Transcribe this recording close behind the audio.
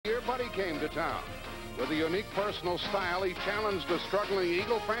everybody came to town. With a unique personal style, he challenged the struggling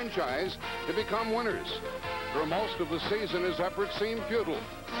Eagle franchise to become winners. Through most of the season, his efforts seemed futile.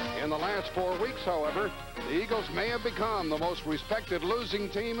 In the last 4 weeks, however, the Eagles may have become the most respected losing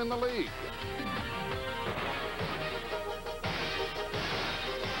team in the league.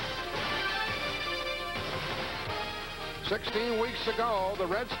 "16 weeks ago, the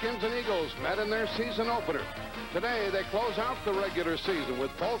Redskins and Eagles met in their season opener. Today, they close out the regular season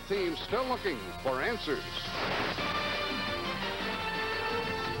with both teams still looking for answers.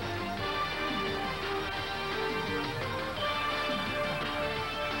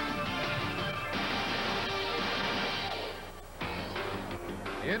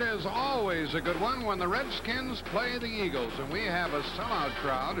 It is always a good one when the Redskins play the Eagles, and we have a sellout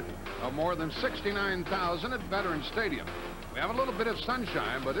crowd of more than 69,000 at Veterans Stadium. We have a little bit of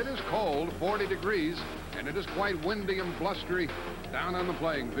sunshine, but it is cold, 40 degrees, and it is quite windy and blustery down on the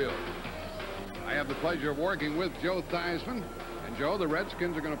playing field. I have the pleasure of working with Joe Theismann. And Joe, the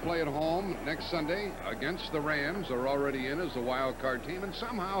Redskins are going to play at home next Sunday against the Rams. They're already in as the wild card team, and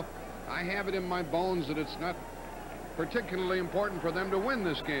somehow I have it in my bones that it's not particularly important for them to win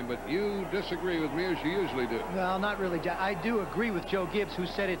this game, but you disagree with me as you usually do. Well, not really, Jack. I do agree with Joe Gibbs, who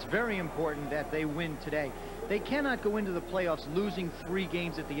said it's very important that they win today. They cannot go into the playoffs losing 3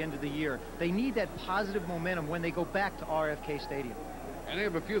 games at the end of the year. They need that positive momentum when they go back to RFK Stadium. And they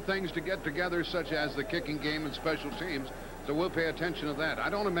have a few things to get together, such as the kicking game and special teams, so we'll pay attention to that. I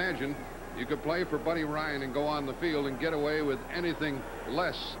don't imagine you could play for Buddy Ryan and go on the field and get away with anything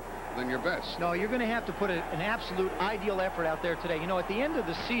less than your best. No, you're going to have to put an absolute ideal effort out there today. You know, at the end of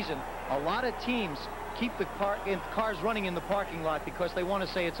the season, a lot of teams keep the cars running in the parking lot because they want to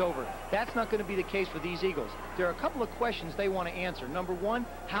say it's over. That's not going to be the case for these Eagles. There are a couple of questions they want to answer. Number one,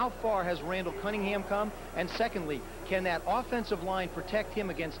 how far has Randall Cunningham come? And secondly, can that offensive line protect him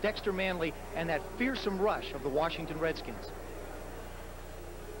against Dexter Manley and that fearsome rush of the Washington Redskins?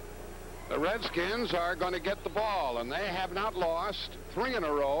 The Redskins are going to get the ball, and they have not lost 3 in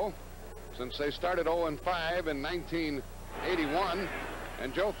a row since they started 0-5 in 1981.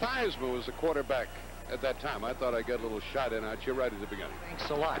 And Joe Theismann was the quarterback at that time. I thought I'd get a little shot in at you right at the beginning. Thanks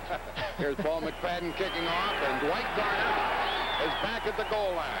a lot. Here's Paul McFadden kicking off, and Dwight Garner is back at the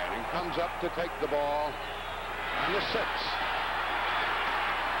goal line and comes up to take the ball on the 6.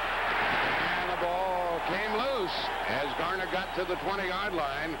 And the ball came loose as Garner got to the 20-yard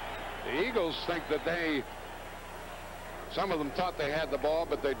line. The Eagles think that some of them thought they had the ball,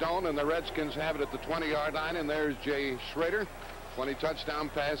 but they don't, and the Redskins have it at the 20-yard line, and there's Jay Schrader. 20 touchdown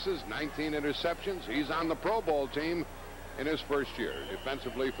passes, 19 interceptions. He's on the Pro Bowl team in his first year.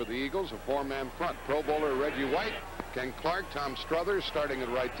 Defensively for the Eagles, a 4-man front. Pro Bowler Reggie White, Ken Clark, Tom Struthers starting at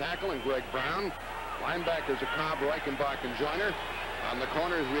right tackle, and Greg Brown. Linebackers are Cobb, Reichenbach, and Joyner. On the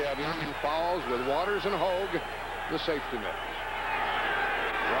corners, we have Young Fowles with Waters and Hogue, the safety net.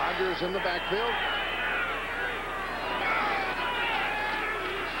 Rogers in the backfield.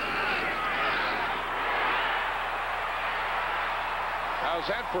 How's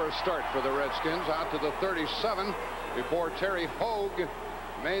that for a start for the Redskins? Out to the 37 before Terry Hogue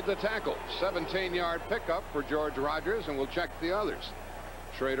made the tackle. 17-yard pickup for George Rogers, and we'll check the others.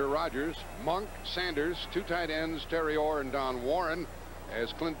 Schrader, Rogers, Monk, Sanders, 2 tight ends, Terry Orr and Don Warren,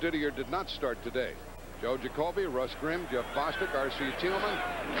 as Clint Didier did not start today. Joe Jacoby, Russ Grimm, Jeff Bostic, R.C. Thielman,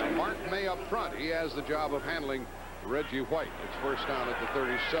 and Mark May up front. He has the job of handling Reggie White. It's first down at the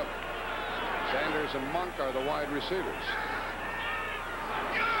 37. Sanders and Monk are the wide receivers.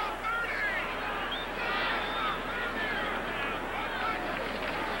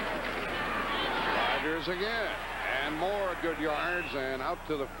 Rogers again, and more good yards, and out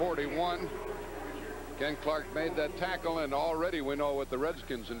to the 41. Ken Clark made that tackle, and already we know what the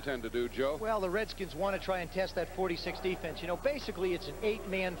Redskins intend to do, Joe. Well, the Redskins want to try and test that 46 defense. You know, basically it's an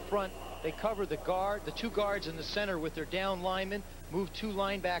 8-man front. They cover the 2 guards in the center with their down linemen, move 2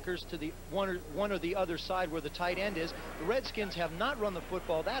 linebackers to the one or the other side where the tight end is. The Redskins have not run the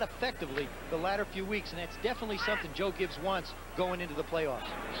football that effectively the latter few weeks, and that's definitely something Joe Gibbs wants going into the playoffs.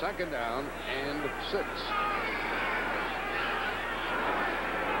 Second down and 6.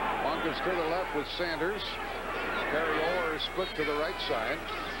 Is to the left with Sanders. Terry Orr is split to the right side.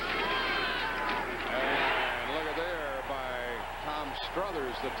 And look at there by Tom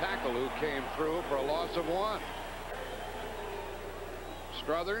Struthers, the tackle, who came through for a loss of 1.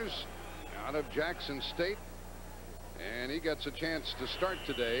 Struthers out of Jackson State, and he gets a chance to start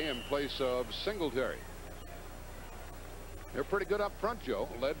today in place of Singletary. They're pretty good up front, Joe,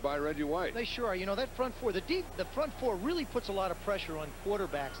 led by Reggie White. They sure are. You know, that front four, the front four really puts a lot of pressure on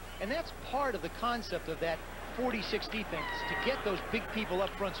quarterbacks, and that's part of the concept of that 46 defense to get those big people up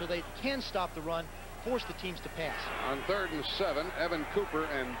front so they can stop the run, force the teams to pass. On 3rd and 7, Evan Cooper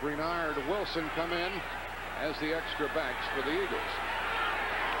and Bernard Wilson come in as the extra backs for the Eagles.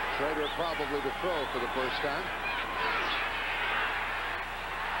 Schrader probably to throw for the first time.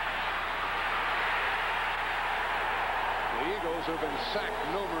 The Eagles have been sacked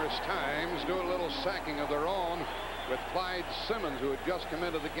numerous times, do a little sacking of their own with Clyde Simmons, who had just come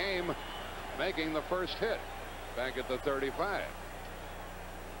into the game, making the first hit back at the 35.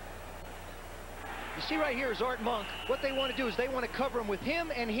 You see right here is Art Monk. What they want to do is they want to cover him with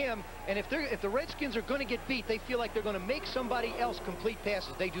him, and if the Redskins are going to get beat, they feel like they're going to make somebody else complete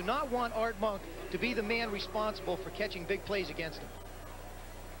passes. They do not want Art Monk to be the man responsible for catching big plays against them.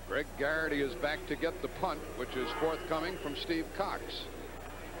 Greg Garrity is back to get the punt, which is forthcoming from Steve Cox.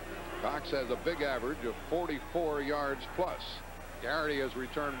 Cox has a big average of 44 yards plus. Garrity has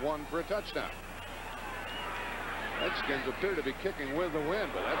returned 1 for a touchdown. Redskins appear to be kicking with the wind,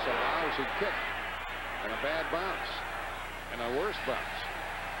 but that's a lousy kick and a bad bounce and a worse bounce.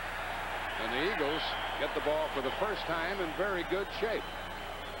 And the Eagles get the ball for the first time in very good shape.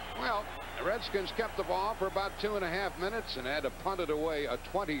 Well, the Redskins kept the ball for about 2.5 minutes and had to punt it away, a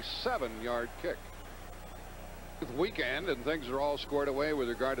 27-yard kick. Weekend, and things are all squared away with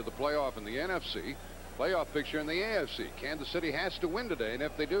regard to the playoff in the NFC. Playoff picture in the AFC. Kansas City has to win today, and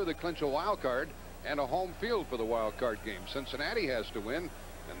if they do, they clinch a wild card and a home field for the wild card game. Cincinnati has to win,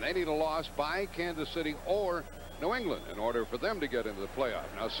 and they need a loss by Kansas City or New England in order for them to get into the playoff.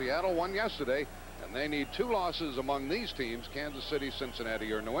 Now, Seattle won yesterday, and they need 2 losses among these teams, Kansas City,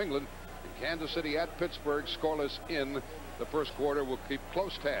 Cincinnati, or New England. And Kansas City at Pittsburgh, scoreless in the first quarter, will keep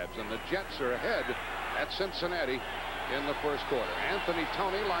close tabs, and the Jets are ahead at Cincinnati in the first quarter. Anthony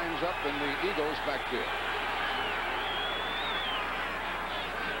Toney lines up in the Eagles' backfield.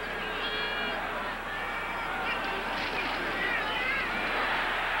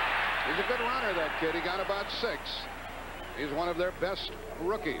 He's a good runner, that kid. He got about 6. He's one of their best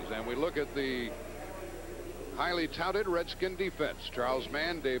rookies. And we look at the highly touted Redskin defense. Charles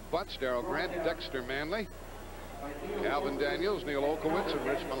Mann, Dave Butts, Darrell Grant, Dexter Manley, Calvin Daniels, Neil Olkowitz, and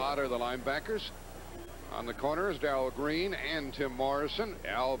Rich Malott are the linebackers. On the corners, Darrell Green and Tim Morrison.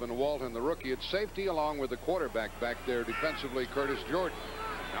 Alvin Walton, the rookie at safety, along with the quarterback back there defensively, Curtis Jordan.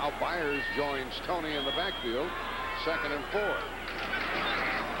 Now Byers joins Toney in the backfield, 2nd and 4.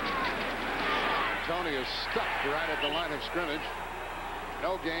 Toney is stuck right at the line of scrimmage.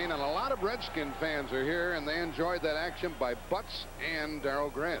 No gain, and a lot of Redskin fans are here, and they enjoyed that action by Butts and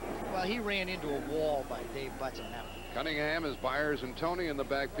Darrell Grant. Well, he ran into a wall by Dave Butts on that one. Cunningham is Byers and Toney in the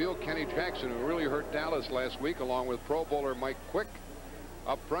backfield. Kenny Jackson, who really hurt Dallas last week, along with Pro Bowler Mike Quick.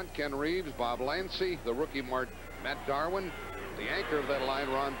 Up front, Ken Reeves, Bob Lancey, the rookie Matt Darwin, the anchor of that line,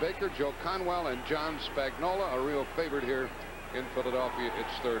 Ron Baker, Joe Conwell, and John Spagnola, a real favorite here in Philadelphia.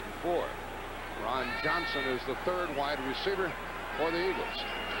 It's 3rd and 4. Ron Johnson is the 3rd wide receiver for the Eagles.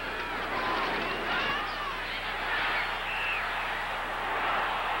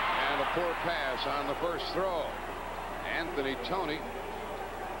 And a poor pass on the first throw. Anthony Toney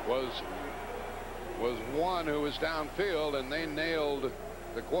was one who was downfield, and they nailed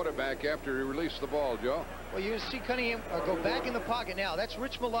the quarterback after he released the ball, Joe. Well, you see Cunningham go back in the pocket now. That's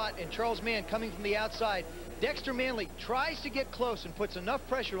Rich Malott and Charles Mann coming from the outside. Dexter Manley tries to get close and puts enough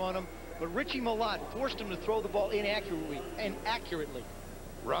pressure on him, but Richie Malott forced him to throw the ball inaccurately.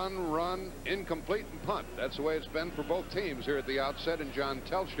 Run, incomplete, and punt. That's the way it's been for both teams here at the outset, and John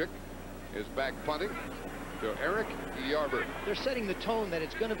Telchik is back punting to Eric Yarber. They're setting the tone that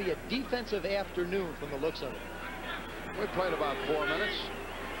it's going to be a defensive afternoon from the looks of it. We played about 4 minutes.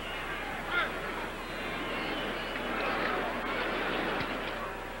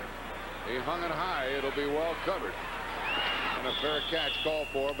 He hung it high. It'll be well covered. And a fair catch called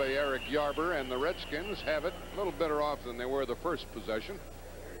for by Eric Yarber, and the Redskins have it a little better off than they were the first possession.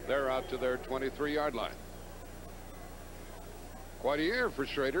 They're out to their 23-yard line. Quite a year for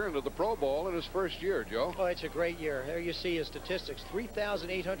Schrader into the Pro Bowl in his first year, Joe. Oh, it's a great year. There you see his statistics,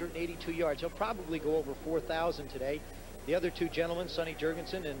 3,882 yards. He'll probably go over 4,000 today. The other 2 gentlemen, Sonny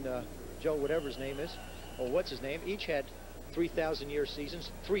Jurgensen and Joe, whatever his name is, or what's his name, each had 3,000-year seasons,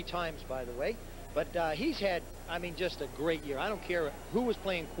 3 times, by the way. But he's had, I mean, just a great year. I don't care who was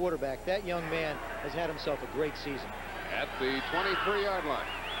playing quarterback. That young man has had himself a great season. At the 23-yard line.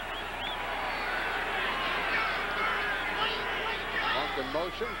 Monk in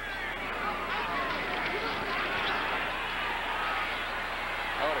motion.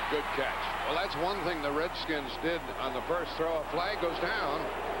 Oh, a good catch. Well, that's one thing the Redskins did on the first throw. A flag goes down.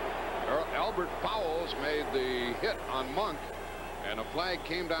 Albert Fowles made the hit on Monk, And a flag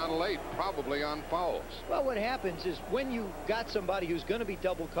came down late, probably on fouls. Well, what happens is when you got somebody who's going to be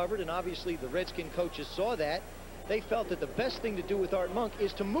double covered, and obviously the Redskin coaches saw that, they felt that the best thing to do with Art Monk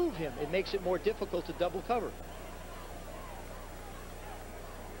is to move him. It makes it more difficult to double cover.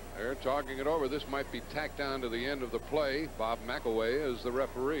 They're talking it over. This might be tacked down to the end of the play. Bob McElway is the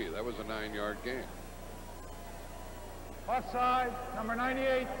referee. That was a 9-yard gain. Offside, number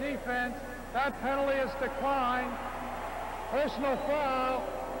 98 defense. That penalty is declined. Personal foul,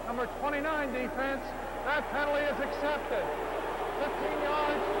 number 29 defense. That penalty is accepted. 15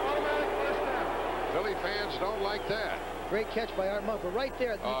 yards, automatic first down. Philly fans don't like that. Great catch by Art Monk, but right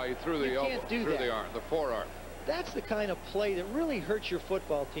there, he threw the elbow, through the arm, the forearm. That's the kind of play that really hurts your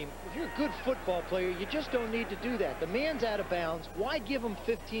football team. If you're a good football player, you just don't need to do that. The man's out of bounds. Why give him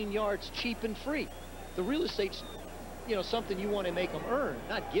 15 yards cheap and free? The real estate's, you know, something you want to make them earn,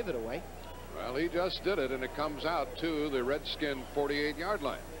 not give it away. Well, he just did it, and it comes out to the Redskin 48-yard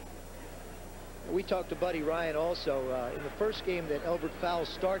line. We talked to Buddy Ryan also. In the first game that Elbert Fowles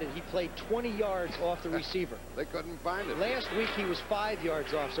started, he played 20 yards off the receiver. They couldn't find it. Last week, he was 5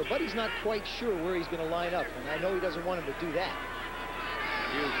 yards off, so Buddy's not quite sure where he's going to line up, and I know he doesn't want him to do that.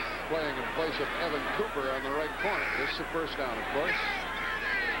 He is playing in place of Evan Cooper on the right corner. This is the first down, of course.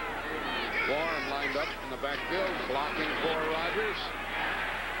 Warren lined up in the backfield, blocking for Rodgers.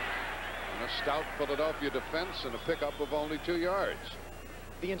 And a stout Philadelphia defense and a pickup of only 2 yards.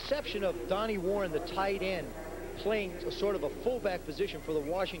 The inception of Donnie Warren, the tight end, playing a sort of a fullback position for the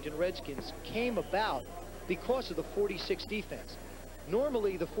Washington Redskins came about because of the 46 defense.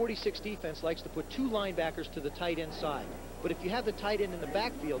 Normally, the 46 defense likes to put 2 linebackers to the tight end side. But if you have the tight end in the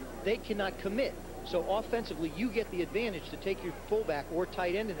backfield, they cannot commit. So offensively, you get the advantage to take your fullback, or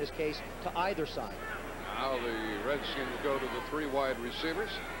tight end in this case, to either side. Now the Redskins go to the 3 wide receivers.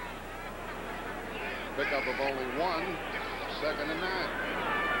 Pickup of only 1. 2nd and 9.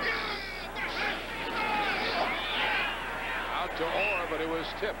 Out to Orr, but it was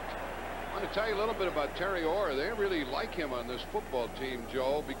tipped. I want to tell you a little bit about Terry Orr. They really like him on this football team,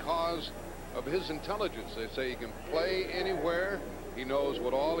 Joe, because of his intelligence. They say he can play anywhere. He knows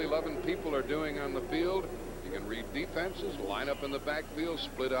what all 11 people are doing on the field. He can read defenses, line up in the backfield,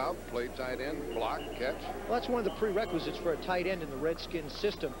 split out, play tight end, block, catch. Well, that's one of the prerequisites for a tight end in the Redskins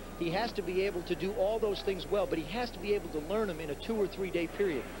system. He has to be able to do all those things well, but he has to be able to learn them in a 2 or 3 day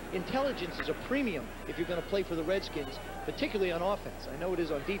period. Intelligence is a premium if you're going to play for the Redskins, particularly on offense. I know it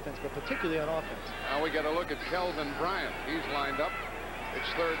is on defense, but particularly on offense. Now we got to look at Kelvin Bryant. He's lined up. It's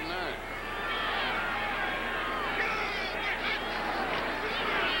 3rd and 9.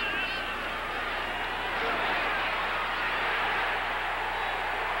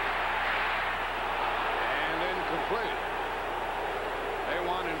 They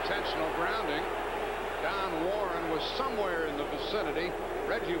want intentional grounding. Don Warren was somewhere in the vicinity.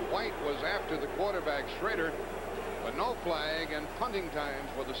 Reggie White was after the quarterback, Schrader, but no flag, and punting time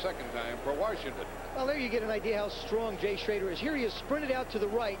for the 2nd time for Washington. Well, there you get an idea how strong Jay Schrader is. Here he is sprinted out to the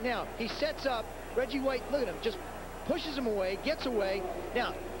right. Now, he sets up. Reggie White, look at him, just pushes him away, gets away.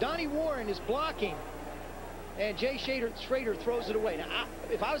 Now, Donnie Warren is blocking, and Jay Schrader throws it away. Now,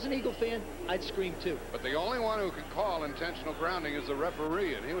 if I was an Eagle fan, I'd scream too. But the only one who could call intentional grounding is the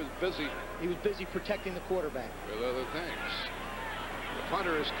referee, and he was busy. He was busy protecting the quarterback. With other things. The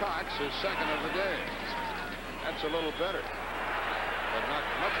punter is Cox, his 2nd of the day. That's a little better, but not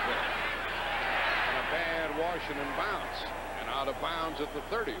much better. And a bad Washington bounce, and out of bounds at the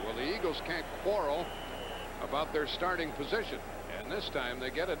 30. Well, the Eagles can't quarrel about their starting position, and this time they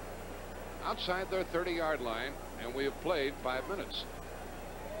get it outside their 30-yard line, and we have played 5 minutes.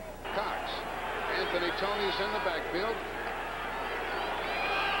 Cox. Anthony Tony's in the backfield.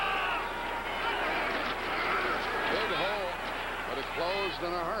 Big hole, but it closed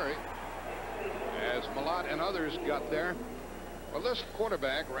in a hurry as Malott and others got there. Well, this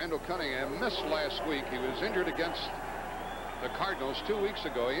quarterback, Randall Cunningham, missed last week. He was injured against the Cardinals 2 weeks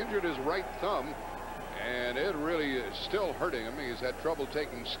ago. He injured his right thumb, and it really is still hurting him. He's had trouble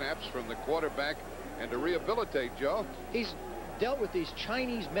taking snaps from the quarterback. And to rehabilitate, Joe, he's dealt with these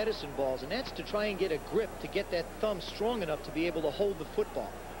Chinese medicine balls, and that's to try and get a grip to get that thumb strong enough to be able to hold the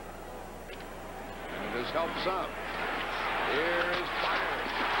football. And it has helped some. Here is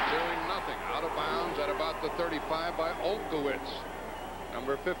Byers doing nothing. Out of bounds at about the 35 by Olkowitz.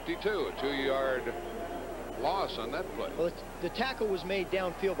 Number 52, a 2-yard loss on that play. Well, the tackle was made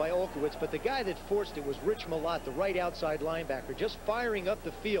downfield by Olkowitz, but the guy that forced it was Rich Malott, the right outside linebacker, just firing up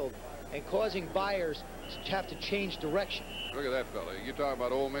the field and causing Byers to have to change direction. Look at that fella. You talk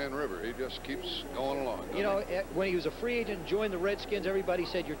about old man River. He just keeps going along. You know, when he was a free agent and joined the Redskins, everybody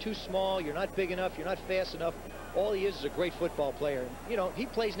said, you're too small, you're not big enough, you're not fast enough. all he is a great football player. You know, he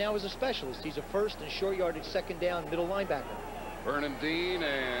plays now as a specialist. He's a first and short yardage, second down, middle linebacker. Vernon Dean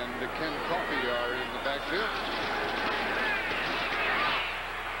and Ken Coffey are in the backfield.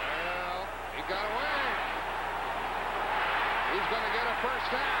 Well, he got away. He's going to get a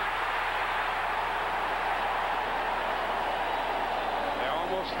first down. They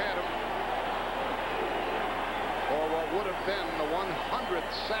almost had him for what would have been the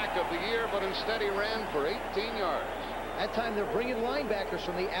 100th sack of the year, but instead he ran for 18 yards. That time they're bringing linebackers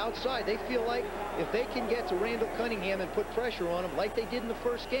from the outside. They feel like if they can get to Randall Cunningham and put pressure on him like they did in the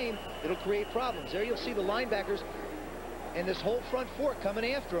first game, it'll create problems. There you'll see the linebackers and this whole front four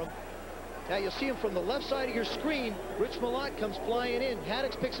coming after him. Now you'll see him from the left side of your screen. Rich Malott comes flying in.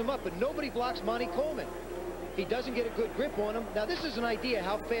 Haddix picks him up, but nobody blocks Monty Coleman. He doesn't get a good grip on him. Now this is an idea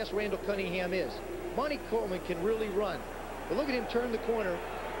how fast Randall Cunningham is. Monty Coleman can really run. But look at him turn the corner.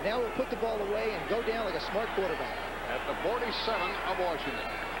 Now he'll put the ball away and go down like a smart quarterback. At the 47 of Washington.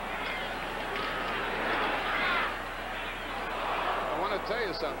 I want to tell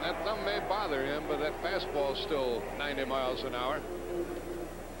you something. That thumb may bother him, but that fastball's still 90 miles an hour.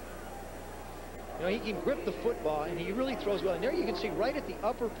 You know, he can grip the football, and he really throws well. And there you can see right at the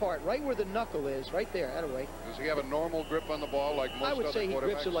upper part, right where the knuckle is, right there, that way. Does he have a normal grip on the ball like most other quarterbacks? I would say he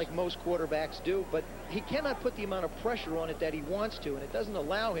grips it like most quarterbacks do, but he cannot put the amount of pressure on it that he wants to, and it doesn't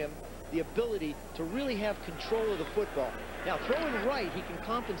allow him the ability to really have control of the football. Now, throwing right, he can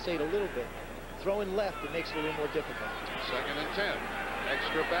compensate a little bit. Throwing left, it makes it a little more difficult. 2nd and 10.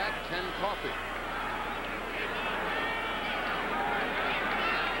 Extra back, Ken Coffey.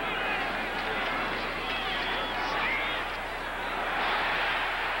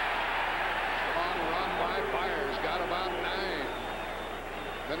 Run by Byers. Got about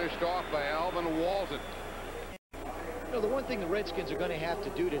 9. Finished off by Alvin Walton. You know, the one thing the Redskins are going to have to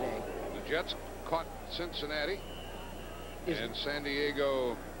do today. The Jets caught Cincinnati, and San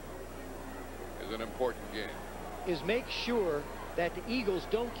Diego is an important game. Is make sure that the Eagles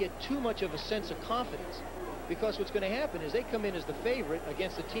don't get too much of a sense of confidence, because what's going to happen is they come in as the favorite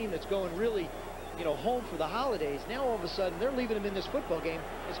against a team that's going really, you know, home for the holidays. Now all of a sudden they're leaving them in this football game.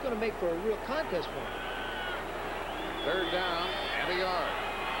 It's going to make for a real contest for them. 3rd down and a yard.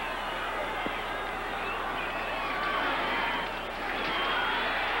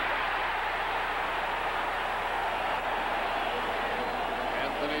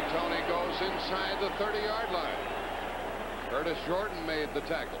 Tony goes inside the 30-yard line. Curtis Jordan made the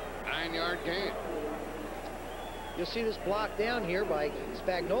tackle. 9-yard gain. You'll see this block down here by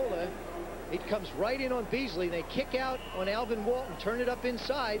Spagnola. It comes right in on Beasley. They kick out on Alvin Walton, turn it up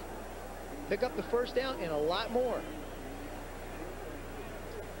inside, pick up the first down and a lot more.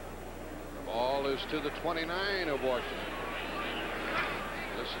 The ball is to the 29 of Washington.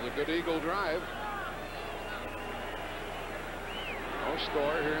 This is a good Eagle drive. No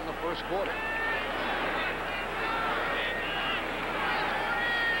score here in the first quarter.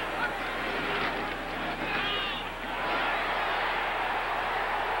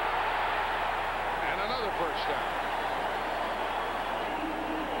 And another first down.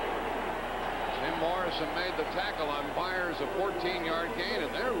 Tim Morrison made the tackle on Byers, a 14-yard gain,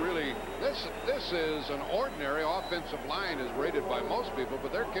 and they're really, this is an ordinary offensive line as rated by most people,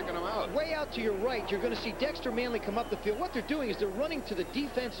 but they're kicking them out. Way out to your right, you're going to see Dexter Manley come up the field. What they're doing is they're running to the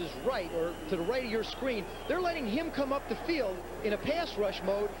defense's right, or to the right of your screen. They're letting him come up the field in a pass rush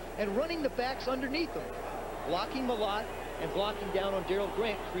mode and running the backs underneath them, blocking Malott and blocking down on Darrell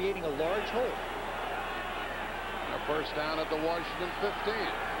Grant, creating a large hole. A first down at the Washington 15.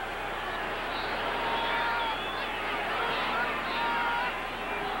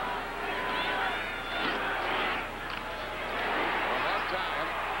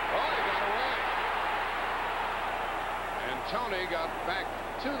 Tony got back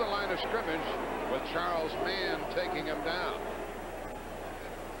to the line of scrimmage with Charles Mann taking him down.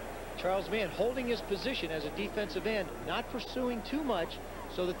 Charles Mann holding his position as a defensive end, not pursuing too much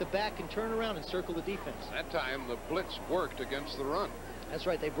so that the back can turn around and circle the defense. That time the blitz worked against the run. That's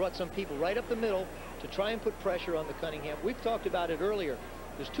right. They brought some people right up the middle to try and put pressure on the Cunningham. We've talked about it earlier.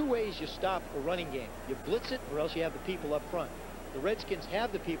 There's two ways you stop a running game. You blitz it, or else you have the people up front. The Redskins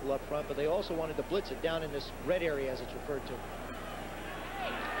have the people up front, but they also wanted to blitz it down in this red area, as it's referred to.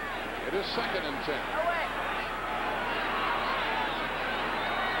 It is 2nd and 10.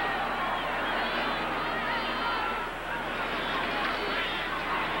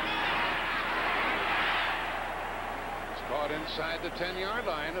 It's caught inside the 10-yard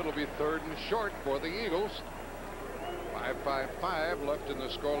line. It'll be 3rd and short for the Eagles. 5:55 left in the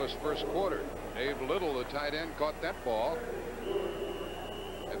scoreless first quarter. Dave Little, the tight end, caught that ball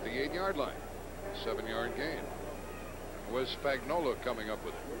at the 8-yard line. 7-yard gain. with Spagnola coming up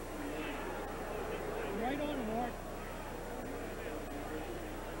with it. Right on, Mark.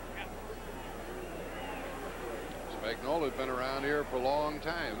 Spagnola had been around here for a long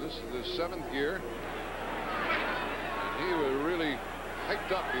time. This is his 7th year. And he was really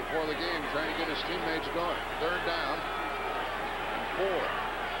hyped up before the game, trying to get his teammates going. 3rd down and 4.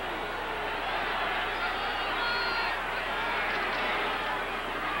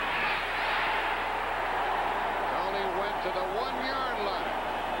 Tony went to the 1-yard line.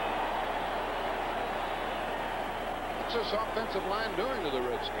 What's this offensive line doing to the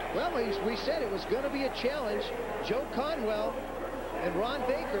Redskins? Well, we said it was going to be a challenge. Joe Conwell and Ron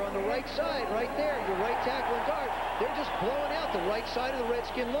Baker on the right side, right there, your right tackle and guard. They're just blowing out the right side of the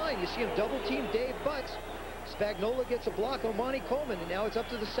Redskin line. You see him double team Dave Butts. Spagnola gets a block on Monty Coleman, and now it's up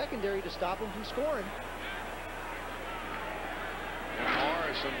to the secondary to stop him from scoring. And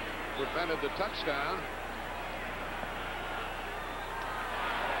Morrison prevented the touchdown.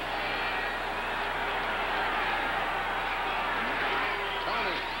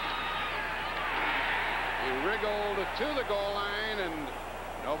 Tony, he wriggled to the goal line, and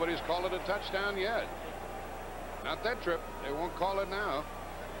nobody's called it a touchdown yet. Not that trip. They won't call it now.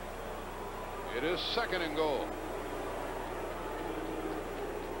 It is 2nd and goal.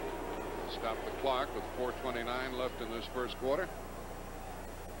 Stop the clock with 4:29 left in this first quarter.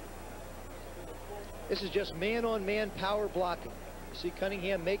 This is just man-on-man power blocking. You see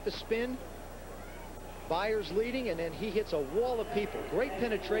Cunningham make the spin. Byers leading, and then he hits a wall of people. Great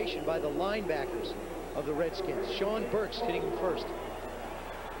penetration by the linebackers of the Redskins. Sean Burks hitting him first.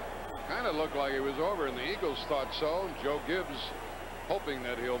 Kind of looked like it was over, and the Eagles thought so. Joe Gibbs hoping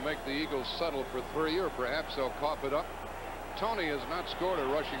that he'll make the Eagles settle for 3, or perhaps they'll cough it up. Tony has not scored a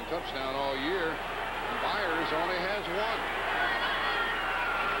rushing touchdown all year, and Byers only has 1.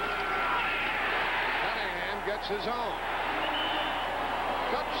 Cunningham gets his own.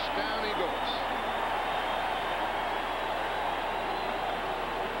 Touchdown Eagles.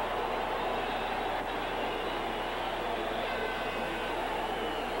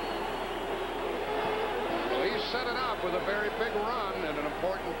 Set it up with a very big run and an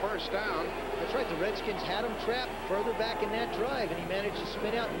important first down. That's right. The Redskins had him trapped further back in that drive, and he managed to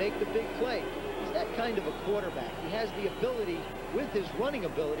spin out and make the big play. He's that kind of a quarterback. He has the ability, with his running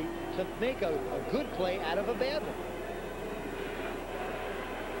ability, to make a good play out of a bad one.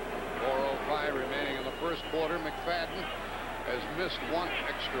 4:05 remaining in the first quarter. McFadden has missed 1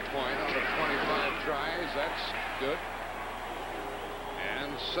 extra point out of 25 tries. That's good.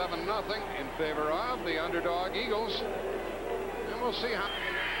 And 7-0 in favor of the underdog Eagles. And we'll see how.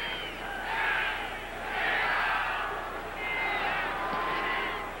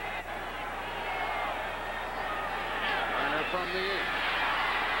 Turner from the 8.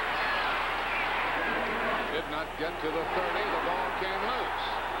 Did not get to the 30. The ball came loose.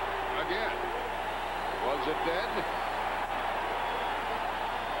 Again. Was it dead?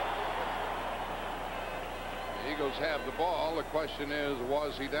 Eagles have the ball. The question is,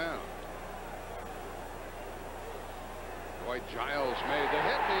 was he down? Dwight Giles made the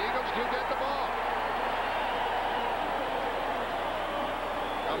hit. The Eagles do get the ball.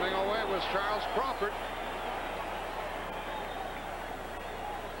 Coming away was Charles Crawford.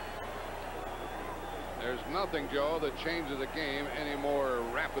 There's nothing, Joe, that changes the game any more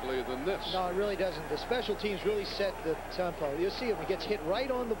rapidly than this. No, it really doesn't. The special teams really set the tempo. You'll see him. He gets hit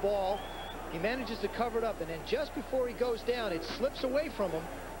right on the ball. He manages to cover it up, and then just before he goes down, it slips away from him,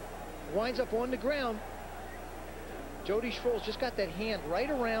 winds up on the ground. Jody Schroll's just got that hand right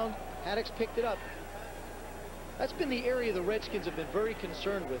around. Haddock's picked it up. That's been the area the Redskins have been very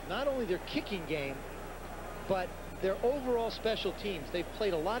concerned with. Not only their kicking game, but their overall special teams. They've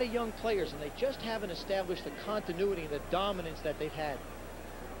played a lot of young players, and they just haven't established the continuity and the dominance that they've had.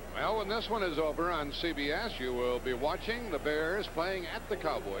 Well, when this one is over on CBS, you will be watching the Bears playing at the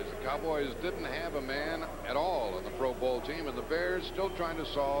Cowboys. The Cowboys didn't have a man at all on the Pro Bowl team, and the Bears still trying to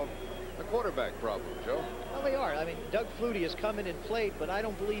solve the quarterback problem, Joe. Well, they are. I mean, Doug Flutie has come in and played, but I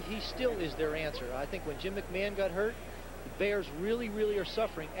don't believe he still is their answer. I think when Jim McMahon got hurt, the Bears really are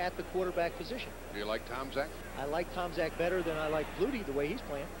suffering at the quarterback position. Do you like Tom Zach? I like Tom Zach better than I like Flutie, the way he's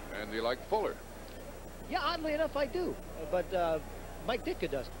playing. And do you like Fuller? Yeah, oddly enough, I do. But Mike Ditka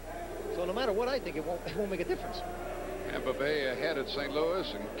doesn't. So no matter what I think, it won't make a difference. Tampa Bay ahead at St.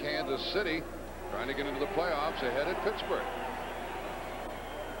 Louis, and Kansas City trying to get into the playoffs ahead at Pittsburgh.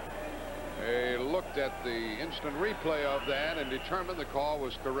 They looked at the instant replay of that and determined the call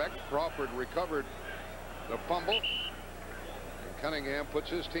was correct. Crawford recovered the fumble, and Cunningham puts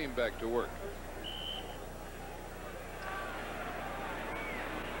his team back to work.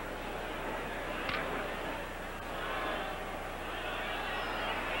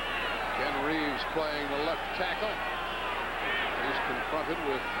 Reeves playing the left tackle. He's confronted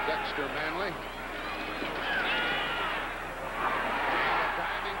with Dexter Manley.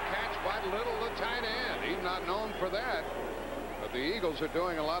 Diving catch by Little, the tight end. He's not known for that. But the Eagles are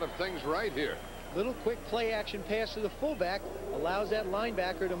doing a lot of things right here. Little quick play action pass to the fullback allows that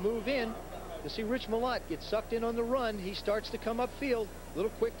linebacker to move in. You see Rich Malott get sucked in on the run. He starts to come upfield.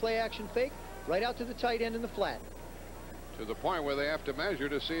 Little quick play action fake right out to the tight end in the flat. To the point where they have to measure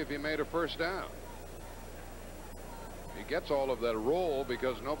to see if he made a first down. He gets all of that roll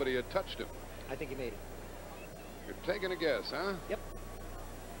because nobody had touched him. I think he made it. You're taking a guess, huh? Yep.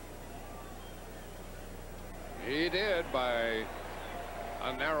 He did by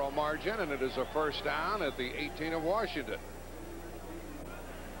a narrow margin, and it is a first down at the 18 of Washington.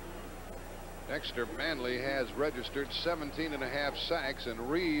 Dexter Manley has registered 17.5 sacks, and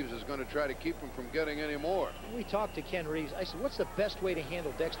Reeves is going to try to keep him from getting any more. We talked to Ken Reeves. I said, what's the best way to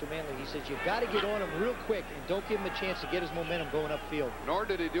handle Dexter Manley? He says, you've got to get on him real quick and don't give him a chance to get his momentum going upfield. Nor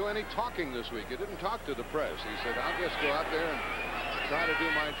did he do any talking this week. He didn't talk to the press. He said, I'll just go out there and try to do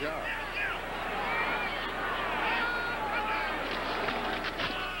my job.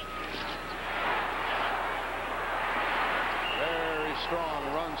 Strong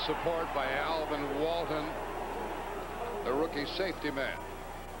run support by Alvin Walton, the rookie safety man.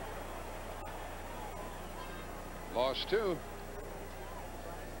 Lost 2.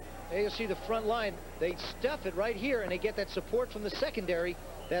 There you see the front line. They stuff it right here, and they get that support from the secondary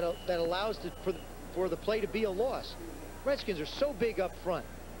that allows for the play to be a loss. Redskins are so big up front.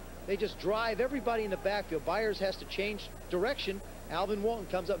 They just drive everybody in the backfield. Byers has to change direction. Alvin Walton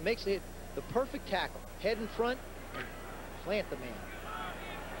comes up, makes it the perfect tackle. Head in front and plant the man.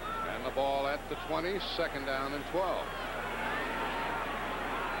 And the ball at the 20, second down and 12.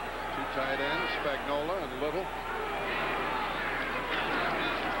 2 tight ends, Spagnola and Little.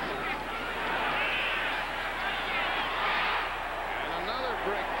 And another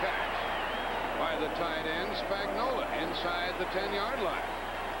great catch by the tight end, Spagnola, inside the 10-yard line.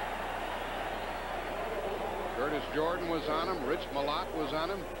 Curtis Jordan was on him. Rich Malott was on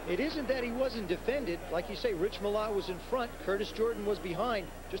him. It isn't that he wasn't defended. Like you say, Rich Malott was in front. Curtis Jordan was behind.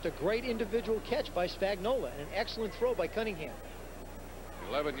 Just a great individual catch by Spagnola and an excellent throw by Cunningham.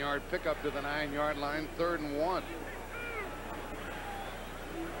 11-yard pickup to the 9-yard line, 3rd and 1.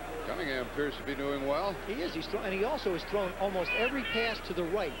 Cunningham appears to be doing well. He is. And he also has thrown almost every pass to the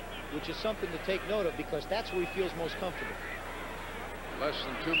right, which is something to take note of because that's where he feels most comfortable. Less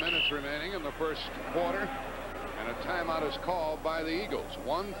than 2 minutes remaining in the first quarter. And a timeout is called by the Eagles.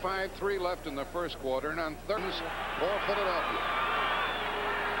 1:53 left in the first quarter, and on third for Philadelphia.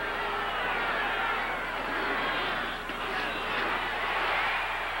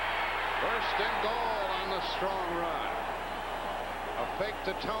 First and goal on the strong run. A fake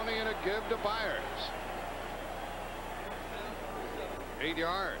to Tony and a give to Byers. 8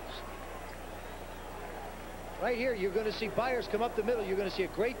 yards. Right here, you're going to see Byers come up the middle. You're going to see a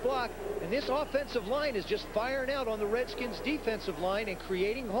great block. And this offensive line is just firing out on the Redskins' defensive line and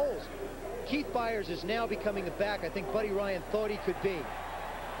creating holes. Keith Byers is now becoming the back I think Buddy Ryan thought he could be.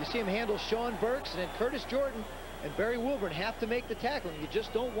 You see him handle Sean Burks, and then Curtis Jordan and Barry Wilburn have to make the tackle, and you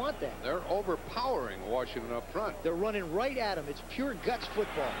just don't want that. They're overpowering Washington up front. They're running right at him. It's pure guts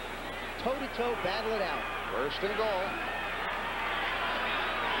football. Toe-to-toe, battle it out. First and goal.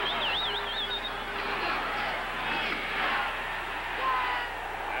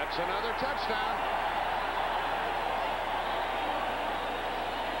 That's another touchdown.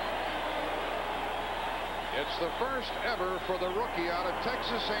 It's the first ever for the rookie out of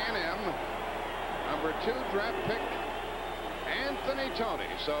Texas A&M. Number 2 draft pick, Anthony Tony.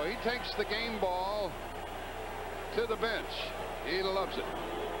 So he takes the game ball to the bench. He loves it.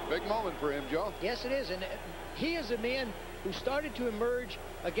 Big moment for him, Joe. Yes, it is. And he is a man who started to emerge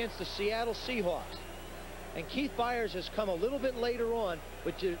against the Seattle Seahawks. And Keith Byers has come a little bit later on,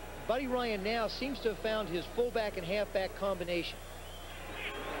 but Buddy Ryan now seems to have found his fullback and halfback combination.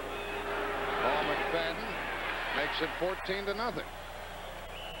 Paul McFadden makes it 14-0.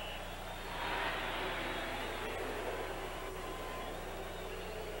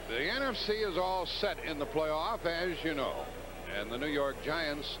 The NFC is all set in the playoff, as you know, and the New York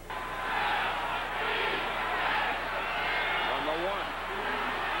Giants on the 1.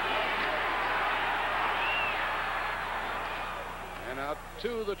 And out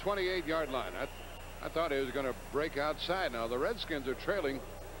to the 28-yard line. I thought he was going to break outside. Now the Redskins are trailing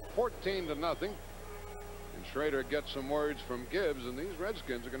 14-0. And Schrader gets some words from Gibbs, and these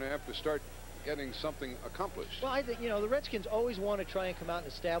Redskins are going to have to start getting something accomplished. Well, I think, you know, the Redskins always want to try and come out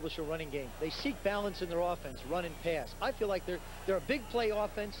and establish a running game. They seek balance in their offense, run and pass. I feel like they're a big play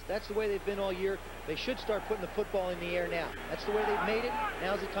offense. That's the way they've been all year. They should start putting the football in the air now. That's the way they've made it.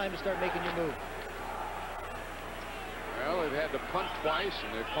 Now's the time to start making your move. Well, they've had to punt twice,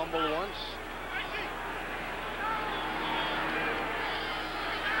 and they've fumbled once.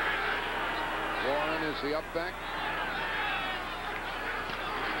 Warren is the up back.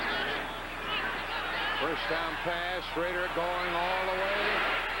 First down pass, Schrader going all the way,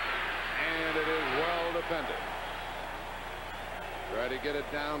 and it is well defended. Try to get it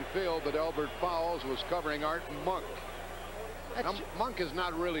downfield, but Elbert Fowles was covering Art Monk. Now, Monk is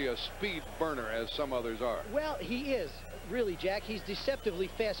not really a speed burner as some others are. Well, he is, really, Jack. He's deceptively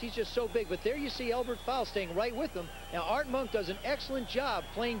fast. He's just so big. But there you see Elbert Fowles staying right with him. Now, Art Monk does an excellent job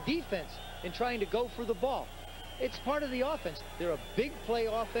playing defense and trying to go for the ball. It's part of the offense. They're a big play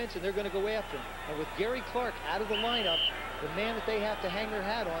offense, and they're going to go after him. And with Gary Clark out of the lineup, the man that they have to hang their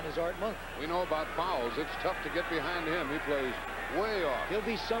hat on is Art Monk. We know about Fowles. It's tough to get behind him. He plays way off. He'll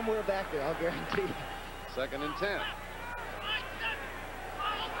be somewhere back there, I'll guarantee you. 2nd and 10.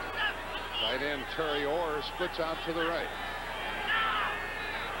 Tight end Terry Orr splits out to the right.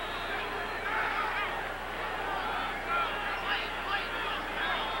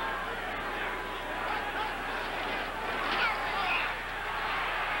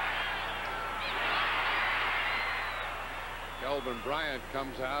 Kelvin Bryant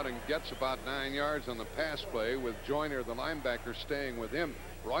comes out and gets about 9 yards on the pass play, with Joyner, the linebacker, staying with him.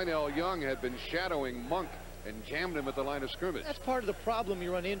 Roynell Young had been shadowing Monk and jammed him at the line of scrimmage. That's part of the problem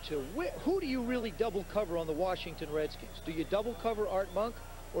you run into. Who do you really double cover on the Washington Redskins? Do you double cover Art Monk,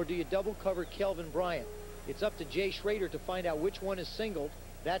 or do you double cover Kelvin Bryant? It's up to Jay Schrader to find out which one is singled.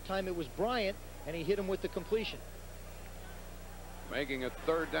 That time it was Bryant, and he hit him with the completion. Making it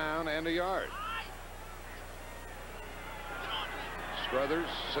 3rd down and a yard. Struthers,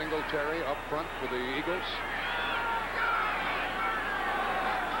 Singletary up front for the Eagles.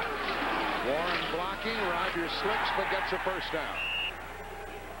 Warren blocking. Rogers slips but gets a first down.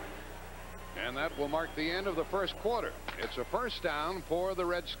 And that will mark the end of the first quarter. It's a first down for the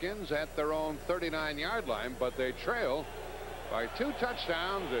Redskins at their own 39-yard line, but they trail by 2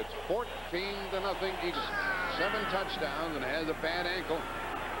 touchdowns. It's 14-0 Eagles. 7 touchdowns, and has a bad ankle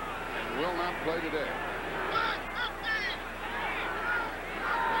and will not play today.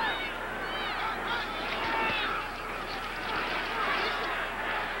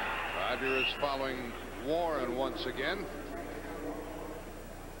 Roger is following Warren once again.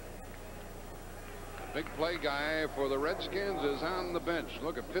 Big play guy for the Redskins is on the bench.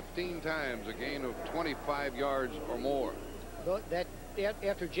 Look at 15 times a gain of 25 yards or more. That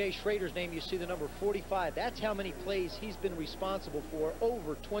after Jay Schrader's name, you see the number 45. That's how many plays he's been responsible for,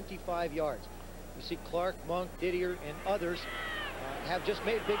 over 25 yards. You see Clark, Monk, Didier, and others have just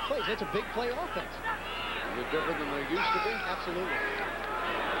made big plays. It's a big play offense. Is it different than they used to be? Absolutely.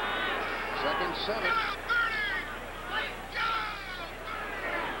 2nd 7.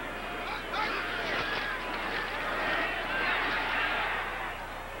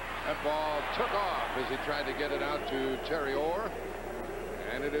 That ball took off as he tried to get it out to Terry Orr,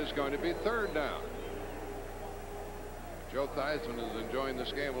 and it is going to be 3rd down. Joe Theismann is enjoying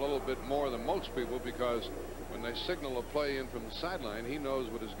this game a little bit more than most people, because when they signal a play in from the sideline, he knows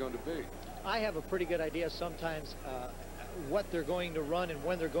what it's going to be. I have a pretty good idea sometimes what they're going to run and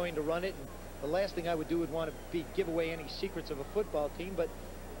when they're going to run it. And the last thing I would do would want to be give away any secrets of a football team, but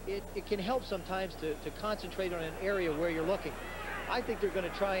it can help sometimes to concentrate on an area where you're looking. I think they're going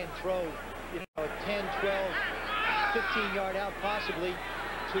to try and throw, you know, a 10, 12, 15-yard out possibly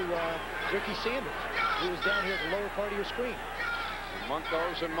to Ricky Sanders, who was down here at the lower part of your screen. Monk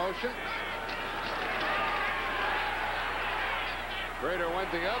goes in motion. Schrader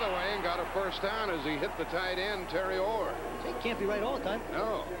went the other way and got a first down as he hit the tight end, Terry Orr. It can't be right all the time.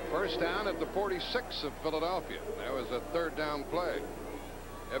 No. First down at the 46 of Philadelphia. That was a 3rd down play.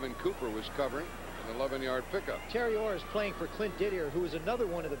 Evan Cooper was covering an 11-yard pickup. Terry Orr is playing for Clint Didier, who is another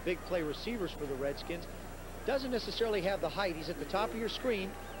one of the big play receivers for the Redskins. Doesn't necessarily have the height. He's at the top of your screen.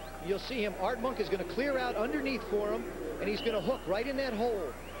 You'll see him. Art Monk is going to clear out underneath for him, and he's going to hook right in that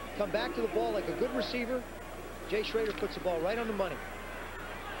hole. Come back to the ball like a good receiver. Jay Schrader puts the ball right on the money.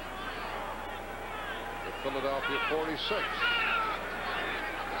 The Philadelphia 46.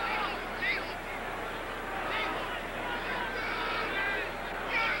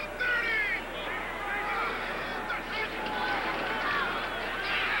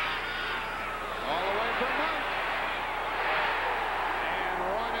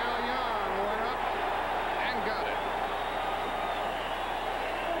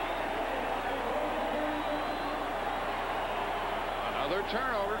 Another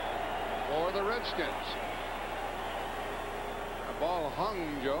turnover for the Redskins. The ball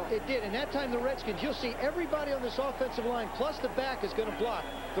hung, Joe. It did, and that time the Redskins, you'll see everybody on this offensive line, plus the back, is going to block.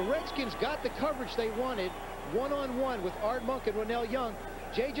 The Redskins got the coverage they wanted, one-on-one with Art Monk and Ronell Young.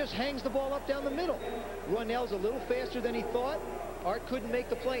 Jay just hangs the ball up down the middle. Ronell's a little faster than he thought. Art couldn't make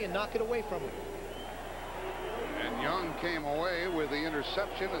the play and knock it away from him. And Young came away with the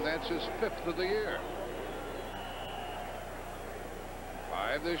interception, and that's his 5th of the year.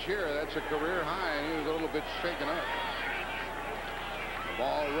 5 this year. That's a career high, and he was a little bit shaken up. The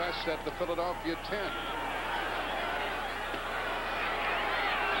ball rests at the Philadelphia 10.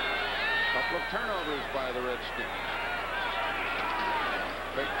 Couple of turnovers by the Redskins.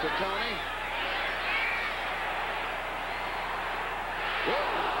 Pick to Tony.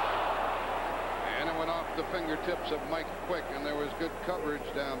 And it went off the fingertips of Mike Quick, and there was good coverage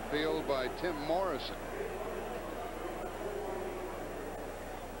downfield by Tim Morrison.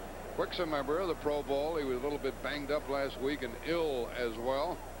 Quick's a member of the Pro Bowl. He was a little bit banged up last week and ill as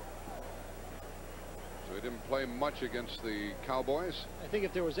well. So he didn't play much against the Cowboys. I think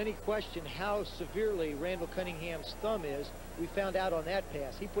if there was any question how severely Randall Cunningham's thumb is, we found out on that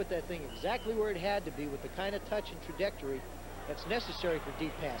pass. He put that thing exactly where it had to be with the kind of touch and trajectory that's necessary for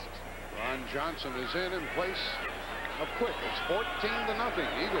deep passes. Ron Johnson is in place of Quick. It's 14-0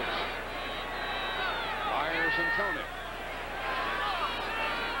 Eagles. Myers and Tony.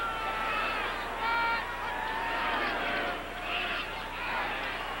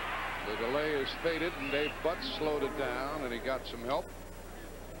 The delay is faded, and Dave Butts slowed it down, and he got some help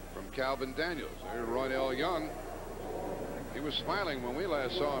from Calvin Daniels. There's Ronell Young. He was smiling when we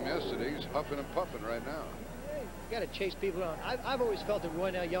last saw him yesterday. He's huffing and puffing right now. You got to chase people around. I've always felt that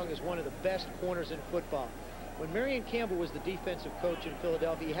Ronell Young is one of the best corners in football. When Marion Campbell was the defensive coach in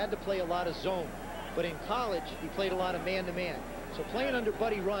Philadelphia, he had to play a lot of zone. But in college, he played a lot of man-to-man. So playing under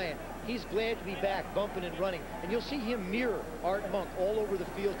Buddy Ryan, he's glad to be back, bumping and running. And you'll see him mirror Art Monk all over the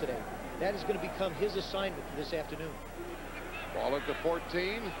field today. That is going to become his assignment for this afternoon. Ball at the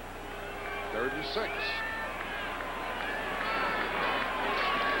 14. 3rd and 6.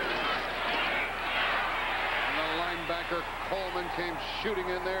 And the linebacker Coleman came shooting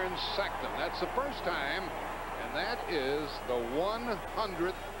in there and sacked him. That's the first time, and that is the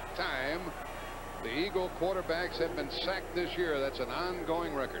 100th time the Eagle quarterbacks have been sacked this year. That's an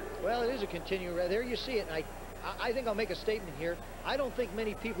ongoing record. Well, it is a continuing record. There you see it. And I think I'll make a statement here. I don't think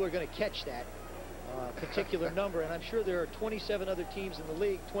many people are going to catch that particular number, and I'm sure there are 27 other teams in the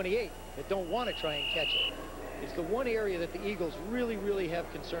league, 28, that don't want to try and catch it. It's the one area that the Eagles really, really have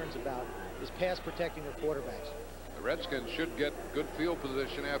concerns about, is pass protecting their quarterbacks. The Redskins should get good field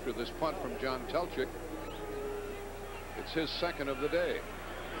position after this punt from John Telchik. It's his 2nd of the day.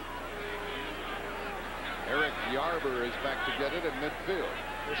 Eric Yarber is back to get it at midfield.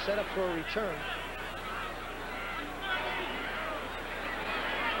 They're set up for a return.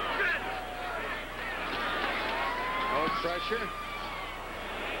 No pressure.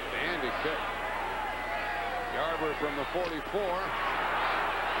 Dandy kick. Yarber from the 44. Look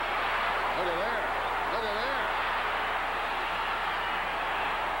at there. Look at there.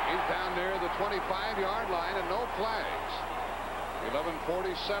 He's down near the 25-yard line and no flags.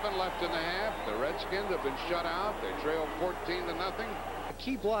 11:47 left in the half. The Redskins have been shut out. They trail 14-0. A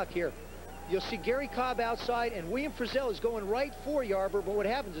key block here. You'll see Gary Cobb outside, and William Frizzell is going right for Yarber, but what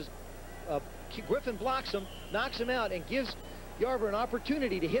happens is Griffin blocks him, knocks him out, and gives Yarber an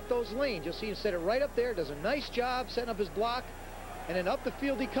opportunity to hit those lanes. You'll see him set it right up there, does a nice job setting up his block, and then up the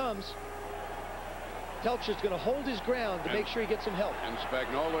field he comes. Telcher's going to hold his ground to make sure he gets some help. And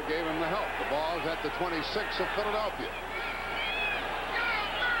Spagnola gave him the help. The ball's at the 26 of Philadelphia.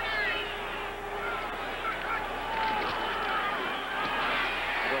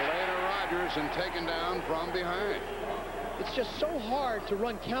 And taken down from behind. It's just so hard to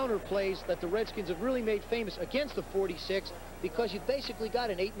run counter plays that the Redskins have really made famous against the 46 because you've basically got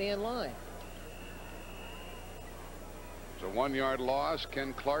an 8-man line. It's a 1-yard loss.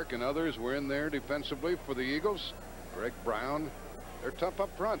 Ken Clark and others were in there defensively for the Eagles. Greg Brown, they're tough up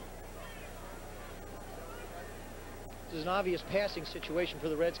front. This is an obvious passing situation for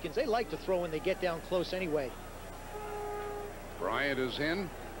the Redskins. They like to throw when they get down close anyway. Bryant is in.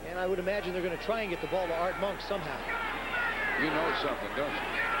 And I would imagine they're going to try and get the ball to Art Monk somehow. You know something, don't you?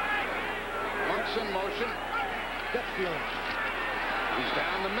 Monk's in motion. Gut feeling. He's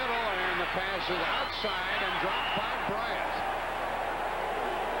down the middle, and the pass is outside and dropped by Bryant.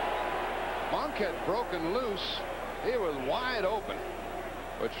 Monk had broken loose. He was wide open.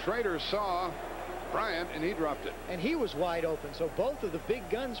 But Schrader saw Bryant, and he dropped it. And he was wide open, so both of the big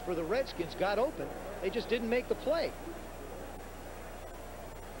guns for the Redskins got open. They just didn't make the play.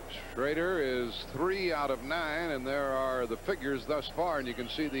 Schrader is 3 out of 9, and there are the figures thus far, and you can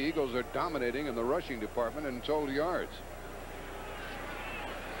see the Eagles are dominating in the rushing department in total yards.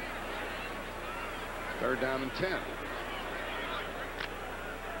 3rd down and 10.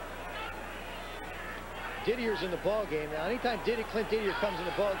 Didier's in the ball game now. Anytime Clint Didier comes in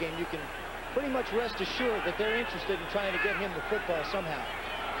the ball game, you can pretty much rest assured that they're interested in trying to get him the football somehow.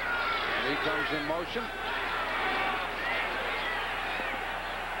 And he comes in motion.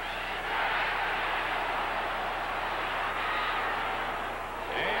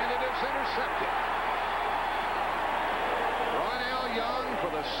 And it is intercepted. Roynell Young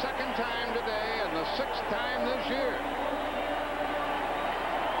for the 2nd time today and the 6th time this year.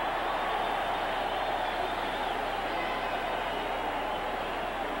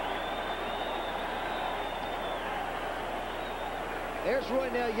 There's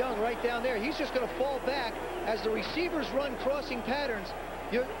Roynell Young right down there. He's just going to fall back as the receivers run crossing patterns.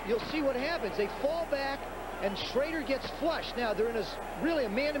 You'll see what happens. They fall back, and Schrader gets flushed. Now, they're in really a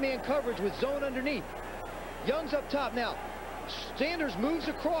man-to-man coverage with zone underneath. Young's up top. Now, Sanders moves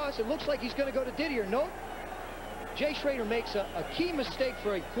across. It looks like he's going to go to Didier. Nope. Jay Schrader makes a key mistake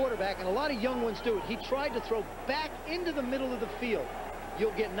for a quarterback, and a lot of young ones do it. He tried to throw back into the middle of the field.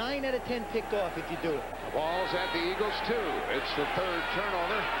 You'll get 9 out of 10 picked off if you do it. The ball's at the Eagles, too. It's the 3rd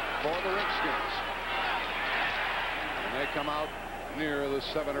turnover for the Redskins. And they come out near the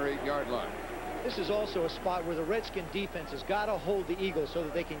 7 or 8 yard line. This is also a spot where the Redskin defense has got to hold the Eagles so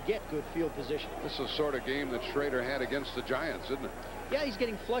that they can get good field position. This is the sort of game that Schrader had against the Giants, isn't it? Yeah, he's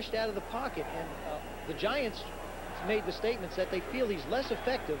getting flushed out of the pocket, and the Giants made the statements that they feel he's less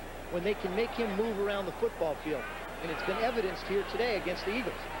effective when they can make him move around the football field. And it's been evidenced here today against the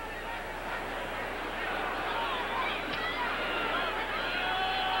Eagles.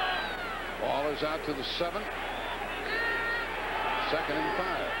 Ball is out to the 7. 2nd and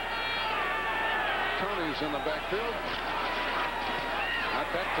 5. Tony's in the backfield. Not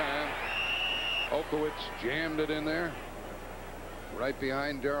that time. Okowitz jammed it in there. Right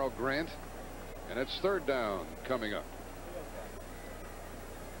behind Darrell Grant. And it's 3rd down coming up.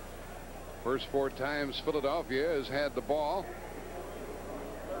 First 4 times Philadelphia has had the ball.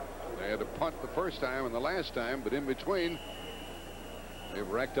 They had to punt the first time and the last time, but in between, they've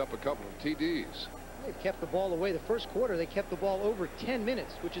racked up a couple of TDs. They've kept the ball away. The first quarter, they kept the ball over 10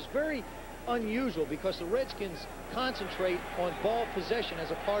 minutes, which is very unusual because the Redskins concentrate on ball possession as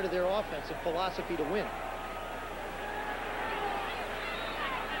a part of their offensive philosophy to win.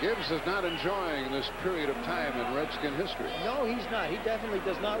 Gibbs is not enjoying this period of time in Redskin history. No, he's not. He definitely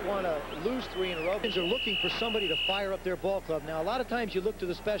does not want to lose 3 in a row. They're looking for somebody to fire up their ball club. Now, a lot of times you look to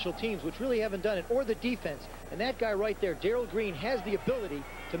the special teams, which really haven't done it, or the defense. And that guy right there, Darrell Green, has the ability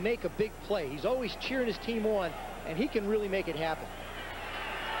to make a big play. He's always cheering his team on, and he can really make it happen.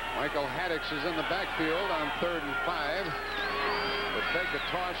 Michael Haddix is in the backfield on 3rd and 5. But take a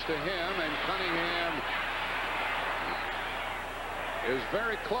toss to him, and Cunningham is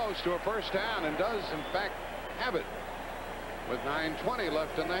very close to a first down and does, in fact, have it. With 9:20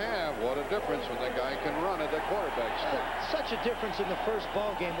 left in the half, what a difference when the guy can run at the quarterback spot. Such a difference in the first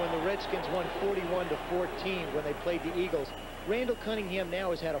ball game when the Redskins won 41-14 when they played the Eagles. Randall Cunningham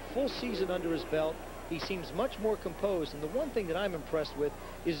now has had a full season under his belt. He seems much more composed, and the one thing that I'm impressed with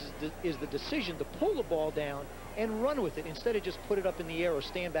is the decision to pull the ball down and run with it instead of just put it up in the air or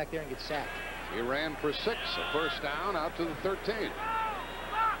stand back there and get sacked. He ran for 6, a first down out to the 13.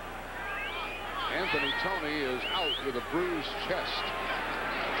 Anthony Toney is out with a bruised chest.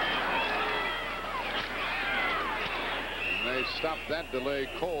 And they stopped that delay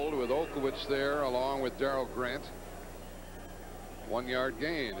cold with Okowitz there along with Darrell Grant. 1 yard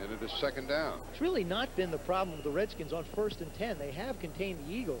gain, and it is 2nd down. It's really not been the problem with the Redskins on 1st and 10. They have contained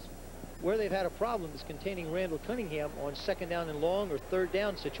the Eagles. Where they've had a problem is containing Randall Cunningham on 2nd down and long or 3rd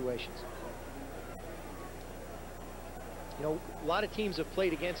down situations. You know, a lot of teams have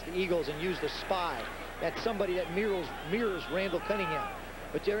played against the Eagles and used a spy. That's somebody that mirrors Randall Cunningham.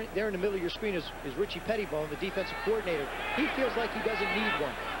 But there in the middle of your screen is Richie Pettibone, the defensive coordinator. He feels like he doesn't need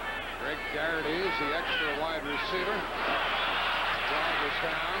one. Greg Garrity is the extra wide receiver. Flag is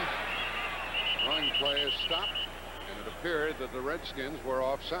down. Running play is stopped, and it appeared that the Redskins were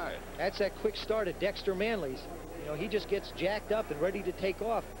offside. That's that quick start at Dexter Manley's. You know, he just gets jacked up and ready to take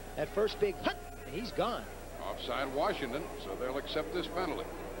off. That first big hut, and he's gone. Offside Washington, so they'll accept this penalty.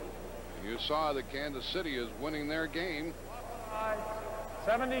 And you saw that Kansas City is winning their game.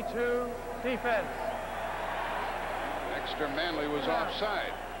 72 defense. Dexter Manley was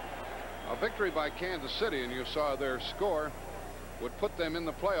offside. A victory by Kansas City, and you saw their score, would put them in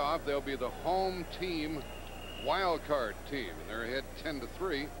the playoff. They'll be the home team wild card team, and they're ahead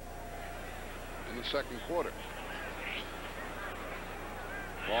 10-3. in the second quarter.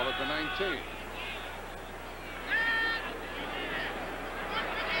 Ball at the 19.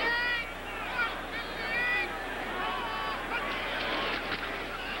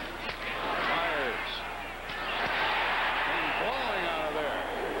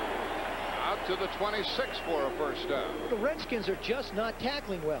 To the 26 for a first down. The Redskins are just not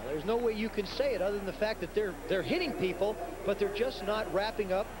tackling well. There's no way you can say it other than the fact that they're hitting people, but they're just not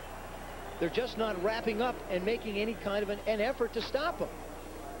wrapping up. They're just not wrapping up and making any kind of an effort to stop them.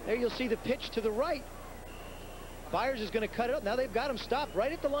 There you'll see the pitch to the right. Byers is going to cut it up. Now they've got him stopped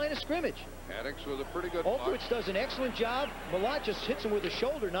right at the line of scrimmage. Haddix with a pretty good block. Olkowitz does an excellent job. Malott just hits him with his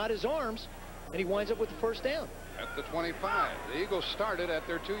shoulder, not his arms, and he winds up with the first down. At the 25, the Eagles started at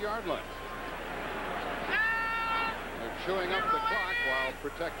their 2-yard line. Chewing up the clock while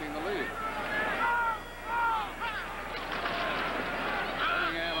protecting the lead.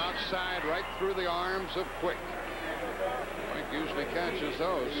 Cunningham outside right through the arms of Quick. Quick usually catches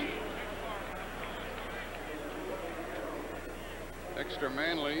those. Dexter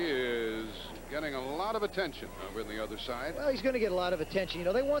Manley is getting a lot of attention over the other side. Well, he's going to get a lot of attention. You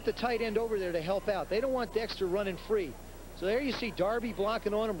know, they want the tight end over there to help out. They don't want Dexter running free. So there you see Darby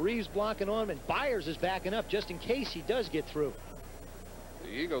blocking on him, Reeves blocking on him, and Byers is backing up just in case he does get through. The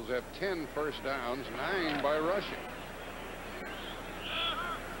Eagles have 10 first downs, 9 by rushing.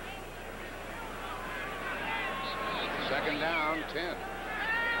 Second down, 10.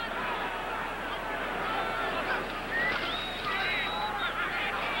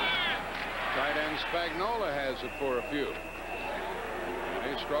 Tight end Spagnola has it for a few.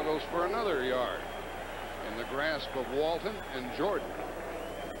 And he struggles for another yard. In the grasp of Walton and Jordan.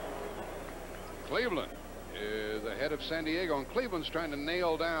 Cleveland is ahead of San Diego, and Cleveland's trying to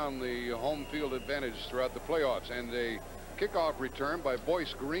nail down the home field advantage throughout the playoffs, and a kickoff return by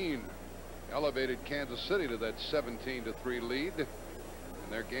Boyce Green elevated Kansas City to that 17-3 lead in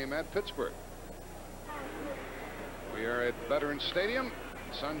their game at Pittsburgh. We are at Veterans Stadium.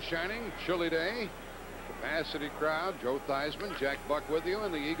 Sun shining, chilly day. Capacity crowd. Joe Theismann, Jack Buck with you,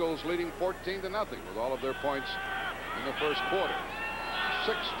 and the Eagles leading 14-0 with all of their points in the first quarter.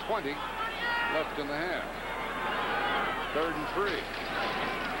 6:20 left in the half. 3rd and 3.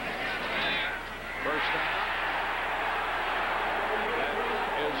 First down. That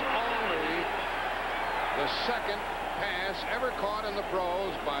is only the second pass ever caught in the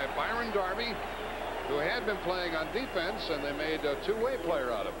pros by Byron Darby, who had been playing on defense, and they made a two-way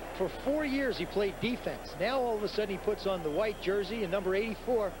player out of him. For 4 years he played defense. Now all of a sudden he puts on the white jersey and number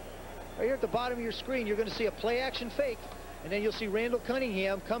 84. Right here at the bottom of your screen, you're going to see a play action fake, and then you'll see Randall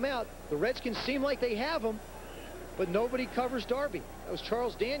Cunningham come out. The Redskins seem like they have him, but nobody covers Darby. That was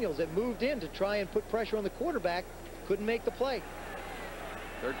Charles Daniels that moved in to try and put pressure on the quarterback. Couldn't make the play.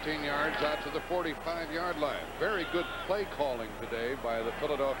 13 yards out to the 45-yard line. Very good play calling today by the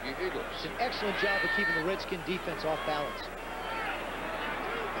Philadelphia Eagles. It's an excellent job of keeping the Redskin defense off balance.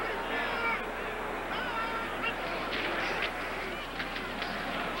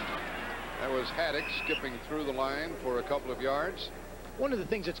 That was Haddix skipping through the line for a couple of yards. One of the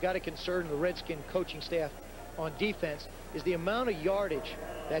things that's got to concern the Redskin coaching staff on defense is the amount of yardage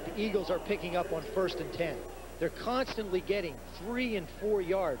that the Eagles are picking up on 1st and 10. They're constantly getting 3 and 4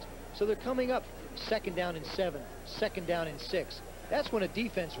 yards. So they're coming up 2nd down and 7, 2nd down and 6. That's when a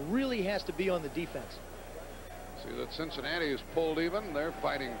defense really has to be on the defense. See that Cincinnati is pulled even. They're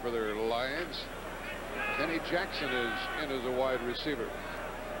fighting for their lives. Kenny Jackson is in as a wide receiver.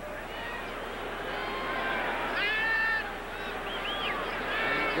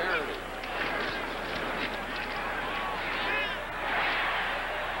 And Garrity.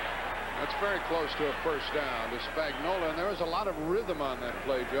 That's very close to a first down to Spagnola, and there was a lot of rhythm on that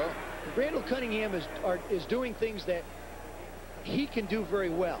play, Joe. Randall Cunningham is doing things that he can do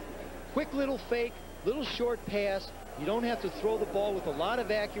very well. Quick little fake, little short pass. You don't have to throw the ball with a lot of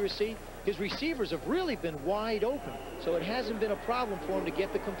accuracy. His receivers have really been wide open, so it hasn't been a problem for him to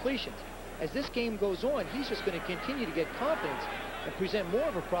get the completions. As this game goes on, he's just going to continue to get confidence and present more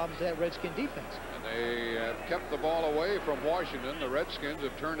of a problem to that Redskin defense. And they have kept the ball away from Washington. The Redskins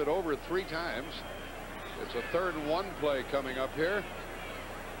have turned it over 3 times. It's a 3rd and 1 play coming up here.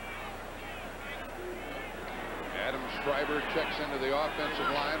 Adam Schreiber checks into the offensive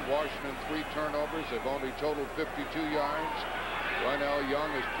line. Washington 3 turnovers. They've only totaled 52 yards. Ronell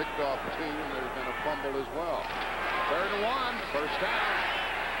Young has picked off 2, and there's been a fumble as well. 3rd and 1, first down.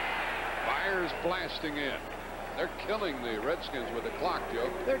 Byers blasting in. They're killing the Redskins with the clock, Joe.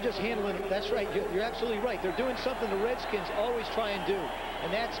 They're just handling it. That's right. You're absolutely right. They're doing something the Redskins always try and do,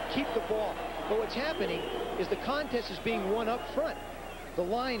 and that's keep the ball. But what's happening is the contest is being won up front. The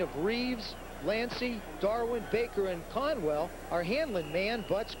line of Reeves, Lancey, Darwin, Baker, and Conwell are handling Mann,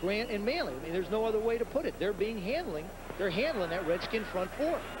 Butts, Grant, and Manley. I mean, there's no other way to put it. They're handling that Redskin front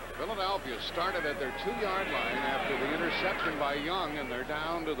four. Philadelphia started at their 2-yard line after the interception by Young, and they're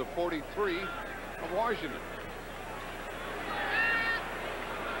down to the 43 of Washington.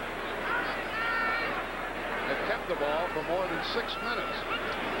 They've kept the ball for more than 6 minutes.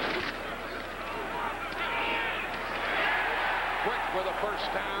 Quick with a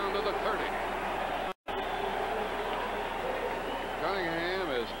first down to the 30. Cunningham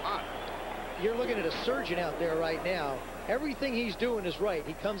is hot. You're looking at a surgeon out there right now. Everything he's doing is right.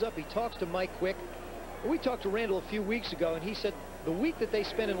 He comes up, he talks to Mike Quick. We talked to Randall a few weeks ago, and he said the week that they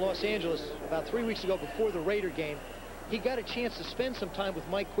spent in Los Angeles, about 3 weeks ago before the Raider game, he got a chance to spend some time with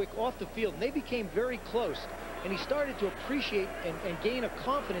Mike Quick off the field, and they became very close. And he started to appreciate and gain a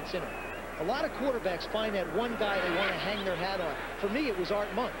confidence in him. A lot of quarterbacks find that one guy they want to hang their hat on. For me, it was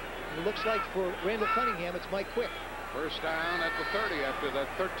Art Monk. It looks like for Randall Cunningham, it's Mike Quick. First down at the 30 after that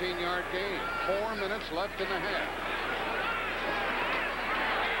 13-yard gain. 4 minutes left in the half.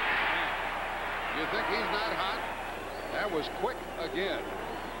 You think he's not hot? That was quick again.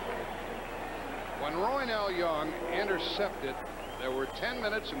 When Roynell Young intercepted, there were 10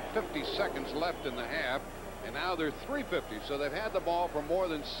 minutes and 50 seconds left in the half, and now they're 3:50, so they've had the ball for more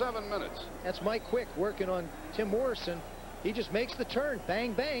than 7 minutes. That's Mike Quick working on Tim Morrison. He just makes the turn,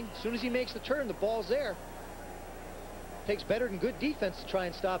 bang, bang. As soon as he makes the turn, the ball's there. Takes better than good defense to try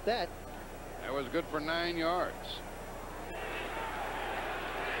and stop that. That was good for 9 yards.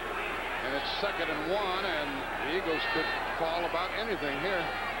 And it's 2nd and 1, and the Eagles could call about anything here.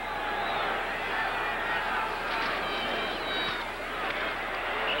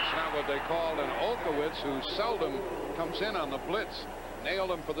 That's not what they called an Olkowitz, who seldom comes in on the blitz.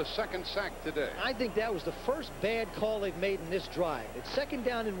 Nailed him for the 2nd sack today. I think that was the first bad call they've made in this drive. It's 2nd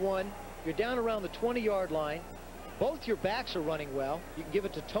down and 1. You're down around the 20-yard line. Both your backs are running well. You can give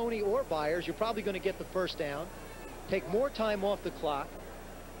it to Tony or Byers. You're probably going to get the first down, take more time off the clock,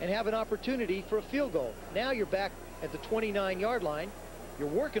 and have an opportunity for a field goal. Now you're back at the 29-yard line. You're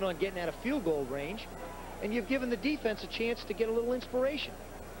working on getting out of field goal range, and you've given the defense a chance to get a little inspiration.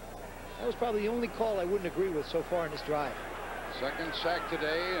 That was probably the only call I wouldn't agree with so far in this drive. 2nd sack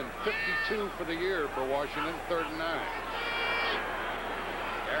today and 52 for the year for Washington. 3rd and 9.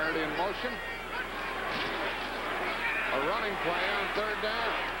 Garrett in motion. A running play on 3rd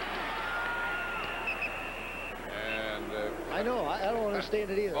down. And I know, I don't understand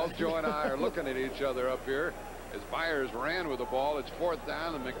it either. Both Joe and I are looking at each other up here as Byers ran with the ball. It's 4th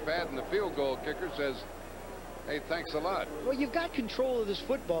down, and McFadden, the field goal kicker, says, hey, thanks a lot. Well, you've got control of this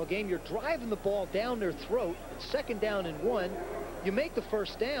football game. You're driving the ball down their throat. It's 2nd down and 1. You make the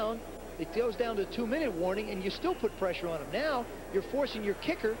first down. It goes down to a 2-minute warning, and you still put pressure on them. Now you're forcing your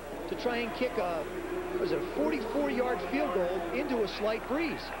kicker to try and kick a, what was it, a 44-yard field goal into a slight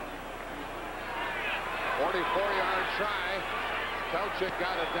breeze. 44-yard try. Kelchick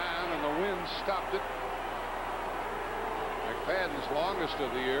got it down, and the wind stopped it. McFadden's longest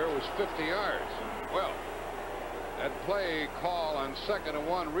of the year was 50 yards. Well, that play call on 2nd and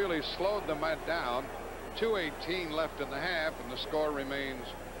 1 really slowed them down. 2:18 left in the half, and the score remains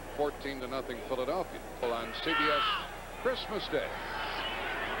 14-0 Philadelphia on CBS Christmas Day.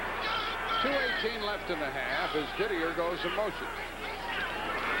 2:18 left in the half as Didier goes in motion.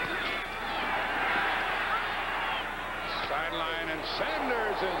 Sideline, and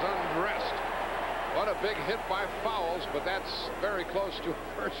Sanders is undressed. What a big hit by Fowles, but that's very close to a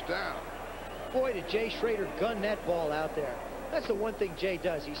first down. Boy, did Jay Schrader gun that ball out there. That's the one thing Jay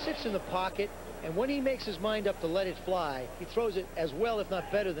does. He sits in the pocket, and when he makes his mind up to let it fly, he throws it as well, if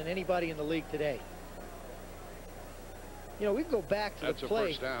not better, than anybody in the league today. You know, we can go back to the play. That's a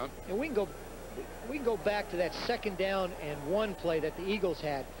first down. And we can go back to that 2nd down and 1 play that the Eagles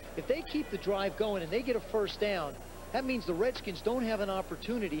had. If they keep the drive going and they get a first down, that means the Redskins don't have an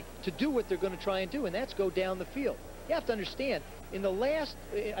opportunity to do what they're going to try and do, and that's go down the field. You have to understand, in the last,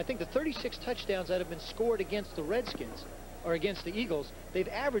 I think the 36 touchdowns that have been scored against the Redskins or against the Eagles, they've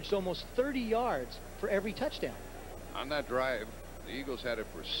averaged almost 30 yards for every touchdown. On that drive, the Eagles had it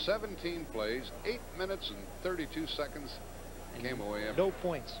for 17 plays, 8 minutes and 32 seconds, and came away empty. No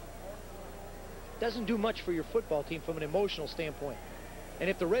points. Doesn't do much for your football team from an emotional standpoint. And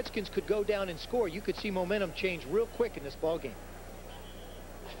if the Redskins could go down and score, you could see momentum change real quick in this ball game.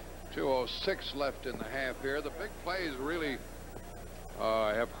 2:06 left in the half here. The big plays really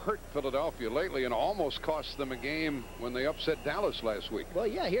have hurt Philadelphia lately and almost cost them a game when they upset Dallas last week. Well,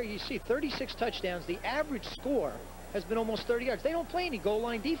 yeah, here you see 36 touchdowns. The average score has been almost 30 yards. They don't play any goal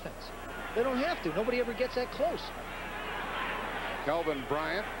line defense. They don't have to. Nobody ever gets that close. Kelvin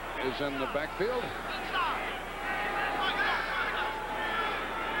Bryant is in the backfield.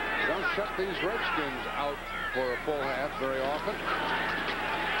 You don't shut these Redskins out for a full half very often.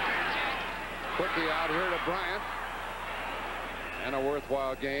 Quickie out here to Bryant. And a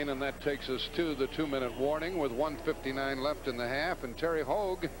worthwhile gain, and that takes us to the 2-minute warning with 1:59 left in the half. And Terry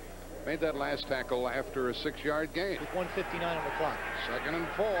Hogue made that last tackle after a 6-yard gain. With 1:59 on the clock. 2nd and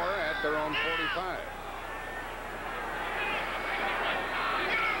 4 at their own 45.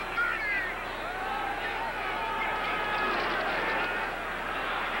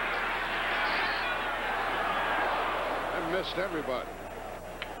 I missed everybody.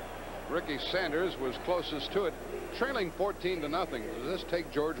 Ricky Sanders was closest to it, trailing 14-0. Does this take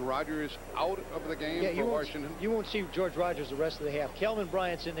George Rogers out of the game for Washington? You won't see George Rogers the rest of the half. Kelvin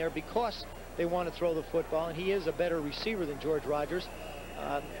Bryant's in there because they want to throw the football, and he is a better receiver than George Rogers.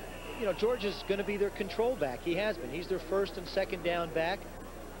 You know, George is going to be their control back. He has been. He's their 1st and 2nd down back.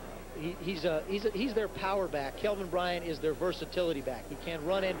 He's their power back. Kelvin Bryant is their versatility back. He can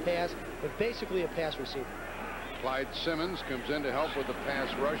run and pass, but basically a pass receiver. Clyde Simmons comes in to help with the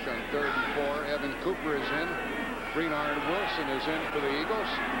pass rush on 3rd and 4. Evan Cooper is in. Greenard Wilson is in for the Eagles.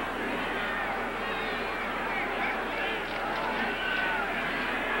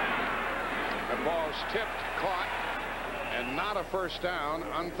 The ball's tipped, caught, and not a first down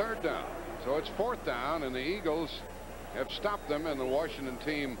on 3rd down. So it's 4th down, and the Eagles have stopped them, and the Washington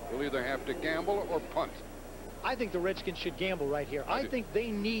team will either have to gamble or punt. I think the Redskins should gamble right here. I think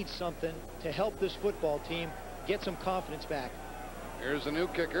they need something to help this football team get some confidence back. Here's the new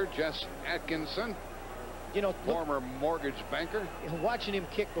kicker, Jess Atkinson. You know, former mortgage banker. Watching him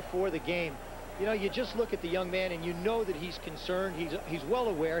kick before the game, you know, you just look at the young man and you know that he's concerned. He's well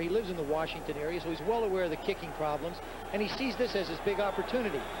aware. He lives in the Washington area, so he's well aware of the kicking problems, and he sees this as his big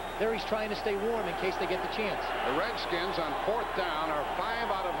opportunity. There he's trying to stay warm in case they get the chance. The Redskins on 4th down are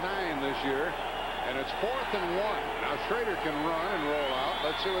 5 out of 9 this year, and it's 4th and 1. Now Schrader can run and roll out.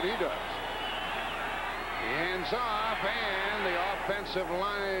 Let's see what he does. He hands off, and the offensive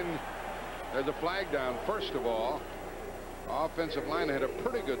line, there's a flag down. First of all, offensive line had a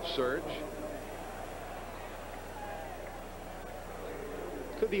pretty good surge.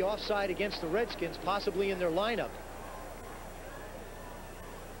 Could be offside against the Redskins, possibly in their lineup.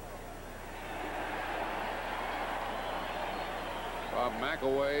 Bob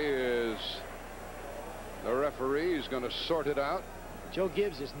McElway is the referee. He's going to sort it out. Joe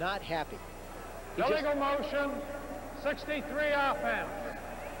Gibbs is not happy. Illegal motion, 63 offense.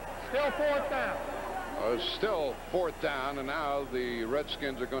 Still 4th down. Still 4th down, and now the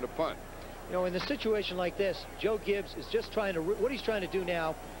Redskins are going to punt. You know, in a situation like this, Joe Gibbs is just trying to, what he's trying to do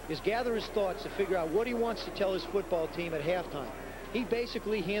now is gather his thoughts to figure out what he wants to tell his football team at halftime. He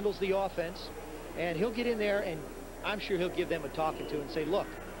basically handles the offense, and he'll get in there, and I'm sure he'll give them a talking to and say, look,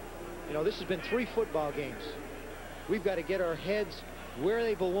 you know, this has been 3 football games. We've got to get our heads where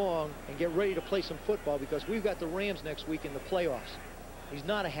they belong and get ready to play some football because we've got the Rams next week in the playoffs. He's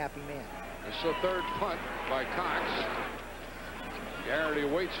not a happy man. It's the 3rd punt by Cox. Garrity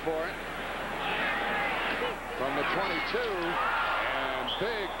waits for it from the 22, and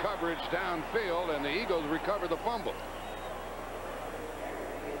big coverage downfield, and the Eagles recover the fumble.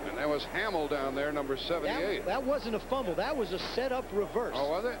 And that was Hamill down there, number 78. That wasn't a fumble. That was a set-up reverse.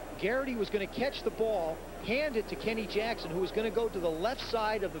 Oh, was it? Garrity was going to catch the ball, hand it to Kenny Jackson, who was going to go to the left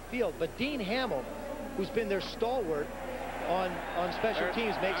side of the field. But Dean Hamill, who's been their stalwart on special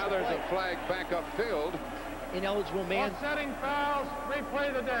teams, makes the play. Now there's a flag back upfield. Ineligible man. Setting fouls,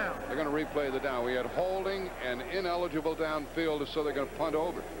 replay the down. They're going to replay the down. We had holding and ineligible downfield, so they're going to punt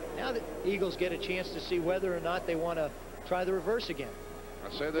over. Now the Eagles get a chance to see whether or not they want to try the reverse again.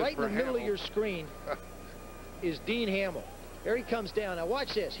 I say this right in the middle of your Hamill. screen is Dean Hamill. There he comes down. Now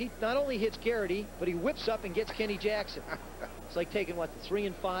watch this. He not only hits Garrity, but he whips up and gets Kenny Jackson. It's like taking, what, the 3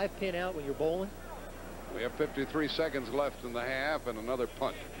 and 5 pin out when you're bowling? We have 53 seconds left in the half and another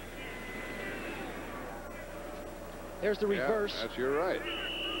punt. There's the reverse. Yeah, you're right.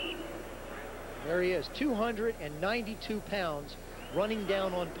 There he is, 292 pounds running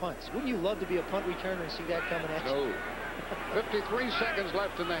down on punts. Wouldn't you love to be a punt returner and see that coming at you? No. 53 seconds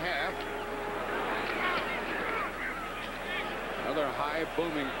left in the half. Another high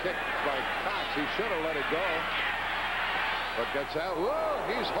booming kick by Cox. He should have let it go. But gets out. Whoa,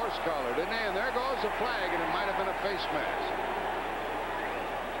 he's horse collared. And there goes the flag, and it might have been a face mask.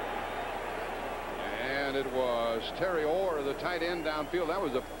 And it was Terry Orr, the tight end downfield. That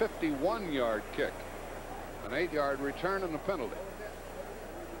was a 51-yard kick. An 8-yard return and a penalty.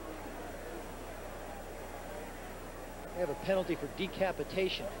 They have a penalty for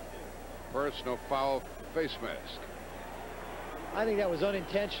decapitation. Personal foul, face mask. I think that was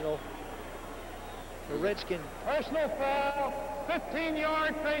unintentional. The Redskin. Personal foul,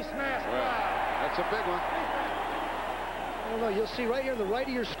 15-yard face mask foul. That's a big one. I don't know. You'll see right here on the right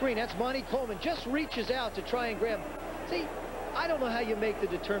of your screen. That's Monty Coleman. Just reaches out to try and grab him. See, I don't know how you make the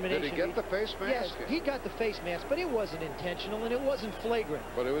determination. Did he get the face mask? Yes, he got the face mask, but it wasn't intentional and it wasn't flagrant.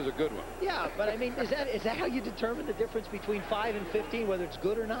 But it was a good one. Yeah, but I mean, is that how you determine the difference between 5 and 15, whether it's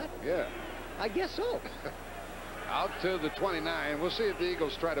good or not? Yeah. I guess so. Out to the 29. We'll see if the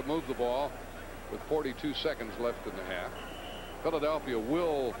Eagles try to move the ball with 42 seconds left in the half. Philadelphia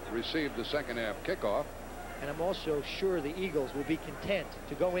will receive the second half kickoff. And I'm also sure the Eagles will be content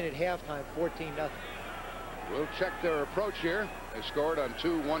to go in at halftime 14-0. We'll check their approach here. They scored on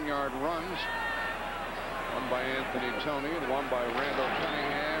 2 one-yard runs. One by Anthony Toney and one by Randall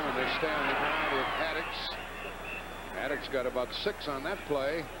Cunningham, and they stay on the ground with Haddix. Haddix got about 6 on that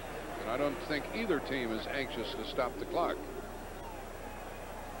play, and I don't think either team is anxious to stop the clock.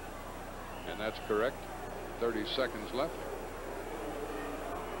 And that's correct. 30 seconds left.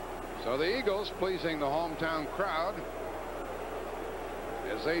 So the Eagles pleasing the hometown crowd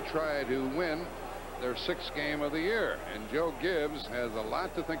as they try to win their 6th game of the year. And Joe Gibbs has a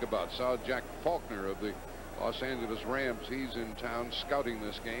lot to think about. Saw Jack Faulkner of the Los Angeles Rams. He's in town scouting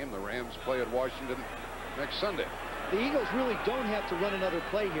this game. The Rams play at Washington next Sunday. The Eagles really don't have to run another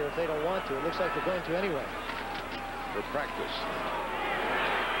play here if they don't want to. It looks like they're going to anyway. For practice.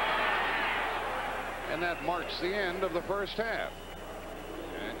 And that marks the end of the first half.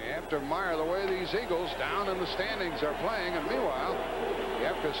 And you have to admire the way these Eagles down in the standings are playing. And meanwhile, you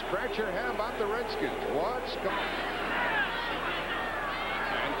have to scratch your head about the Redskins. What's going on?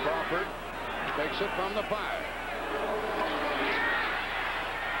 And Crawford takes it from the 5.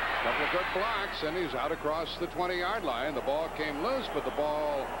 Couple of good blocks, and he's out across the 20-yard line. The ball came loose, but the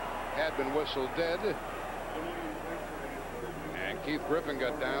ball had been whistled dead. And Keith Griffin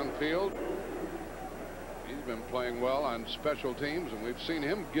got downfield. He's been playing well on special teams, and we've seen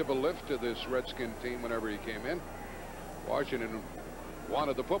him give a lift to this Redskin team whenever he came in. Washington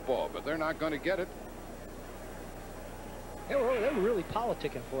wanted the football, but they're not going to get it. They were really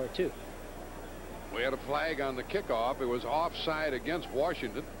politicking for it, too. We had a flag on the kickoff. It was offside against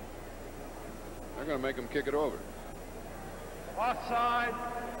Washington. They're going to make them kick it over. Offside,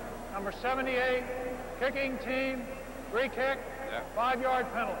 number 78, kicking team, free kick, 5-yard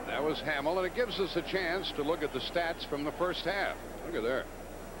penalty. That was Hamill, and it gives us a chance to look at the stats from the first half. Look at there.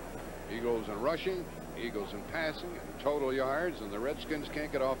 Eagles in rushing, Eagles in passing, and total yards, and the Redskins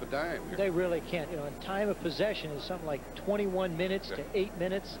can't get off a dime here. They really can't. You know, and time of possession is something like 21 minutes to 8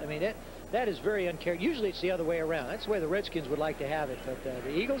 minutes. I mean, that is very uncharacteristic. Usually it's the other way around. That's the way the Redskins would like to have it. But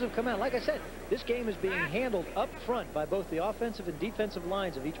the Eagles have come out. Like I said, this game is being handled up front by both the offensive and defensive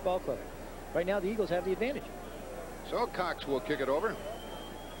lines of each ball club. Right now, the Eagles have the advantage. So Cox will kick it over.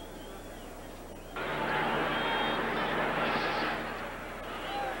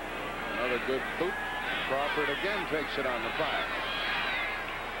 Another good boot. Crawford again takes it on the 5.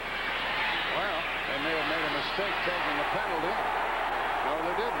 Well, they may have made a mistake taking the penalty. No,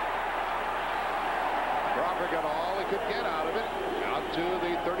 they didn't. Crawford got all he could get out of it. Out to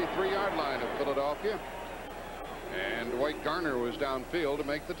the 33-yard line of Philadelphia. And Dwight Garner was downfield to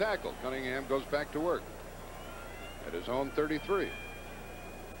make the tackle. Cunningham goes back to work at his own 33.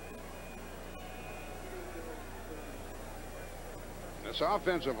 This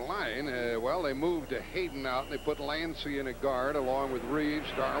offensive line, well, they moved to Hayden out, and they put Lancey in a guard along with Reeves,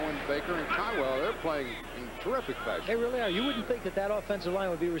 Darwin, Baker, and Conwell. They're playing in terrific fashion. They really are. You wouldn't think that offensive line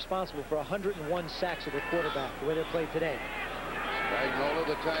would be responsible for 101 sacks of the quarterback, the way they played today. Spagnuolo,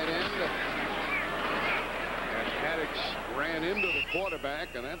 the tight end. And Haddix ran into the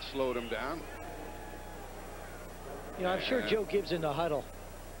quarterback, and that slowed him down. You know, I'm sure Joe Gibbs in the huddle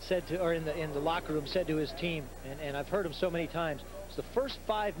said to, or in the locker room said to his team, and I've heard him so many times, it's the first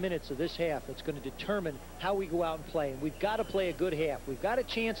 5 minutes of this half that's going to determine how we go out and play. And we've got to play a good half. We've got a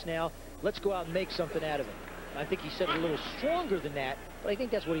chance now. Let's go out and make something out of it. I think he said it a little stronger than that, but I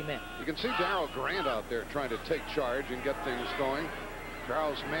think that's what he meant. You can see Darrell Grant out there trying to take charge and get things going.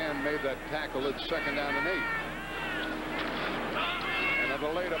 Charles Mann made that tackle at 2nd down and 8. And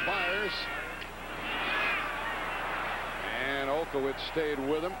Adeleda Byers. And Olkowitz stayed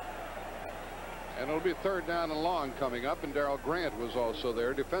with him. And it'll be 3rd down and long coming up, and Darrell Grant was also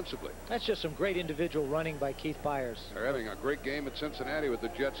there defensively. That's just some great individual running by Keith Byers. They're having a great game at Cincinnati with the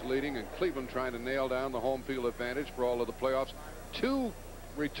Jets leading, and Cleveland trying to nail down the home field advantage for all of the playoffs. 2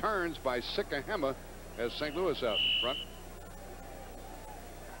 returns by Sikahema as St. Louis out in front.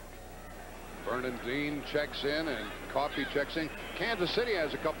 Bernardine checks in and Coffey checks in. Kansas City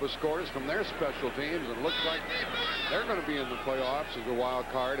has a couple of scores from their special teams, and it looks like they're going to be in the playoffs as a wild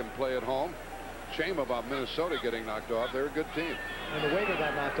card and play at home. Shame about Minnesota getting knocked off. They're a good team. And the way they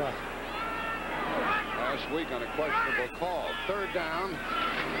got knocked off last week on a questionable call. Third down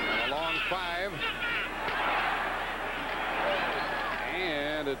and a long 5.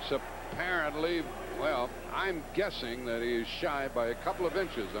 And it's apparently, well, I'm guessing that he is shy by a couple of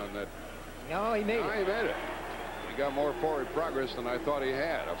inches on that. No, he made it. He made it. He got more forward progress than I thought he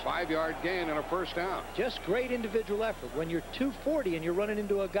had. A 5-yard gain and a first down. Just great individual effort. When you're 240 and you're running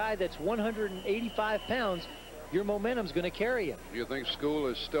into a guy that's 185 pounds, your momentum's going to carry you. Do you think School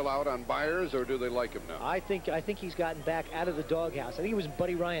is still out on Byers, or do they like him now? I think he's gotten back out of the doghouse. I think he was in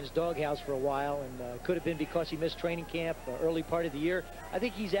Buddy Ryan's doghouse for a while, and could have been because he missed training camp early part of the year. I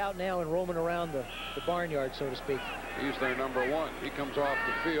think he's out now and roaming around the barnyard, so to speak. He's their number 1. He comes off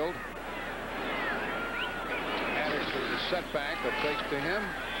the field. Maddox is a setback. A fake to him.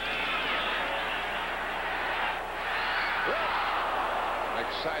 An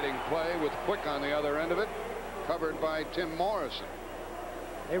exciting play with Quick on the other end of it. Covered by Tim Morrison.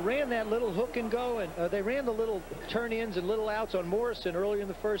 They ran that little hook and go, and they ran the little turn-ins and little outs on Morrison earlier in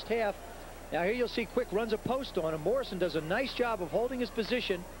the first half. Now here you'll see Quick runs a post on him. Morrison does a nice job of holding his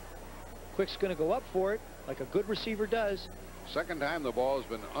position. Quick's going to go up for it like a good receiver does. Second time the ball has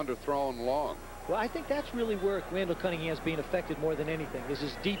been underthrown long. Well, I think that's really where Randall Cunningham's being affected more than anything, is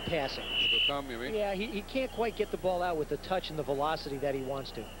his deep passing. With the thumb, you mean? Yeah, he can't quite get the ball out with the touch and the velocity that he wants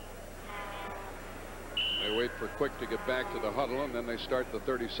to. They wait for Quick to get back to the huddle, and then they start the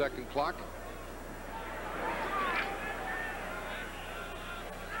 30-second clock.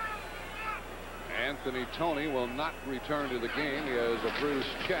 Anthony Toney will not return to the game. He has a bruised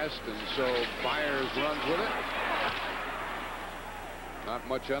chest, and so Byers runs with it. Not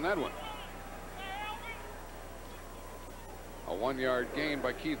much on that one. A 1-yard gain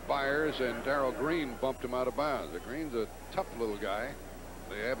by Keith Byers, and Darrell Green bumped him out of bounds. Green's a tough little guy.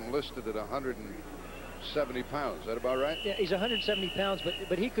 They have him listed at 170 pounds. Is that about right? Yeah, he's 170 pounds,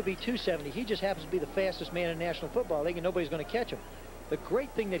 but he could be 270. He just happens to be the fastest man in National Football League, and nobody's going to catch him. The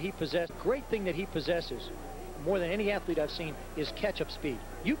great thing that he possesses, more than any athlete I've seen, is catch-up speed.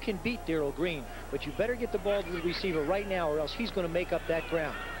 You can beat Darrell Green, but you better get the ball to the receiver right now, or else he's going to make up that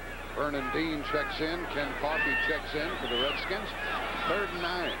ground. Bernardine checks in. Ken Coffey checks in for the Redskins. 3rd and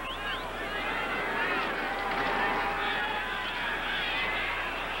 9.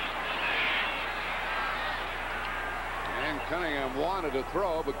 And Cunningham wanted to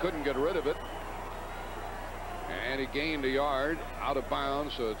throw but couldn't get rid of it. And he gained a yard out of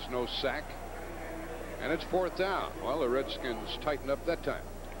bounds, so it's no sack. And it's 4th down. Well, the Redskins tightened up that time.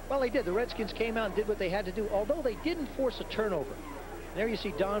 Well, they did. The Redskins came out and did what they had to do, although they didn't force a turnover. There you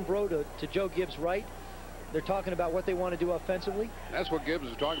see Don Bro to Joe Gibbs' right. They're talking about what they want to do offensively. That's what Gibbs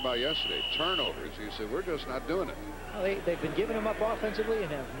was talking about yesterday. Turnovers. He said, we're just not doing it. Well, they've been giving them up offensively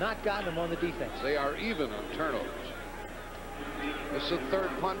and have not gotten them on the defense. They are even on turnovers. This is the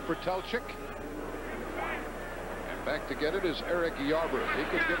 3rd punt for Telchik. And back to get it is Eric Yarber. He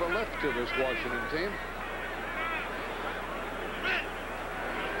could give a lift to this Washington team.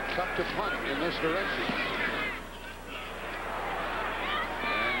 Tough to punt in this direction.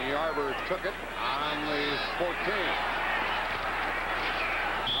 And Yarber took it on the 14.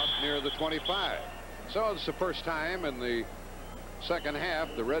 Out near the 25. So it's the first time in the second half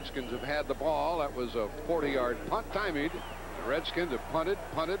the Redskins have had the ball. That was a 40-yard punt stymied. The Redskins have punted,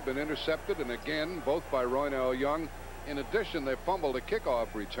 been intercepted, and again, both by Roynell Young. In addition, they fumbled a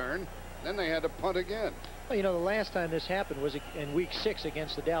kickoff return. Then they had to punt again. Well, you know, the last time this happened was in Week 6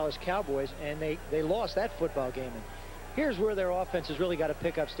 against the Dallas Cowboys, and they lost that football game. And here's where their offense has really got to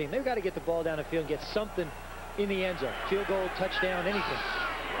pick up steam. They've got to get the ball down the field and get something in the end zone. Field goal, touchdown, anything.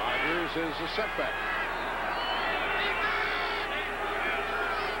 Rodgers is a setback.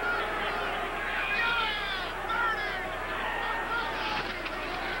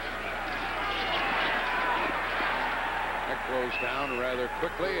 Goes down rather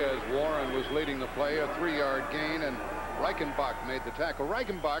quickly as Warren was leading the play. A 3-yard gain, and Reichenbach made the tackle.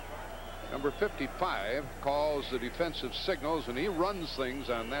 Reichenbach, number 55, calls the defensive signals, and he runs things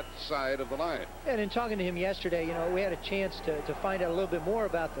on that side of the line. And in talking to him yesterday, you know, we had a chance to find out a little bit more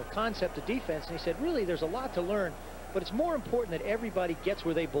about the concept of defense, and he said, really, there's a lot to learn, but it's more important that everybody gets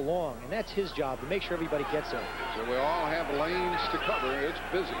where they belong, and that's his job, to make sure everybody gets there. So we all have lanes to cover. It's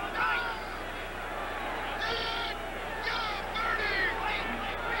busy.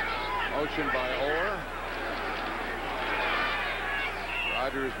 Motion by Orr.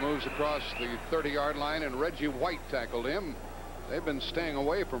 Rodgers moves across the 30-yard line, and Reggie White tackled him. They've been staying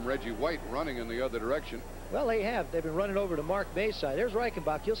away from Reggie White running in the other direction. Well, they have. They've been running over to Mark May's side. There's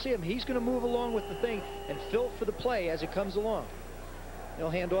Reichenbach. You'll see him. He's going to move along with the thing and fill for the play as it comes along. He'll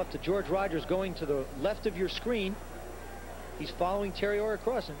hand off to George Rogers going to the left of your screen. He's following Terry Orr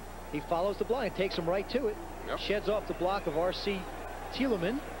across, and he follows the block and takes him right to it. Yep. Sheds off the block of R.C.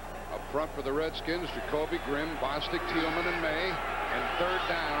 Thielman. Up front for the Redskins, Jacoby, Grimm, Bostic, Thielman, and May. And third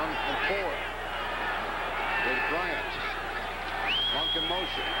down and 4. With Bryant. Monk in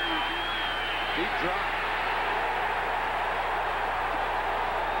motion. Deep drop.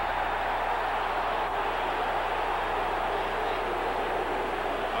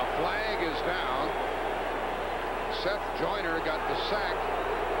 A flag is down. Seth Joyner got the sack.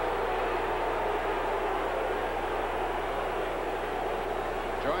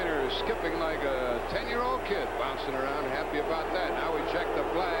 Joyner is skipping like a 10-year-old kid, bouncing around, happy about that. Now we check the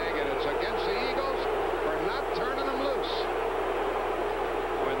flag, and it's against the Eagles for not turning them loose.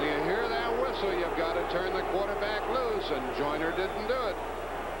 When you hear that whistle, you've got to turn the quarterback loose, and Joyner didn't do it.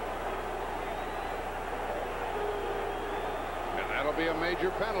 And that'll be a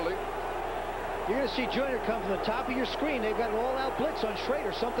major penalty. You're going to see Joyner come from the top of your screen. They've got an all-out blitz on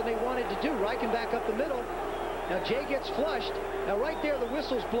Schrader, something they wanted to do. Reichenbach up the middle. Now Jay gets flushed. Now right there, the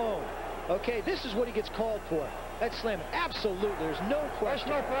whistle's blown. Okay, this is what he gets called for. That's slamming. Absolutely, there's no question.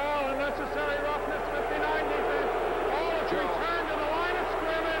 Personal foul, unnecessary roughness, 59 defense. Ball is returned to the line of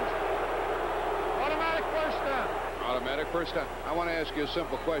scrimmage. Automatic first down. Automatic first down. I want to ask you a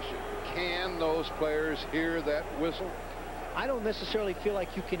simple question. Can those players hear that whistle? I don't necessarily feel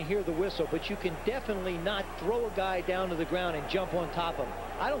like you can hear the whistle, but you can definitely not throw a guy down to the ground and jump on top of him.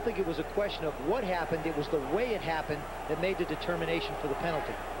 I don't think it was a question of what happened. It was the way it happened that made the determination for the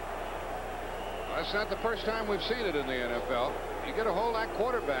penalty. That's not the first time we've seen it in the NFL. You get a hold of that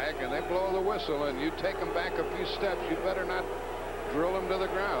quarterback and they blow the whistle and you take them back a few steps. You better not drill him to the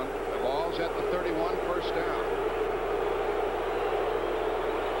ground. The ball's at the 31, first down.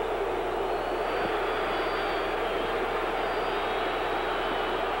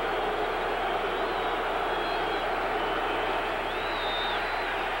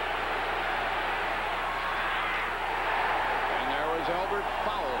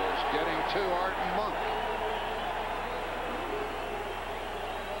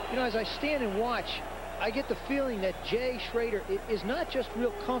 You know, as I stand and watch, I get the feeling that Jay Schrader is not just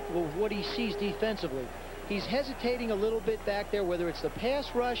real comfortable with what he sees defensively. He's hesitating a little bit back there, whether it's the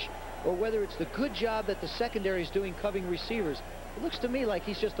pass rush or whether it's the good job that the secondary is doing covering receivers. It looks to me like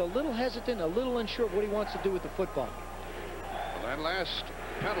he's just a little hesitant, a little unsure of what he wants to do with the football. Well, that last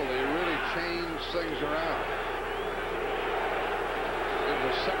penalty really changed things around. Give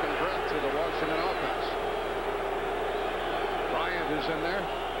a second breath to the Washington offense. Bryant is in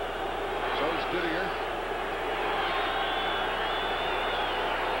there. So's Didier.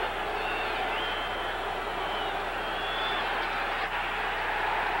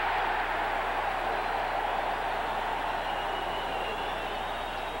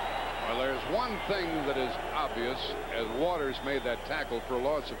 Well, there's one thing that is obvious as Waters made that tackle for a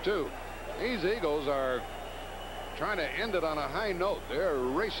loss of 2. These Eagles are trying to end it on a high note. They're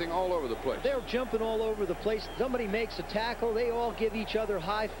racing all over the place. They're jumping all over the place. Somebody makes a tackle. They all give each other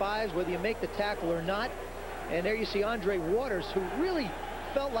high fives, whether you make the tackle or not. And there you see Andre Waters, who really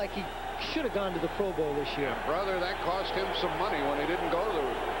felt like he should have gone to the Pro Bowl this year. Yeah, brother, that cost him some money when he didn't go to the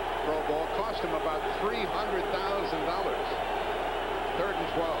Pro Bowl. It cost him about $300,000. 3rd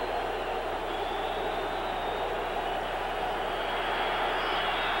and 12.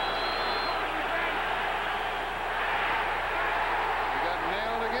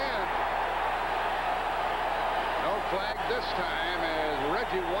 Flag this time as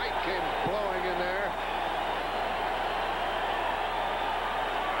Reggie White came blowing in there.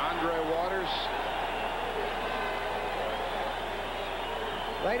 Andre Waters.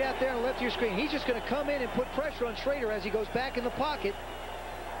 Right out there on the left of your screen. He's just going to come in and put pressure on Schrader as he goes back in the pocket.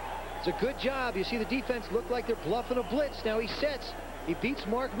 It's a good job. You see the defense look like they're bluffing a blitz. Now he sets. He beats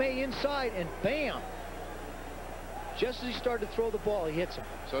Mark May inside, and bam! Just as he started to throw the ball, he hits him.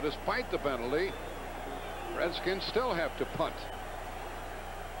 So despite the penalty, Redskins still have to punt.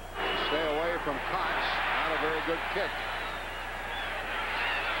 Stay away from Cox. Not a very good kick.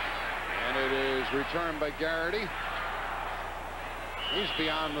 And it is returned by Garrity. He's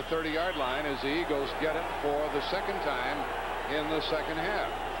beyond the 30-yard line as the Eagles get it for the second time in the second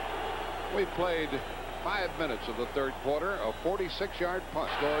half. We played 5 minutes of the third quarter. A 46-yard punt.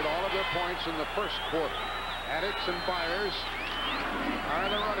 Scored all of their points in the first quarter. Addix and Byers are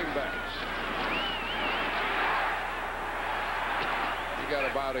the running backs. You got to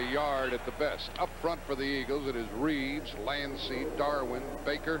about a yard at the best. Up front for the Eagles, it is Reeves, Lancey, Darwin,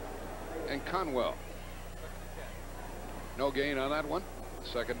 Baker, and Conwell. No gain on that one.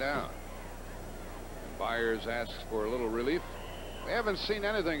 Second down. Byers asks for a little relief. We haven't seen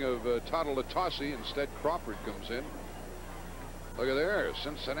anything of Toddle Latossi. Instead, Crawford comes in. Look at there.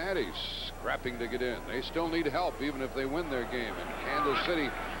 Cincinnati scrapping to get in. They still need help even if they win their game. And Kansas City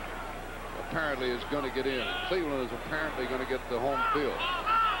apparently is going to get in. Cleveland is apparently going to get the home field.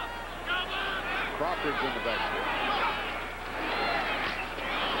 Crawford's in the backfield.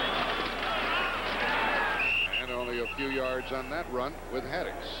 And only a few yards on that run with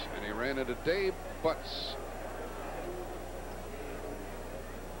Haddix. And he ran into Dave Butts.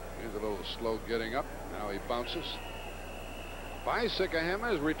 He's a little slow getting up. Now he bounces.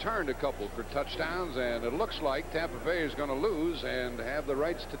 Bicycahema has returned a couple for touchdowns, and it looks like Tampa Bay is going to lose and have the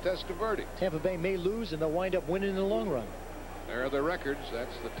rights to Testaverde. Tampa Bay may lose, and they'll wind up winning in the long run. There are the records.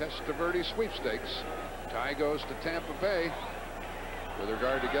 That's the Testaverde sweepstakes. Tie goes to Tampa Bay with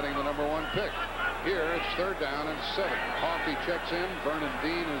regard to getting the #1 pick. Here it's 3rd down and 7. Coffey checks in. Vernon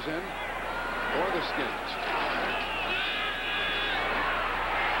Dean is in for the Skins.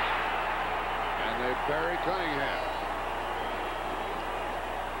 And they bury Cunningham.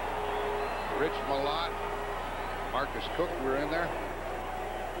 Rich Malott, Marcus Cook were in there,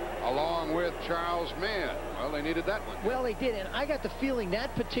 along with Charles Mann. Well, they needed that one. Well, they did, and I got the feeling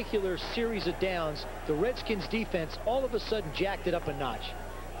that particular series of downs, the Redskins defense all of a sudden jacked it up a notch.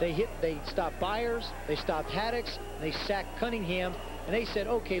 They stopped Byers, they stopped Haddix, they sacked Cunningham, and they said,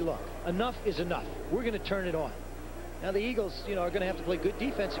 okay, look, enough is enough. We're going to turn it on. Now the Eagles, are going to have to play good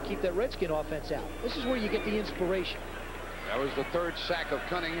defense to keep that Redskin offense out. This is where you get the inspiration. That was the 3rd sack of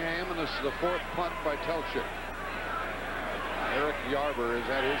Cunningham, and this is the 4th punt by Telchik. Eric Yarber is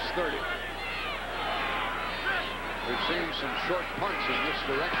at his 30. We've seen some short punts in this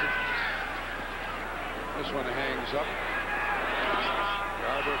direction. This one hangs up.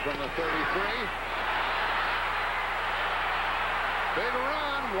 Yarber from the 33. Big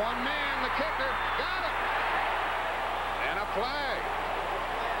run. One man, the kicker. Got it. And a flag.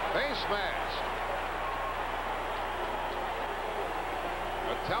 Face mask.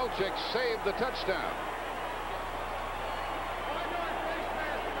 Telchik saved the touchdown.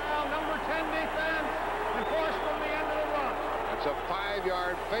 Now, number 10 defense enforced from the end of the run. It's a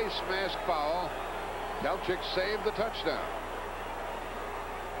 5-yard face mask foul. Telchik saved the touchdown.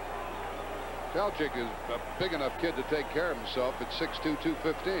 Telchik is a big enough kid to take care of himself at 6'2",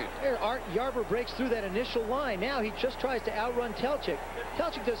 215. Here, Art Yarber breaks through that initial line. Now he just tries to outrun Telchik.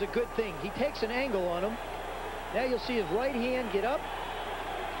 Telchik does a good thing. He takes an angle on him. Now you'll see his right hand get up.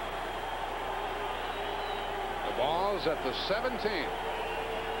 Ball's at the 17.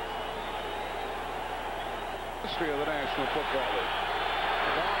 History of the National Football League.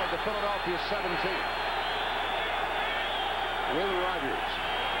 The ball at the Philadelphia 17. Will Rogers.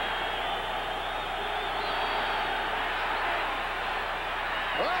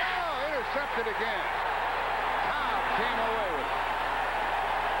 Oh, intercepted again. Cobb came away with it.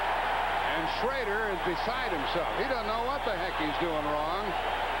 And Schrader is beside himself. He doesn't know what the heck he's doing wrong.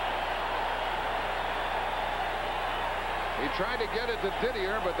 He tried to get it to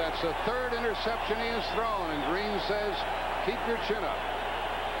Didier, but that's the 3rd interception he has thrown, and Green says, keep your chin up.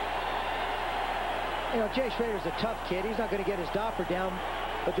 Jay Schrader's a tough kid. He's not going to get his dopper down.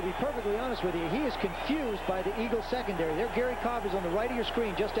 But to be perfectly honest with you, he is confused by the Eagles secondary. There, Gary Cobb is on the right of your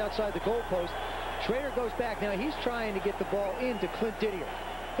screen, just outside the goalpost. Schrader goes back. Now, he's trying to get the ball into Clint Didier.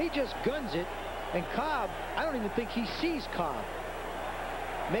 He just guns it, and Cobb, I don't even think he sees Cobb.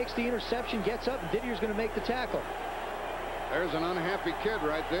 Makes the interception, gets up, and Didier's going to make the tackle. There's an unhappy kid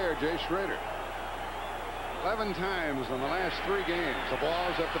right there, Jay Schrader. 11 times in the last 3 games. The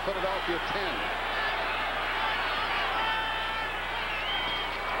ball's at the Philadelphia 10.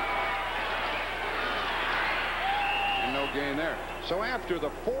 And no gain there. So after the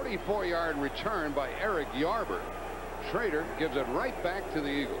 44-yard return by Eric Yarber, Schrader gives it right back to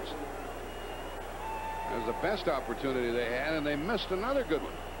the Eagles. It was the best opportunity they had, and they missed another good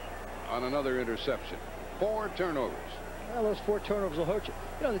one on another interception. 4 turnovers. Well, those 4 turnovers will hurt you.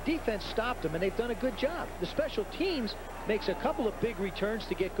 The defense stopped them, and they've done a good job. The special teams makes a couple of big returns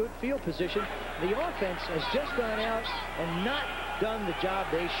to get good field position. The offense has just gone out and not done the job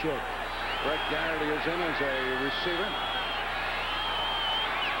they should. Brett Garrity is in as a receiver.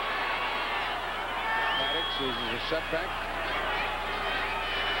 Haddix is a setback.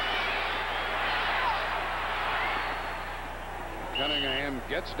 Cunningham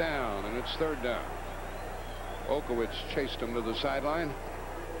gets down, and it's 3rd down. Okowitz chased him to the sideline.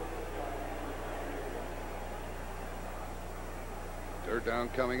 Third down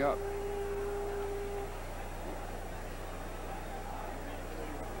coming up.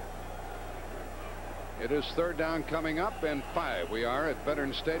 It is third down coming up and 5. We are at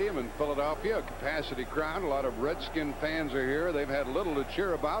Veterans Stadium in Philadelphia. A capacity crowd. A lot of Redskin fans are here. They've had little to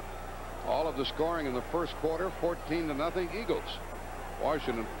cheer about. All of the scoring in the first quarter, 14-0 Eagles.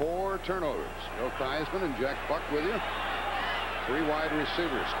 Washington 4 turnovers. Joe Theismann and Jack Buck with you. 3 wide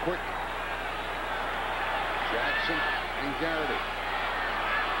receivers. Quick. Jackson and Garrity.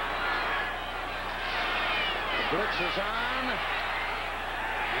 The blitz is on.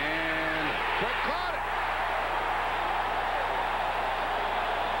 And Quick caught it.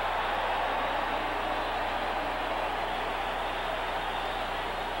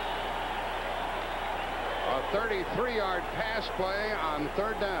 A 33-yard pass play on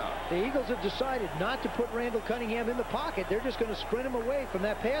third down. The Eagles have decided not to put Randall Cunningham in the pocket. They're just going to sprint him away from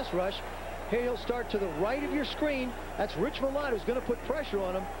that pass rush. Here he'll start to the right of your screen. That's Rich Milano who's going to put pressure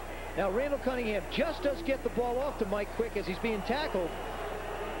on him. Now Randall Cunningham just does get the ball off to Mike Quick as he's being tackled.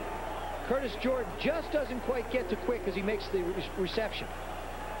 Curtis Jordan just doesn't quite get to Quick as he makes the reception.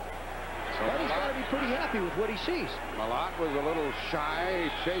 But he's got to be pretty happy with what he sees. Malott was a little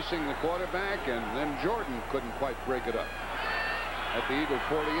shy chasing the quarterback, and then Jordan couldn't quite break it up at the Eagle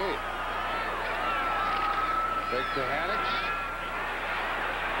 48. Fake to Haddix.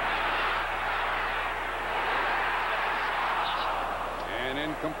 And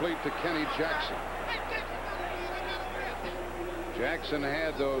incomplete to Kenny Jackson. Jackson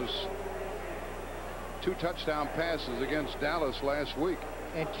had those 2 touchdown passes against Dallas last week.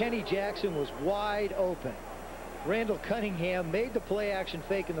 And Kenny Jackson was wide open. Randall Cunningham made the play action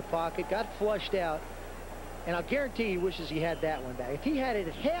fake in the pocket, got flushed out, and I'll guarantee he wishes he had that one back. If he had it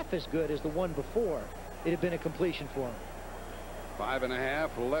half as good as the one before, it'd have been a completion for him.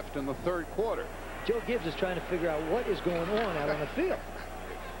 5.5 left in the third quarter. Joe Gibbs is trying to figure out what is going on out on the field.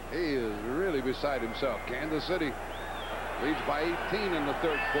 He is really beside himself. Kansas City leads by 18 in the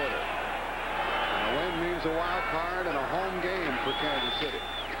third quarter. A win means a wild card and a home game for Kansas City.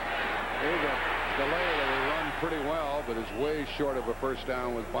 Here's a delay that will run pretty well, but is way short of a first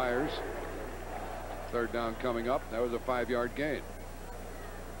down with Byers. Third down coming up. That was a 5-yard gain.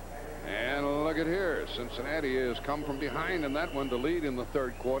 And look at here. Cincinnati has come from behind in that one to lead in the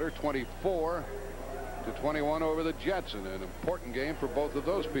third quarter, 24-21 over the Jets, in an important game for both of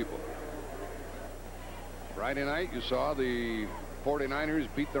those people. Friday night, you saw the 49ers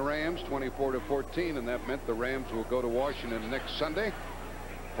beat the Rams 24-14, and that meant the Rams will go to Washington next Sunday.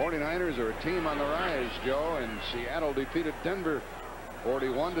 49ers are a team on the rise, Joe, and Seattle defeated Denver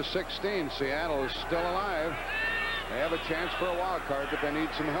 41-16. Seattle is still alive. They have a chance for a wild card, but they need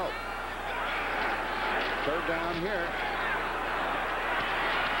some help. Third down here.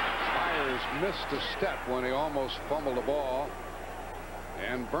 Byers missed a step when he almost fumbled the ball,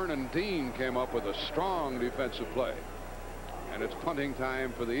 and Vernon Dean came up with a strong defensive play. And it's punting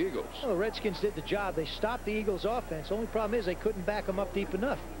time for the Eagles. Well, the Redskins did the job. They stopped the Eagles' offense. The only problem is they couldn't back them up deep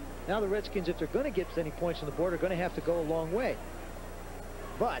enough. Now the Redskins, if they're going to get any points on the board, are going to have to go a long way.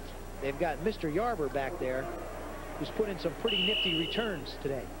 But they've got Mr. Yarber back there, who's put in some pretty nifty returns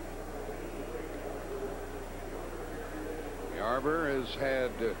today. Yarber has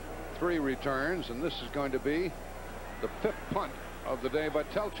had 3 returns, and this is going to be the 5th punt of the day by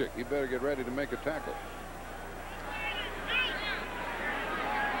Telchik. He better get ready to make a tackle.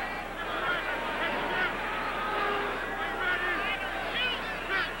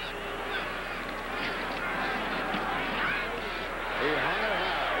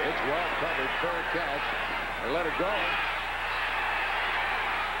 Catch. They let it go.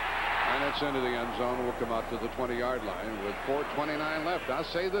 And it's into the end zone. Will come out to the 20-yard line with 4:29 left. I'll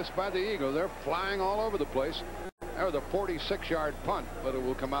say this by the Eagles. They're flying all over the place. That was a 46-yard punt, but it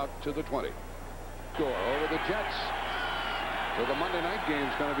will come out to the 20. Score over the Jets. So the Monday night game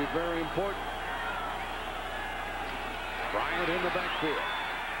is going to be very important. Bryant in the backfield.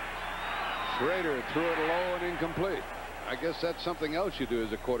 Schrader threw it low and incomplete. I guess that's something else you do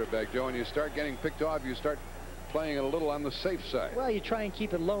as a quarterback, Joe. When you start getting picked off, you start playing it a little on the safe side. Well, you try and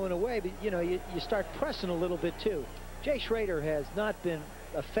keep it low and away, but, you know, you start pressing a little bit, too. Jay Schrader has not been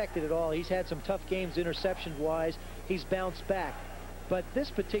affected at all. He's had some tough games interception-wise. He's bounced back. But this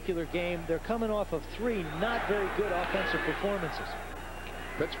particular game, they're coming off of 3 not very good offensive performances.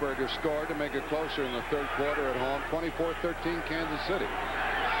 Pittsburgh has scored to make it closer in the third quarter at home. 24-13 Kansas City.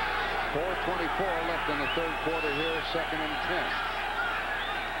 4:24 left in the third quarter here, 2nd and 10.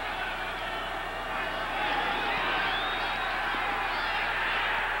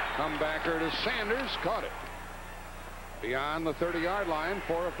 Comebacker to Sanders, caught it beyond the 30-yard line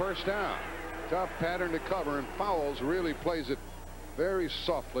for a first down. Tough pattern to cover, and Fowles really plays it very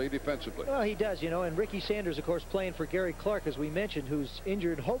softly defensively. Well, he does, you know, and Ricky Sanders, of course, playing for Gary Clark, as we mentioned, who's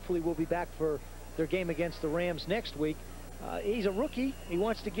injured. Hopefully will be back for their game against the Rams next week. He's a rookie. He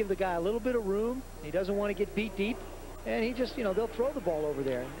wants to give the guy a little bit of room. He doesn't want to get beat deep. And he just, you know, they'll throw the ball over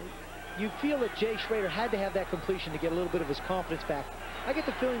there. You feel that Jay Schrader had to have that completion to get a little bit of his confidence back. I get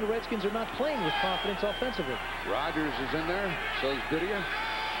the feeling the Redskins are not playing with confidence offensively. Rodgers is in there. So's Didier.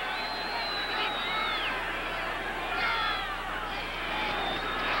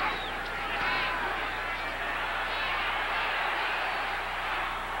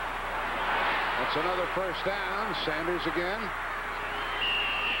 That's another first down. Sanders again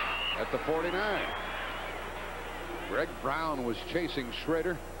at the 49. Greg Brown was chasing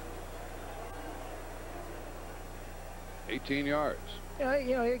Schrader. 18 yards.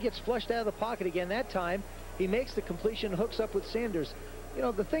 You know, he gets flushed out of the pocket again. That time, he makes the completion, hooks up with Sanders. You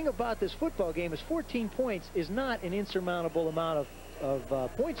know, the thing about this football game is 14 points is not an insurmountable amount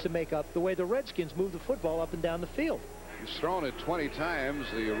of points to make up the way the Redskins move the football up and down the field. He's thrown it 20 times.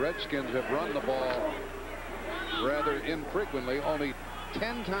 The Redskins have run the ball rather infrequently, only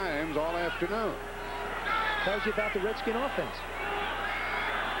 10 times all afternoon. Tells you about the Redskin offense.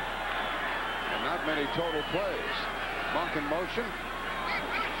 And not many total plays. Monk in motion.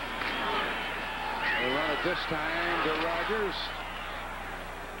 They run it this time to Rodgers.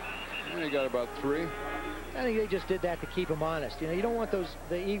 And he got about 3. I think they just did that to keep him honest. You know, you don't want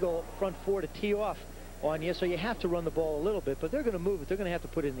the Eagle front 4 to tee off on you, so you have to run the ball a little bit, but they're going to move it. They're going to have to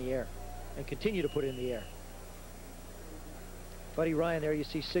put it in the air and continue to put it in the air. Buddy Ryan there, you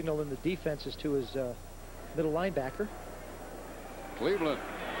see signaling the defenses to his middle linebacker. Cleveland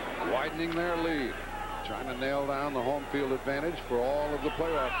widening their lead, trying to nail down the home field advantage for all of the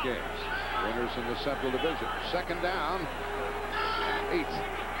playoff games. Winners in the Central Division. Second down, 8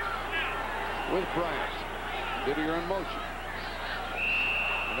 with Bryant. Didier in motion.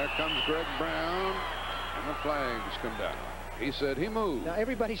 And there comes Greg Brown, and the flags come down. He said he moved. Now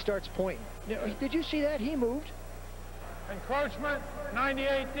everybody starts pointing. Did you see that? He moved. Encroachment,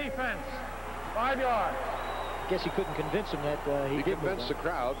 98 defense, 5 yards. I guess he couldn't convince him that he did convinced the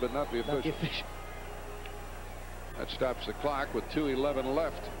crowd, but not the official. That stops the clock with 2:11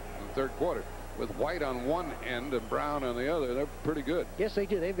 left in the third quarter. With White on one end and Brown on the other, they're pretty good. Yes, they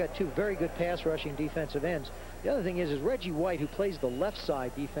do. They've got 2 very good pass rushing defensive ends. The other thing is Reggie White, who plays the left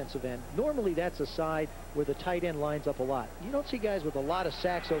side defensive end. Normally that's a side where the tight end lines up a lot. You don't see guys with a lot of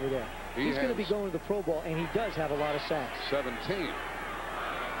sacks over there. He's going to be going to the Pro Bowl, and he does have a lot of sacks. 17.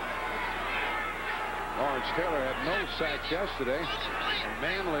 Lawrence Taylor had no sacks yesterday, and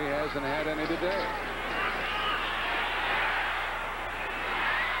Manley hasn't had any today.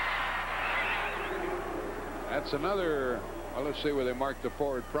 That's another, well, let's see where they mark the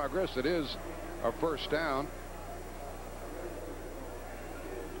forward progress. It is a first down.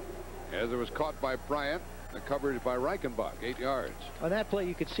 As it was caught by Bryant, the coverage by Reichenbach, 8 yards. On that play,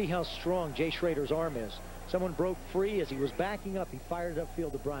 you could see how strong Jay Schrader's arm is. Someone broke free as he was backing up. He fired it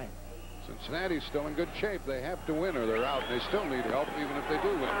upfield to Bryant. Cincinnati's still in good shape. They have to win or they're out, and they still need help even if they do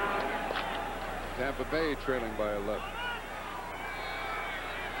win. Tampa Bay trailing by 11.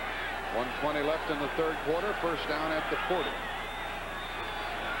 1:20 left in the third quarter. First down at the 40.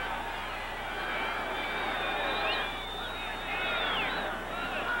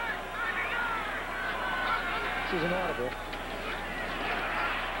 This is an audible.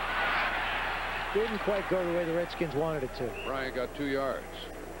 Didn't quite go the way the Redskins wanted it to. Bryant got 2 yards.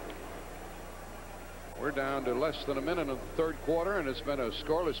 We're down to less than a minute in the third quarter, and it's been a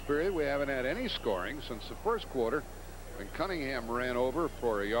scoreless period. We haven't had any scoring since the first quarter, when Cunningham ran over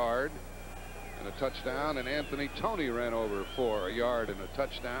for a yard and a touchdown, and Anthony Toney ran over for a yard and a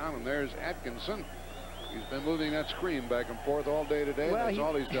touchdown. And there's Atkinson. He's been moving that screen back and forth all day today. Well, that's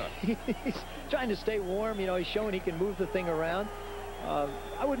all he's done. He's trying to stay warm. You know, he's showing he can move the thing around.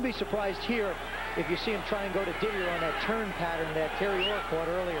 I wouldn't be surprised here if you see him try and go to Didier on that turn pattern that Terry Orr caught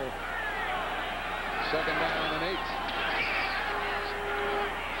earlier. Second down and 8.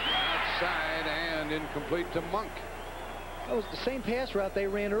 Outside and incomplete to Monk. That was the same pass route they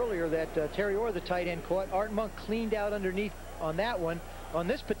ran earlier that Terry Orr, the tight end, caught. Art Monk cleaned out underneath on that one. On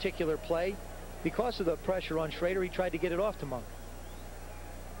this particular play, because of the pressure on Schrader, he tried to get it off to Monk.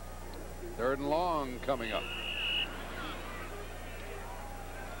 Third and long coming up.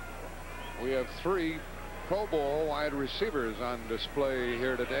 We have 3 Pro Bowl wide receivers on display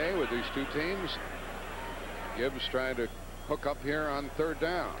here today with these two teams. Gibbs trying to hook up here on third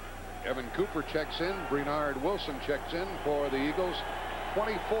down. Evan Cooper checks in. Bernard Wilson checks in for the Eagles.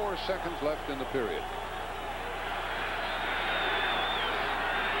 24 seconds left in the period.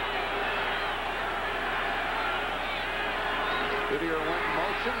 Didier went in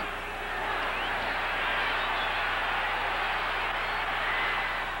motion.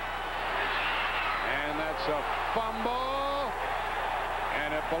 And that's a fumble.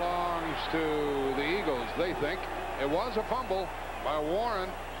 And it belongs to the Eagles, they think. It was a fumble by Warren.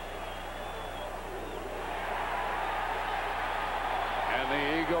 And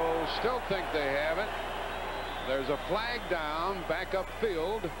the Eagles still think they have it. There's a flag down, back up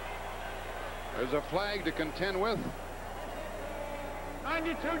field. There's a flag to contend with.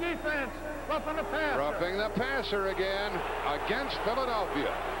 92 defense, roughing the passer. Roughing the passer again against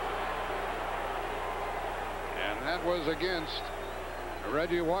Philadelphia. And that was against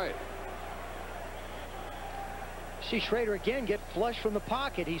Reggie White. See Schrader again get flush from the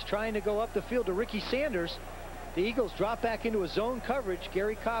pocket. He's trying to go up the field to Ricky Sanders. The Eagles drop back into a zone coverage.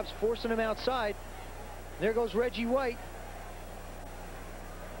 Gary Cobb's forcing him outside. There goes Reggie White.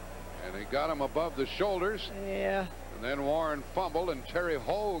 And he got him above the shoulders. Yeah. And then Warren fumbled, and Terry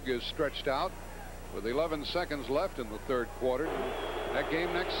Hogue is stretched out with 11 seconds left in the third quarter. That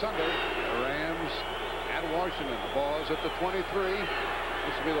game next Sunday, the Rams at Washington. The ball is at the 23.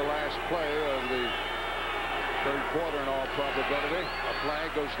 This will be the last play of the third quarter in all probability. A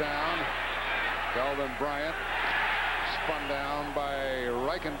flag goes down. Calvin Bryant spun down by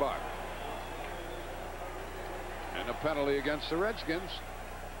Reichenbach. And a penalty against the Redskins.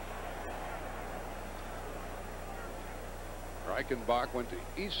 Reichenbach went to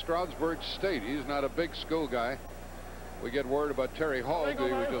East Stroudsburg State. He's not a big school guy. We get word about Terry Hogue.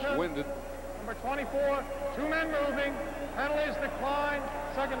 He was just winded. Number 24, 2 men moving. Penalty is declined.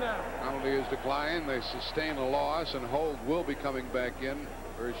 Second down. Penalty is declined. They sustain a loss, and Hogue will be coming back in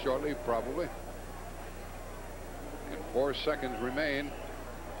very shortly, probably. And 4 seconds remain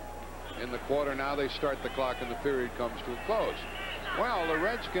in the quarter. Now they start the clock, and the period comes to a close. Well, the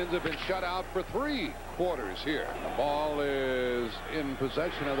Redskins have been shut out for 3 quarters here. The ball is in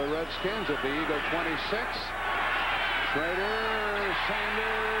possession of the Redskins at the Eagle 26. Schrader,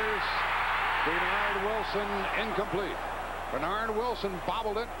 Sanders, Bernard Wilson, incomplete. Bernard Wilson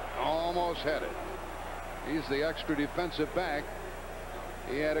bobbled it, almost had it. He's the extra defensive back.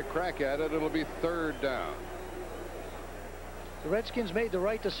 He had a crack at it. It'll be third down. The Redskins made the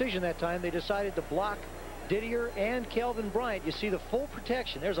right decision that time. They decided to block Didier and Calvin Bryant. You see the full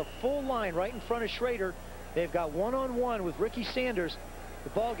protection. There's a full line right in front of Schrader. They've got one-on-one with Ricky Sanders. The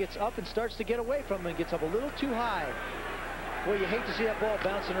ball gets up and starts to get away from him and gets up a little too high. Boy, you hate to see that ball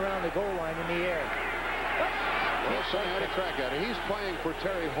bouncing around the goal line in the air. Wilson had a crack at it. He's playing for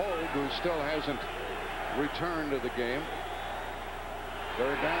Terry Hogue, who still hasn't returned to the game.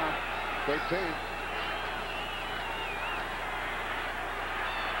 Third down, 13.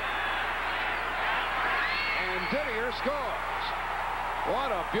 And Didier scores.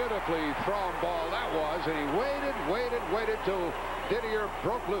 What a beautifully thrown ball that was. And he waited till Didier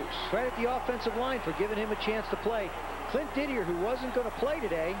broke loose. Credit the offensive line for giving him a chance to play. Clint Didier, who wasn't going to play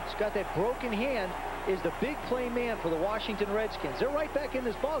today, he's got that broken hand, is the big play man for the Washington Redskins. They're right back in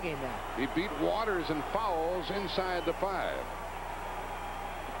this ballgame now. He beat Waters in fouls inside the 5.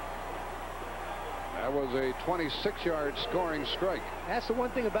 That was a 26-yard scoring strike. That's the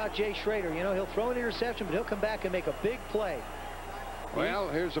one thing about Jay Schrader. You know, he'll throw an interception, but he'll come back and make a big play. Well,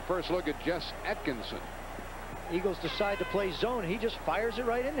 here's the first look at Jess Atkinson. Eagles decide to play zone. He just fires it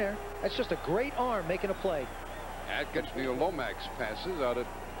right in there. That's just a great arm making a play. Atkins, Neil Lomax passes out at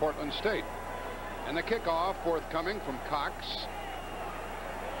Portland State. And the kickoff forthcoming from Cox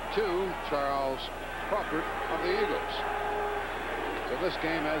to Charles Crawford of the Eagles. So this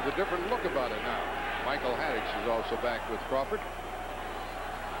game has a different look about it now. Michael Haddix is also back with Crawford.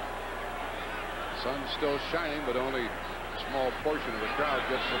 The sun's still shining, but only a small portion of the crowd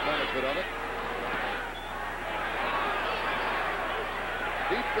gets the benefit of it.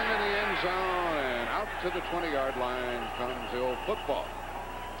 Deep into the end zone and out to the 20-yard line comes the old football.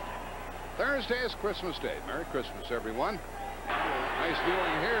 Thursday is Christmas Day. Merry Christmas, everyone. Nice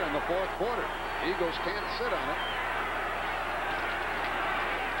viewing here in the fourth quarter. Eagles can't sit on it.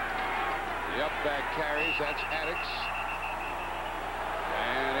 The up back carries. That's Haddix.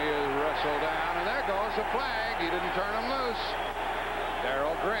 And he is wrestled down. And there goes the flag. He didn't turn him loose.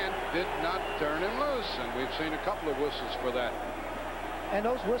 Darrell Grant did not turn him loose. And we've seen a couple of whistles for that. And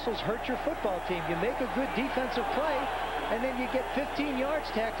those whistles hurt your football team. You make a good defensive play, and then you get 15 yards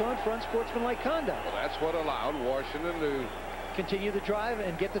tacked on for unsportsmanlike conduct. Well, that's what allowed Washington to continue the drive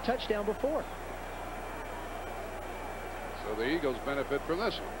and get the touchdown before. So the Eagles benefit from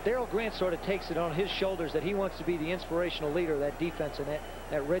this one. Darrell Grant sort of takes it on his shoulders that he wants to be the inspirational leader of that defense and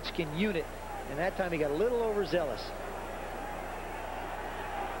that Redskin unit. And that time he got a little overzealous.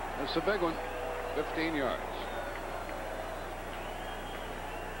 It's a big one. 15 yards.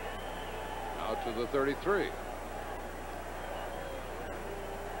 to the 33.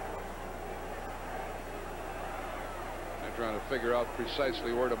 Trying to figure out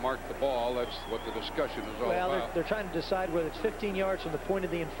precisely where to mark the ball. That's what the discussion is all about. Well, they're trying to decide whether it's 15 yards from the point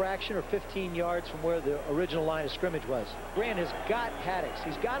of the infraction or 15 yards from where the original line of scrimmage was. Grant has got Haddix.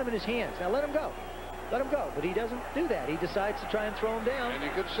 He's got him in his hands. Now let him go. Let him go. But he doesn't do that. He decides to try and throw him down. And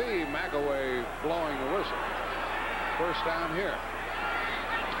you could see McAway blowing the whistle. First down here.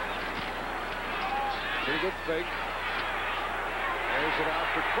 Pretty good fake. There's it out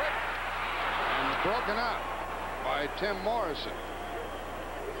for quick. And broken up by Tim Morrison.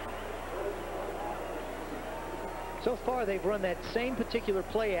 So far, they've run that same particular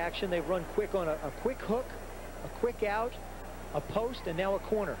play action. They've run quick on a quick hook, a quick out, a post, and now a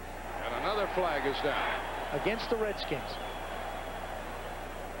corner. And another flag is down. Against the Redskins.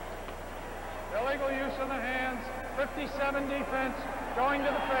 Illegal use of the hands. 57 defense going to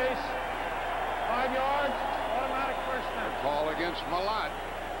the face. 5 yards. Automatic first down. Call against Malott.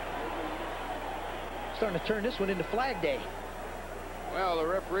 Starting to turn this one into flag day. Well, the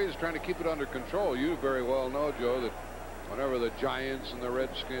referee is trying to keep it under control. You very well know, Joe, that whenever the Giants and the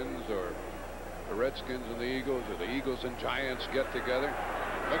Redskins, or the Redskins and the Eagles, or the Eagles and Giants get together,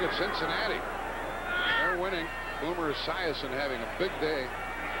 look at Cincinnati. They're winning. Boomer Esiason having a big day.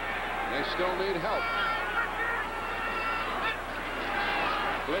 They still need help.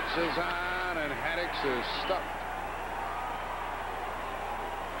 Blitz is on, and Haddix is stuffed.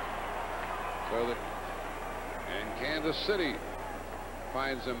 So that, and Kansas City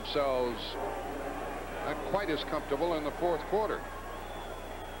finds themselves not quite as comfortable in the fourth quarter.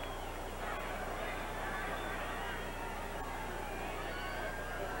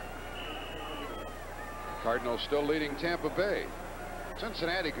 Cardinals still leading Tampa Bay.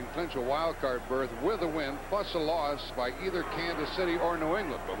 Cincinnati can clinch a wild card berth with a win plus a loss by either Kansas City or New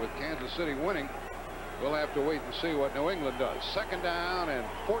England. But with Kansas City winning, we'll have to wait and see what New England does. Second down and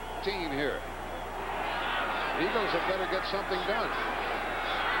 14 here. The Eagles have better get something done.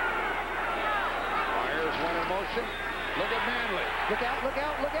 Myers went in motion. Look at Manley. Look out, look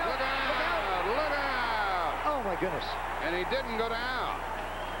out, look out. Look out, look out. Oh, my goodness. And he didn't go down,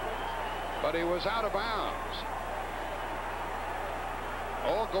 but he was out of bounds.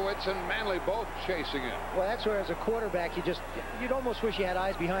 Olkowitz and Manley both chasing him. Well, that's where, as a quarterback, you'd almost wish you had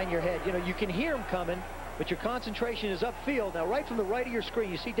eyes behind your head. You know, you can hear him coming, but your concentration is upfield. Now, right from the right of your screen,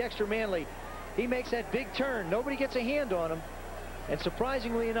 you see Dexter Manley. He makes that big turn. Nobody gets a hand on him. And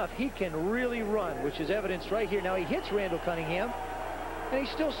surprisingly enough, he can really run, which is evidenced right here. Now, he hits Randall Cunningham, and he's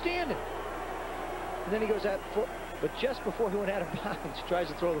still standing. And then he goes out, but just before he went out of bounds, tries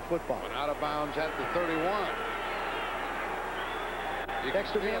to throw the football. Went out of bounds at the 31.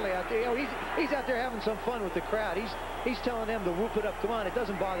 Dexter Manley out there, you know, he's out there having some fun with the crowd. He's telling them to whoop it up. Come on, it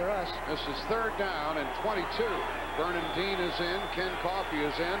doesn't bother us. This is third down and 22. Vernon Dean is in. Ken Coffey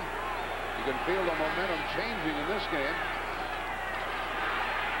is in. You can feel the momentum changing in this game.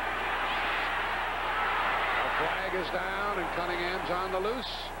 The flag is down and Cunningham's on the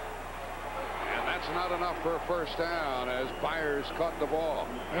loose. And that's not enough for a first down as Byers caught the ball.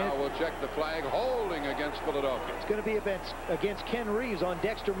 Now we'll check the flag. Holding against Philadelphia. It's going to be against Ken Reeves on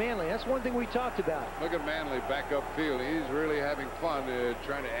Dexter Manley. That's one thing we talked about. Look at Manley back upfield. He's really having fun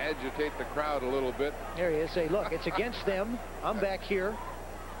trying to agitate the crowd a little bit. There he is. Say, look, it's against them. I'm back here.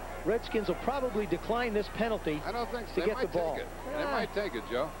 Redskins will probably decline this penalty. I don't think so. To get the ball. They might take it,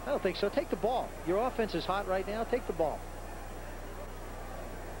 Joe. I don't think so. Take the ball. Your offense is hot right now. Take the ball.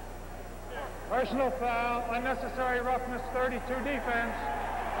 Personal foul, unnecessary roughness, 32 defense.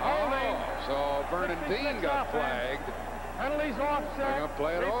 Holding. So Vernon Dean got flagged. Penalties offset. They're going to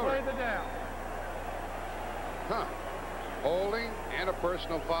play it over. Replay the down. Huh. Holding and a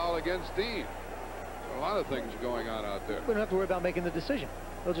personal foul against Dean. A lot of things going on out there. We don't have to worry about making the decision.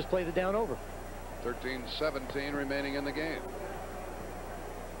 They'll just play the down over. 13-17 remaining in the game.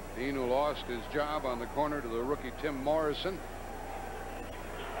 Dean, who lost his job on the corner to the rookie Tim Morrison.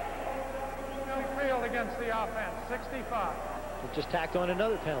 Field against the offense, 65. They just tacked on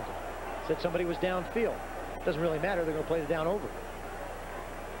another penalty. Said somebody was downfield. Doesn't really matter. They're going to play the down over.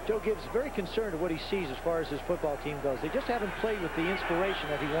 Joe Gibbs very concerned of what he sees as far as his football team goes. They just haven't played with the inspiration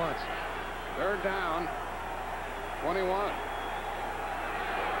that he wants. They're down 21.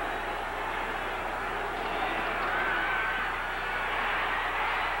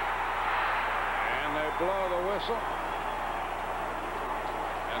 And they blow the whistle.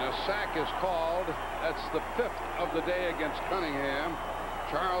 And a sack is called. That's the 5th of the day against Cunningham.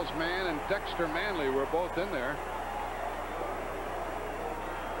 Charles Mann and Dexter Manley were both in there.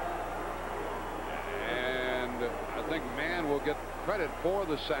 And I think Mann will get credit for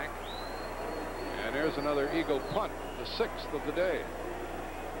the sack. And here's another Eagle punt, the 6th of the day.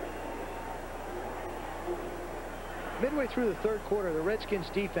 Midway through the third quarter, the Redskins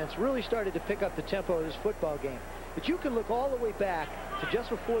defense really started to pick up the tempo of this football game. But you can look all the way back to just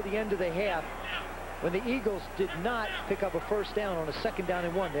before the end of the half when the Eagles did not pick up a first down on a 2nd down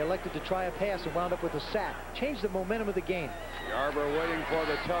and 1. They elected to try a pass and wound up with a sack. Changed the momentum of the game. Garber waiting for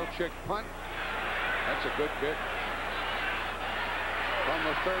the Telchik punt. That's a good kick. From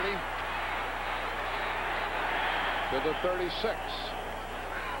the 30 to the 36.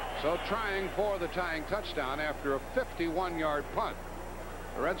 So trying for the tying touchdown after a 51-yard punt.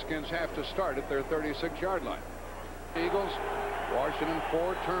 The Redskins have to start at their 36-yard line. Eagles, Washington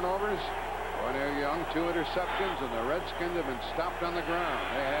 4 turnovers. Cornell Young 2 interceptions, and the Redskins have been stopped on the ground.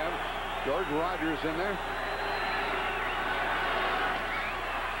 They have George Rogers in there.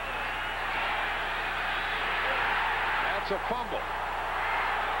 That's a fumble.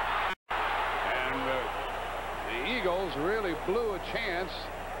 And the Eagles really blew a chance.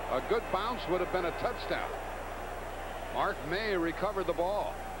 A good bounce would have been a touchdown. Mark May recovered the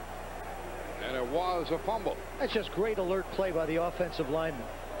ball. And it was a fumble. That's just great alert play by the offensive lineman.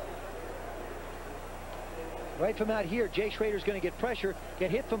 Right from out here, Jay Schrader's going to get pressure,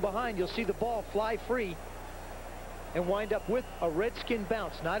 get hit from behind. You'll see the ball fly free and wind up with a Redskin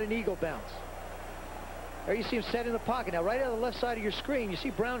bounce, not an Eagle bounce. There you see him set in the pocket. Now, right out of the left side of your screen, you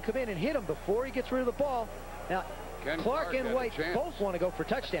see Brown come in and hit him before he gets rid of the ball. Now, Clark and White both want to go for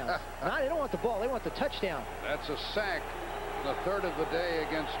touchdowns. No, they don't want the ball. They want the touchdown. That's a sack, the 3rd of the day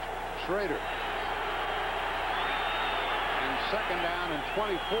against Schrader. And 2nd down and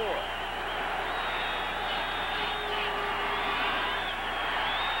 24.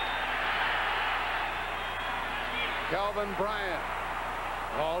 Kelvin Bryant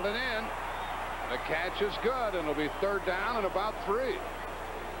hauled it in. The catch is good, and it'll be 3rd down and about 3.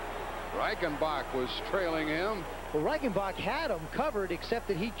 Reichenbach was trailing him. Well, Reichenbach had him covered, except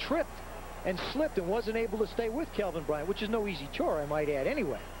that he tripped and slipped and wasn't able to stay with Kelvin Bryant, which is no easy chore, I might add,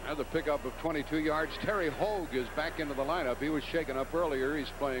 anyway. Now the pickup of 22 yards. Terry Hogue is back into the lineup. He was shaken up earlier.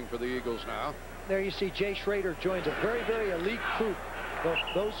 He's playing for the Eagles now. There you see Jay Schrader joins a very, very elite group.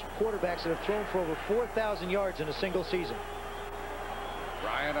 Those quarterbacks that have thrown for over 4,000 yards in a single season.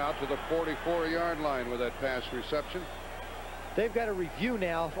 Bryant out to the 44-yard line with that pass reception. They've got a review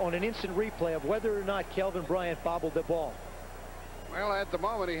now on an instant replay of whether or not Kelvin Bryant bobbled the ball. Well, at the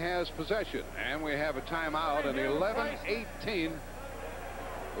moment he has possession, and we have a timeout, and 11:18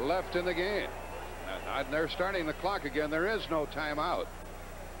 left in the game. And they're starting the clock again. There is no timeout.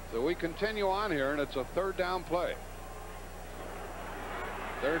 So we continue on here, and it's a 3rd down play.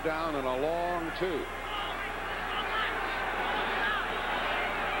 3rd down and a long 2.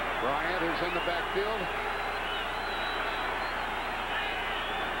 Bryant is in the backfield.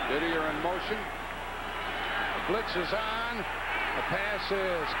 Didier in motion. The blitz is on. The pass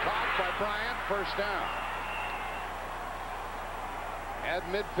is caught by Bryant. 1st down. At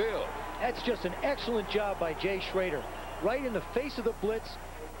midfield. That's just an excellent job by Jay Schrader. Right in the face of the blitz.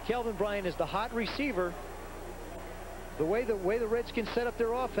 Kelvin Bryant is the hot receiver. The way the Redskins set up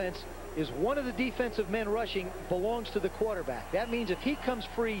their offense is one of the defensive men rushing belongs to the quarterback. That means if he comes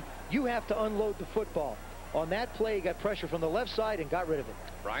free, you have to unload the football. On that play, he got pressure from the left side and got rid of it.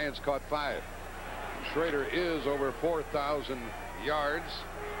 Bryant's caught 5. Schrader is over 4,000 yards.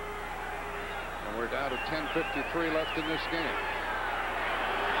 And we're down to 10:53 left in this game.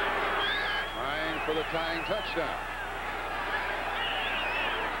 Trying for the tying touchdown.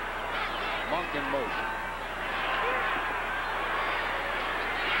 Monk in motion.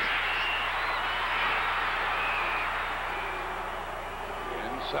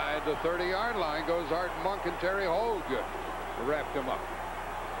 Inside the 30-yard line goes Art Monk and Terry Hogue wrapped him up.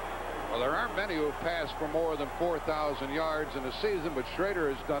 Well, there aren't many who have passed for more than 4,000 yards in a season, but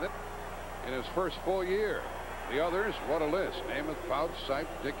Schrader has done it in his first full year. The others, what a list. Namath, Fouts, Sipe,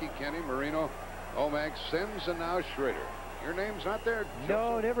 Dickey, Kenny, Marino, Omax, Sims, and now Schrader. Your name's not there?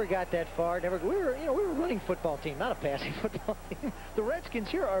 No, never got that far. Never. We were a running football team, not a passing football team. The Redskins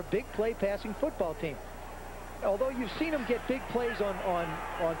here are a big play passing football team. Although you've seen them get big plays on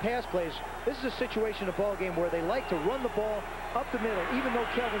pass plays, this is a situation in a ball game where they like to run the ball up the middle, even though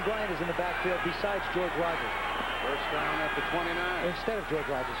Kelvin Bryant is in the backfield besides George Rogers. 1st down at the 29. Instead of George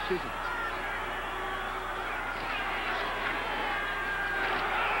Rogers, excuse me.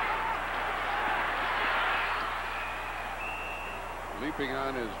 Leaping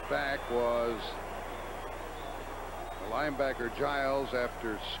on his back was the linebacker Giles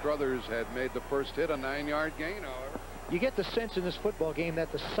after Struthers had made the first hit, a 9-yard gain, however. You get the sense in this football game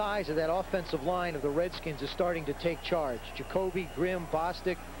that the size of that offensive line of the Redskins is starting to take charge. Jacoby, Grimm,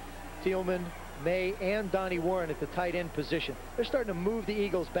 Bostic, Thielman, May and Donnie Warren at the tight end position. They're starting to move the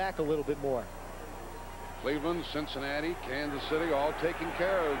Eagles back a little bit more. Cleveland, Cincinnati, Kansas City all taking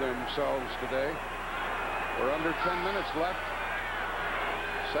care of themselves today. We're under 10 minutes left.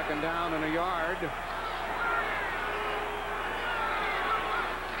 Second down and a yard.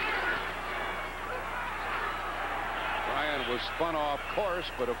 Bryant was spun off course,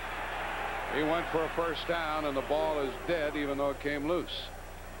 but he went for a first down, and the ball is dead even though it came loose.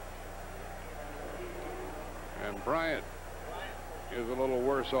 And Bryant is a little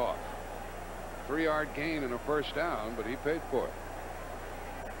worse off. 3-yard gain and a first down, but he paid for it.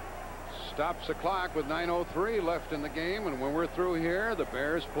 Stops the clock with 9:03 left in the game, and when we're through here, the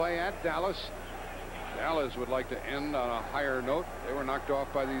Bears play at Dallas. Dallas would like to end on a higher note. They were knocked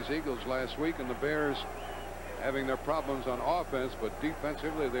off by these Eagles last week, and the Bears having their problems on offense, but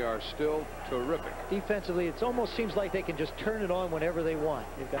defensively they are still terrific. Defensively, it almost seems like they can just turn it on whenever they want.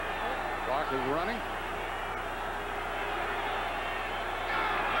 They've got... Clock is running.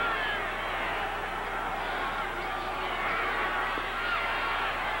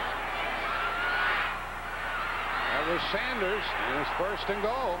 Sanders in his first and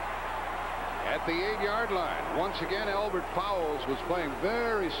goal at the 8-yard line. Once again, Albert Fowles was playing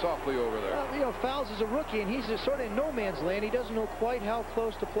very softly over there. Well, you know, Fowles is a rookie, and he's just sort of in no man's land. He doesn't know quite how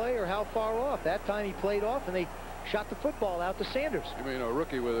close to play or how far off. That time he played off, and they shot the football out to Sanders. You mean a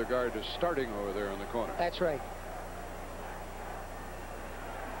rookie with regard to starting over there in the corner? That's right.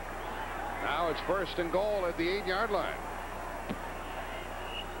 Now it's first and goal at the 8-yard line.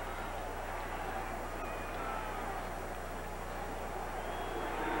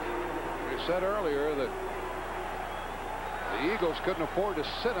 Said earlier that the Eagles couldn't afford to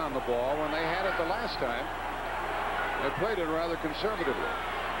sit on the ball when they had it the last time. They played it rather conservatively.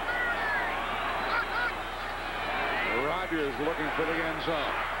 Rodgers looking for the end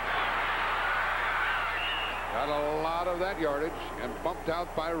zone. Got a lot of that yardage and bumped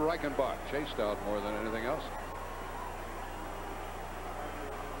out by Reichenbach. Chased out more than anything else.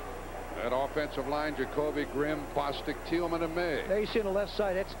 That offensive line, Jacoby, Grimm, Bostic, Thielman, and May. There you see on the left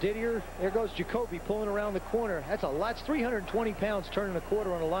side, that's Didier. There goes Jacoby pulling around the corner. That's a lot. It's 320 pounds turning a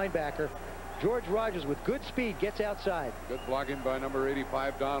quarter on a linebacker. George Rogers with good speed gets outside. Good blocking by number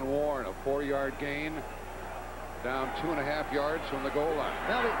 85, Don Warren. A 4-yard gain. Down 2.5 yards from the goal line.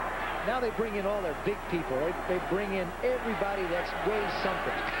 Now they bring in all their big people. They bring in everybody that weighs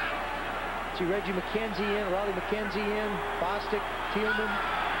something. See Reggie McKenzie in, Raleigh McKenzie in, Bostic, Thielman.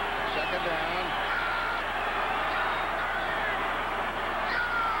 Second down.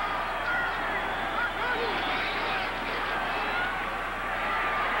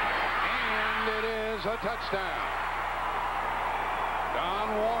 And it is a touchdown.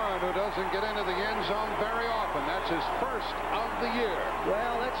 Don Warren, who doesn't get into the end zone very often. That's his first of the year.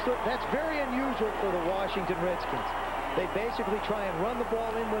 Well, that's very unusual for the Washington Redskins. They basically try and run the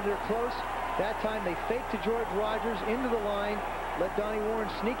ball in when they're close. That time they fake to George Rogers into the line. Let Donnie Warren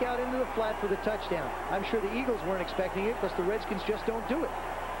sneak out into the flat for the touchdown. I'm sure the Eagles weren't expecting it because the Redskins just don't do it.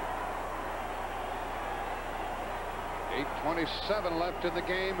 8:27 left in the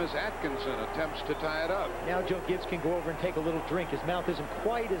game as Atkinson attempts to tie it up. Now Joe Gibbs can go over and take a little drink. His mouth isn't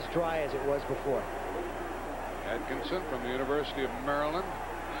quite as dry as it was before. Atkinson from the University of Maryland.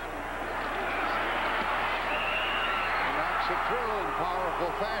 He knocks it through in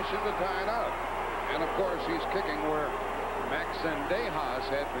powerful fashion to tie it up. And of course he's kicking where Max Zendejas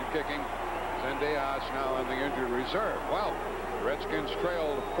had been kicking. Zendejas now on the injured reserve. Well, the Redskins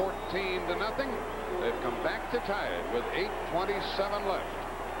trailed 14-0. They've come back to tie it with 8:27 left.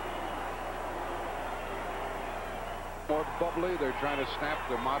 More bubbly. They're trying to snap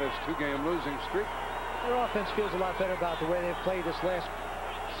the modest 2-game losing streak. Their offense feels a lot better about the way they've played this last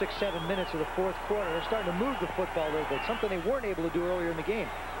 6-7 minutes of the fourth quarter. They're starting to move the football a little bit, something they weren't able to do earlier in the game.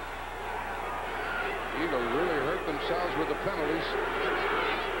 Eagles really hurt themselves with the penalties.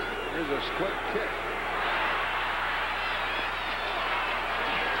 Here's a split kick.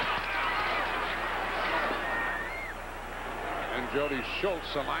 And Jody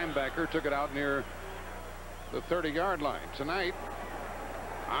Schultz, a linebacker, took it out near the 30-yard line. Tonight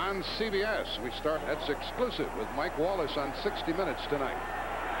on CBS, we start. That's exclusive with Mike Wallace on 60 Minutes tonight.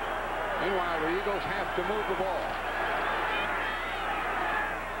 Meanwhile, the Eagles have to move the ball.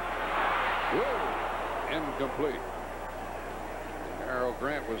 Whoa. Incomplete. Harold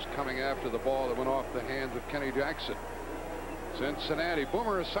Grant was coming after the ball that went off the hands of Kenny Jackson. Cincinnati,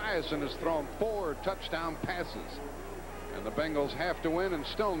 Boomer Esiason has thrown 4 touchdown passes. And the Bengals have to win and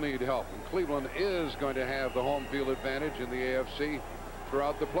still need help. And Cleveland is going to have the home field advantage in the AFC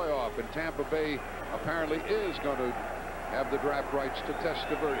throughout the playoff. And Tampa Bay apparently is going to have the draft rights to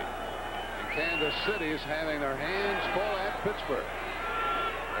Testaverde. And Kansas City's having their hands full at Pittsburgh.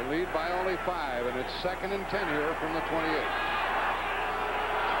 They lead by only 5, and it's 2nd and 10 here from the 28.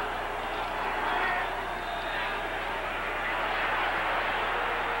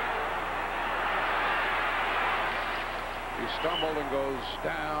 He stumbled and goes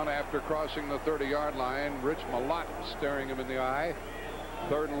down after crossing the 30-yard line. Rich Malott staring him in the eye.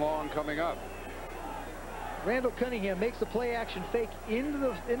 3rd and long coming up. Randall Cunningham makes the play action fake into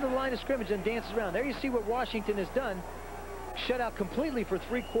the line of scrimmage and dances around. There you see what Washington has done. Shut out completely for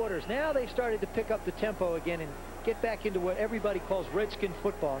 3 quarters. Now they've started to pick up the tempo again and get back into what everybody calls Redskin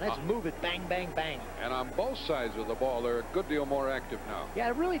football, and that's move it, bang, bang, bang. And on both sides of the ball, they're a good deal more active now. Yeah, I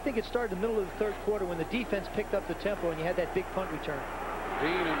really think it started in the middle of the 3rd quarter when the defense picked up the tempo and you had that big punt return. Dean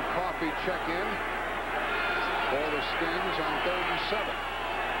and Coffey check in for the Skins on 3rd and 7.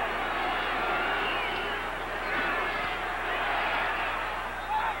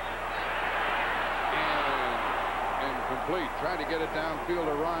 Incomplete. Trying to get it downfield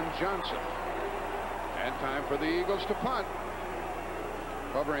to Ron Johnson. And time for the Eagles to punt.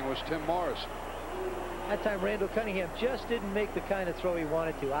 Covering was Tim Morrison. That time Randall Cunningham just didn't make the kind of throw he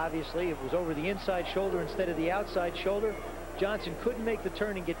wanted to. Obviously, it was over the inside shoulder instead of the outside shoulder. Johnson couldn't make the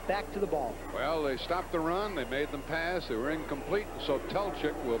turn and get back to the ball. Well, they stopped the run. They made them pass. They were incomplete. So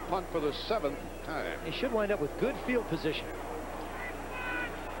Telchik will punt for the 7th time. He should wind up with good field position.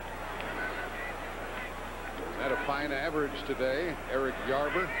 Had a fine average today. Eric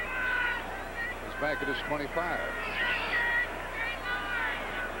Yarber is back at his 25.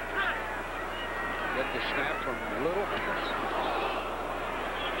 Get the snap from Little.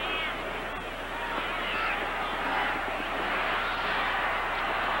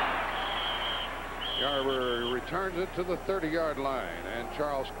 Yarber returns it to the 30-yard line, and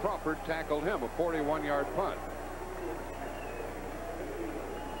Charles Crawford tackled him, a 41-yard punt.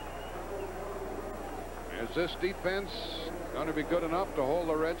 Is this defense going to be good enough to hold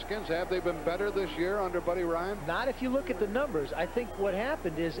the Redskins? Have they been better this year under Buddy Ryan? Not if you look at the numbers. I think what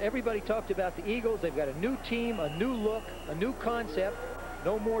happened is everybody talked about the Eagles. They've got a new team, a new look, a new concept.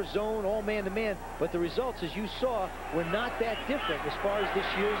 No more zone, all man-to-man. But the results, as you saw, were not that different as far as this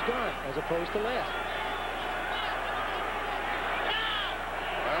year's gone, as opposed to last.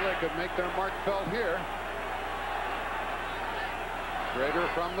 Well, they could make their mark felt here. Schrader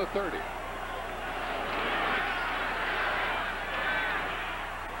from the 30.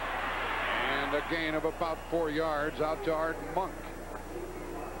 And a gain of about 4 yards out to Art Monk.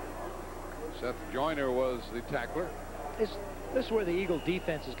 Seth Joyner was the tackler. This is where the Eagle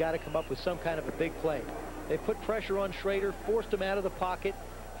defense has got to come up with some kind of a big play. They put pressure on Schrader, forced him out of the pocket.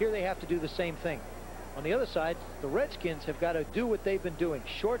 Here they have to do the same thing. On the other side, the Redskins have got to do what they've been doing.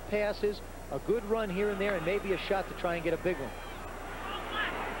 Short passes, a good run here and there, and maybe a shot to try and get a big one.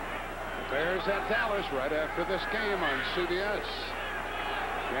 Bears at Dallas right after this game on CBS.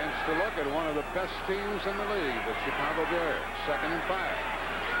 Chance to look at one of the best teams in the league, the Chicago Bears. 2nd and 5.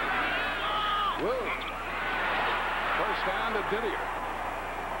 Woo! First down to Didier.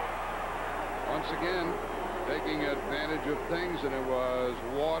 Once again, taking advantage of things, and it was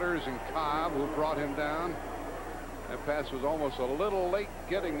Waters and Cobb who brought him down. That pass was almost a little late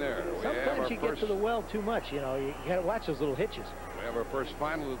getting there. Sometimes you get to the well too much. You know, you got to watch those little hitches. We have our first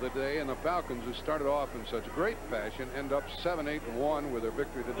final of the day, and the Falcons, who started off in such great fashion, end up 7-8-1 with their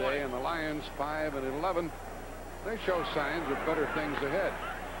victory today, and the Lions 5-11. They show signs of better things ahead.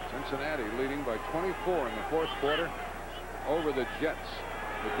 Cincinnati leading by 24 in the 4th quarter over the Jets.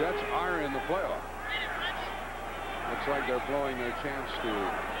 The Jets are in the playoff. Looks like they're blowing their chance to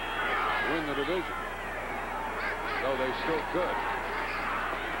win the division, though they still could.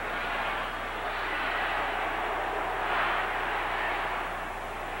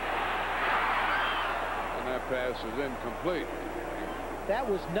 And that pass is incomplete. That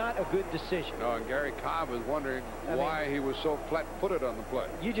was not a good decision. No, and Gary Cobb is wondering why he was so flat-footed on the play.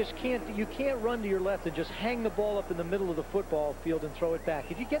 You just can't run to your left and just hang the ball up in the middle of the football field and throw it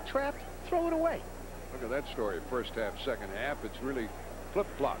back. If you get trapped, throw it away. Look at that story. First half, second half, it's really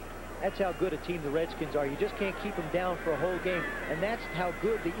flip-flopped. That's how good a team the Redskins are. You just can't keep them down for a whole game. And that's how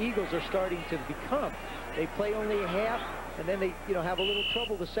good the Eagles are starting to become. They play only a half, and then they have a little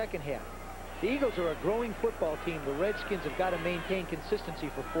trouble the second half. The Eagles are a growing football team. The Redskins have got to maintain consistency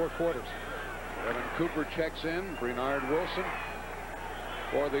for 4 quarters. Evan Cooper checks in. Bernard Wilson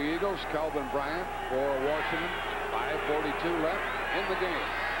for the Eagles. Calvin Bryant for Washington. 5:42 left in the game.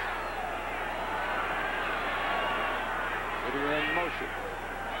 Didier in motion.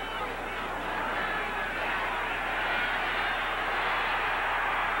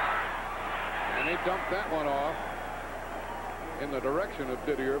 And they dumped that one off. in the direction of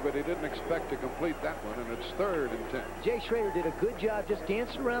Didier, but he didn't expect to complete that one, and it's 3rd and 10. Jay Schrader did a good job just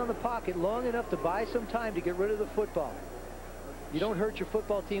dancing around the pocket long enough to buy some time to get rid of the football. You don't hurt your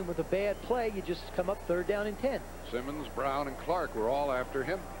football team with a bad play. You just come up 3rd down and 10. Simmons, Brown, and Clark were all after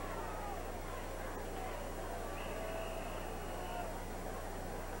him.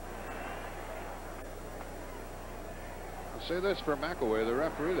 Say this for McAway, the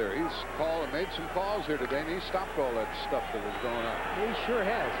referee there. He's made some calls here today, and he stopped all that stuff that was going on. He sure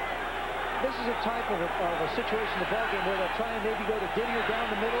has. This is a type of a situation in the ballgame where they'll try and maybe go to Didier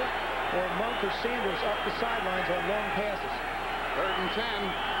down the middle or Monk or Sanders up the sidelines on long passes. 3rd and 10.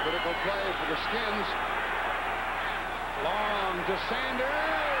 Critical play for the Skins. Long to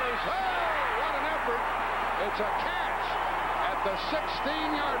Sanders. Oh, what an effort. It's a catch at the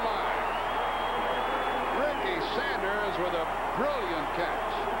 16-yard line. Ricky Sanders with a brilliant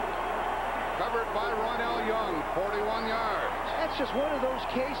catch. Covered by Ronell Young, 41 yards. That's just one of those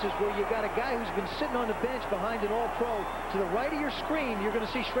cases where you got a guy who's been sitting on the bench behind an all-pro. To the right of your screen, you're going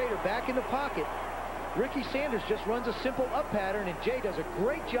to see Schrader back in the pocket. Ricky Sanders just runs a simple up pattern, and Jay does a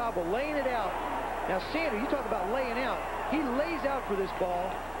great job of laying it out. Now, Sanders, you talk about laying out. He lays out for this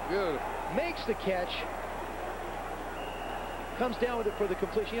ball. Good. Makes the catch. Comes down with it for the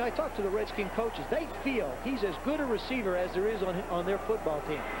completion. You know, I talked to the Redskin coaches. They feel he's as good a receiver as there is on their football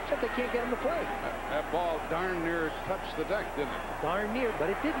team, except they can't get him to play. That ball darn near touched the deck, didn't it? Darn near, but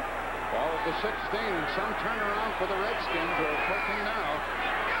it didn't. Ball at the 16, and some turnaround for the Redskins who are cooking now.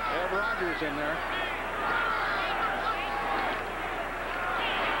 They have Rodgers in there.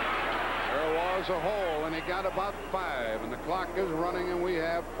 There was a hole, and he got about 5, and the clock is running, and we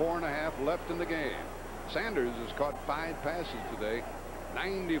have 4.5 left in the game. Sanders has caught 5 passes today,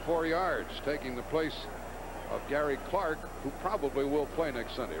 94 yards, taking the place of Gary Clark, who probably will play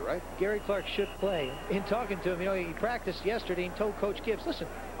next Sunday, right? Gary Clark should play. In talking to him, you know, he practiced yesterday and told Coach Gibbs, listen,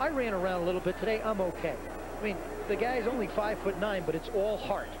 I ran around a little bit today. I'm okay. I mean, the guy's only 5'9", but it's all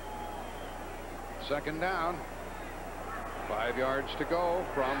heart. 2nd down. 5 yards to go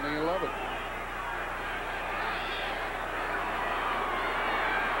from the 11.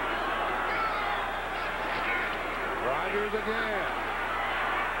 Rodgers again.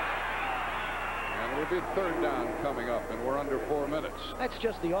 And it'll be 3rd down coming up, and we're under 4 minutes. That's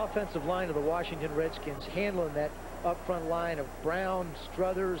just the offensive line of the Washington Redskins handling that up front line of Brown,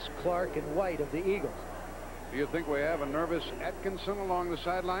 Struthers, Clark, and White of the Eagles. Do you think we have a nervous Atkinson along the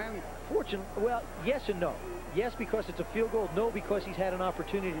sideline? Well, yes and no. Yes, because it's a field goal. No, because he's had an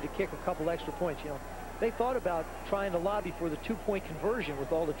opportunity to kick a couple extra points. You know, they thought about trying to lobby for the 2-point conversion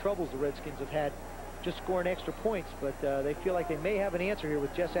with all the troubles the Redskins have had just scoring extra points, but they feel like they may have an answer here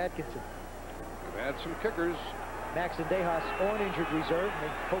with Jess Atkinson. We've had some kickers. Maxon Dejas on injured reserve. They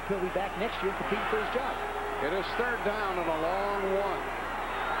hope he'll be back next year competing for his job. It is 3rd down and a long one.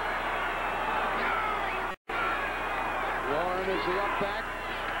 Warren is the up back.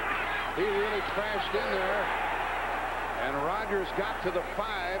 He really crashed in there, and Rodgers got to the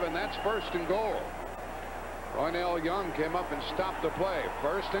 5, and that's 1st and goal. Ronell Young came up and stopped the play.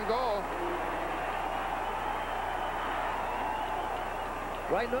 1st and goal.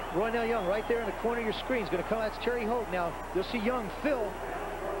 Right, Ronell Young right there in the corner of your screen is going to come. That's Terry Holt. Now you'll see Young fill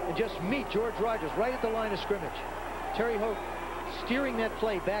and just meet George Rodgers right at the line of scrimmage. Terry Holt steering that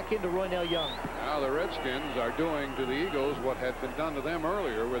play back into Ronell Young. Now the Redskins are doing to the Eagles what had been done to them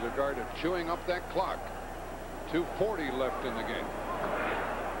earlier with regard to chewing up that clock. 2:40 left in the game.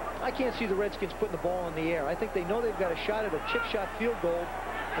 I can't see the Redskins putting the ball in the air. I think they know they've got a shot at a chip shot field goal,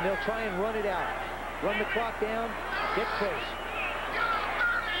 and they'll try and run it out. Run the clock down, get close.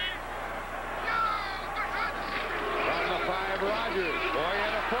 From the 5, Rodgers. Boy,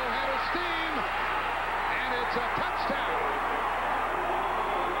 had a full head of steam, and it's a touchdown.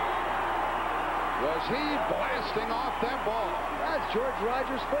 Was he blasting off that ball? That's George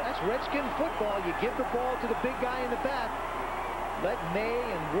Rodgers' foot. That's Redskin football. You give the ball to the big guy in the back. Let May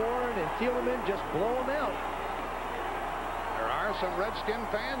and Warren and Thielman just blow them out. There are some Redskin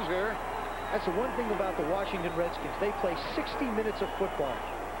fans here. That's the one thing about the Washington Redskins. They play 60 minutes of football.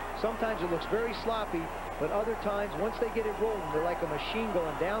 Sometimes it looks very sloppy, but other times, once they get it rolling, they're like a machine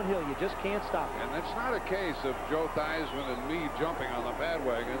going downhill. You just can't stop it. And it's not a case of Joe Theismann and me jumping on the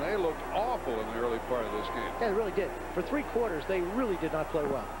bandwagon. They looked awful in the early part of this game. Yeah, they really did. For 3 quarters, they really did not play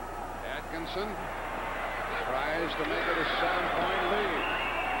well. Atkinson tries to make it a 7-point lead.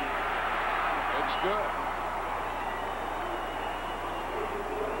 It's good.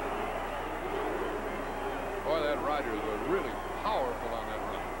 Boy, that Rodgers was really powerful on that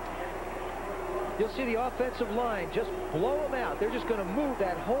run. You'll see the offensive line just blow them out. They're just going to move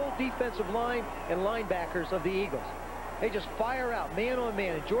that whole defensive line and linebackers of the Eagles. They just fire out, man on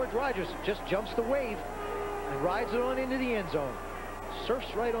man, and George Rogers just jumps the wave and rides it on into the end zone.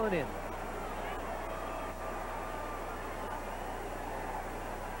 Surfs right on in.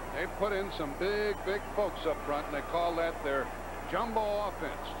 They put in some big folks up front, and they call that their jumbo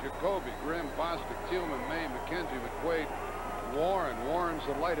offense. Jacoby, Grimm, Bostic, Thielman, May, McKenzie, McQuaid, Warren. Warren's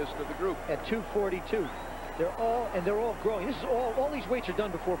the lightest of the group. At 242. They're all growing. This is all these weights are done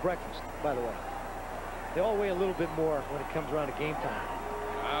before breakfast, by the way. They all weigh a little bit more when it comes around to game time.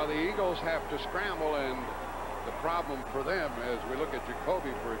 Now the Eagles have to scramble, and the problem for them, as we look at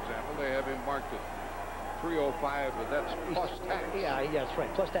Jacoby, for example, they have him marked at 305, but that's plus tax. Yeah, that's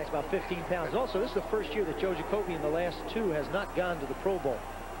right. Plus tax, about 15 pounds. Also, this is the first year that Joe Jacoby in the last two has not gone to the Pro Bowl,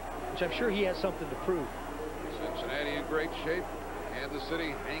 which I'm sure he has something to prove. Cincinnati in great shape. Kansas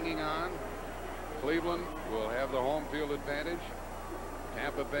City hanging on. Cleveland will have the home field advantage.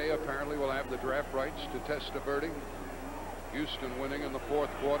 Tampa Bay apparently will have the draft rights to Testaverde. Houston winning in the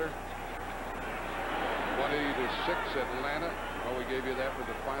fourth quarter. 20-6 Atlanta. Well, we gave you that with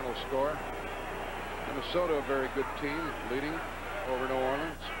the final score. Minnesota, a very good team, leading over New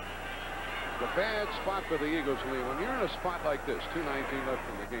Orleans. The bad spot for the Eagles, Lee, when you're in a spot like this, 2:19 left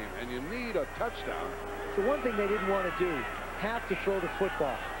in the game, and you need a touchdown. The one thing they didn't want to do, have to throw the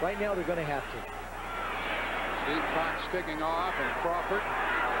football. Right now, they're going to have to. Steve Cox kicking off, and Crawford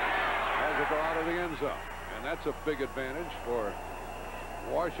has it go out of the end zone. And that's a big advantage for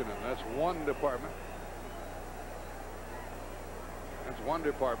Washington. That's one department. That's one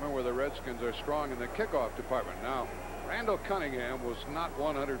department where the Redskins are strong in the kickoff department. Now, Randall Cunningham was not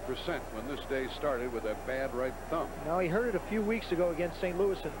 100% when this day started with that bad right thumb. Now, he hurt it a few weeks ago against St.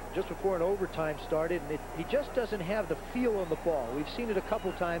 Louis, and just before an overtime started, and he just doesn't have the feel on the ball. We've seen it a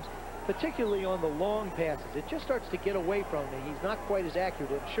couple times, particularly on the long passes. It just starts to get away from him. He's not quite as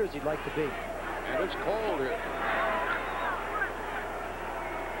accurate, I'm sure, as he'd like to be. And it's cold here.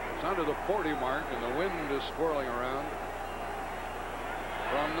 It's under the 40 mark, and the wind is swirling around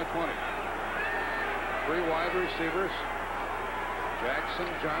from the 20. Three wide receivers, Jackson,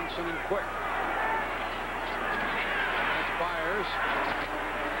 Johnson, and Quick. That's Byers,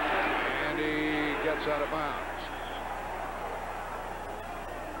 and he gets out of bounds.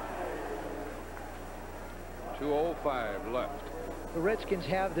 2:05 left. The Redskins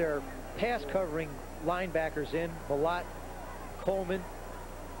have their pass covering linebackers in, Malott, Coleman,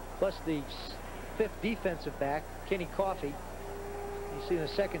 plus the fifth defensive back, Kenny Coffey. You see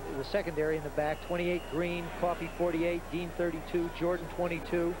the secondary in the back, 28 Green, Coffey 48, Dean 32, Jordan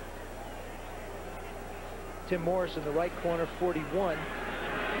 22. Tim Morris in the right corner, 41.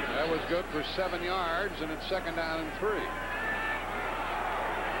 That was good for 7 yards, and it's 2nd down and 3.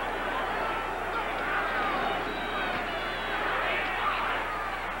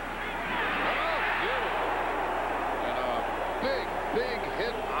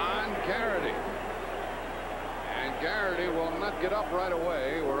 Get up right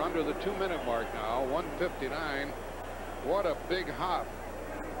away. We're under the 2-minute mark now. 1:59. What a big hop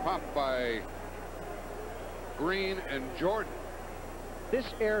by Green and Jordan. This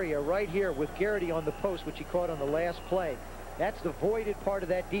area right here with Garrity on the post, which he caught on the last play, that's the voided part of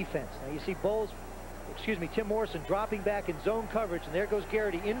that defense. Now you see Tim Morrison dropping back in zone coverage, and there goes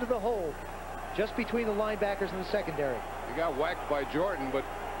Garrity into the hole just between the linebackers and the secondary. He got whacked by Jordan, but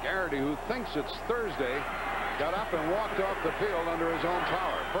Garrity, who thinks it's Thursday, got up and walked off the field under his own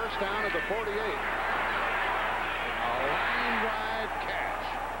power. 1st down at the 48. A line drive catch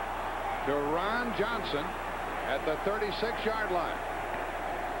to Ron Johnson at the 36-yard line.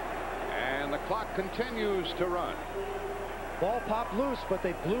 And the clock continues to run. Ball popped loose, but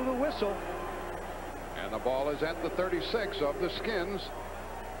they blew the whistle. And the ball is at the 36 of the Skins.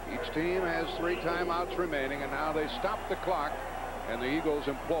 Each team has 3 timeouts remaining, and now they stop the clock. And the Eagles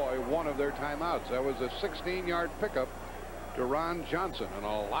employ one of their timeouts. That was a 16-yard pickup to Ron Johnson and a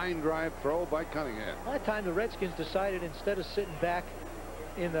line drive throw by Cunningham. By that time, the Redskins decided instead of sitting back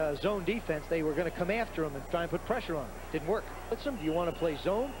in the zone defense, they were going to come after him and try and put pressure on him. Didn't work. Listen, do you want to play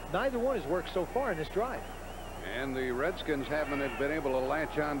zone? Neither one has worked so far in this drive. And the Redskins haven't been able to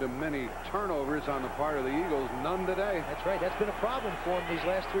latch on to many turnovers on the part of the Eagles. None today. That's right. That's been a problem for them these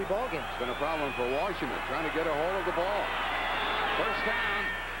last 3 ball games. It's been a problem for Washington trying to get a hold of the ball. 1st down.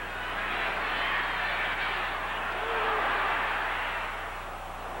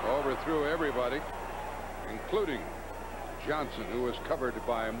 Overthrew everybody, including Johnson, who was covered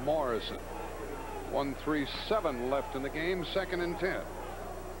by Morrison. 1:37 left in the game, 2nd and 10.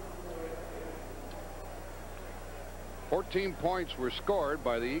 14 points were scored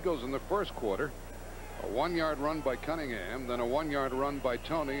by the Eagles in the first quarter. A 1-yard run by Cunningham, then a 1-yard run by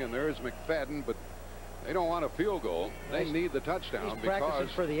Tony, and there's McFadden, but They don't want a field goal. They need the touchdown. He's practicing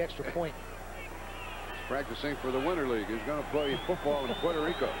for the extra point. He's practicing for the Winter League. He's going to play football in Puerto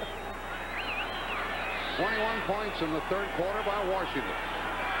Rico. 21 points in the third quarter by Washington.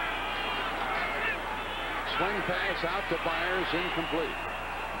 Swing pass out to Byers, incomplete.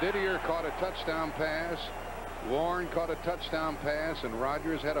 Didier caught a touchdown pass. Warren caught a touchdown pass, and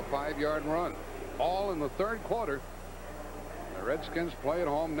Rodgers had a 5-yard run. All in the third quarter. The Redskins play at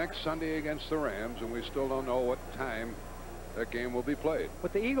home next Sunday against the Rams, and we still don't know what time that game will be played.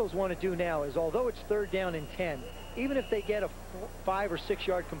 What the Eagles want to do now is, although it's 3rd down and 10, even if they get a 5 or 6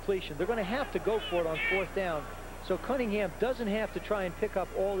 yard completion, they're going to have to go for it on 4th down. So Cunningham doesn't have to try and pick up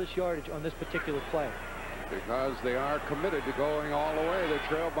all this yardage on this particular play. Because they are committed to going all the way. They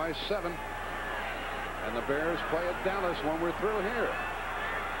trail by 7. And the Bears play at Dallas when we're through here.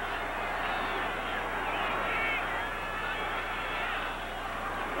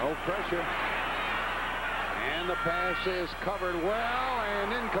 No pressure. And the pass is covered well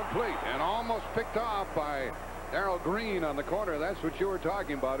and incomplete and almost picked off by Darrell Green on the corner. That's what you were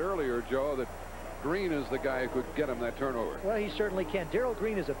talking about earlier, Joe, that Green is the guy who could get him that turnover. Well, he certainly can. Darrell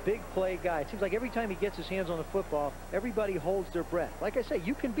Green is a big play guy. It seems like every time he gets his hands on the football, everybody holds their breath. Like I say,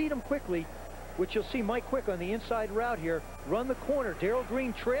 you can beat him quickly, which you'll see Mike Quick on the inside route here. Run the corner. Darrell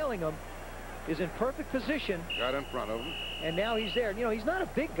Green trailing him is in perfect position. Got in front of him. And now he's there. You know, he's not a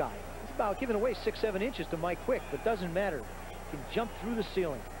big guy. He's about giving away 6-7 inches to Mike Quick, but doesn't matter. He can jump through the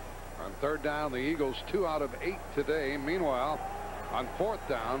ceiling. On 3rd down, the Eagles 2 out of 8 today. Meanwhile, on 4th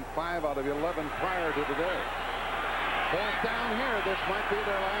down, 5 out of 11 prior to today. 4th down here. This might be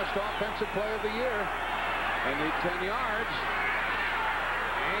their last offensive play of the year. They need 10 yards.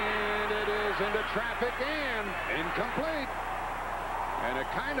 And it is into traffic and incomplete. And it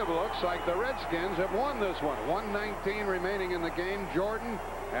kind of looks like the Redskins have won this one. 1:19 remaining in the game. Jordan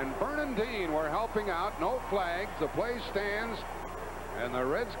and Bernardine were helping out. No flags. The play stands. And the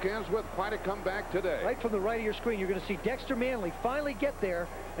Redskins with quite a comeback today. Right from the right of your screen, you're going to see Dexter Manley finally get there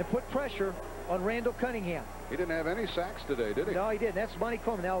and put pressure on Randall Cunningham. He didn't have any sacks today, did he? No, he didn't. That's Monty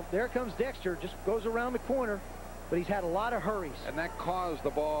Coleman. Now, there comes Dexter. Just goes around the corner, but he's had a lot of hurries. And that caused the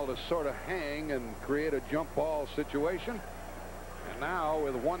ball to sort of hang and create a jump ball situation. And now,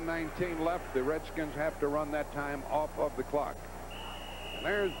 with 1:19 left, the Redskins have to run that time off of the clock. And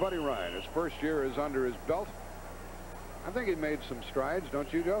there's Buddy Ryan. His first year is under his belt. I think he made some strides,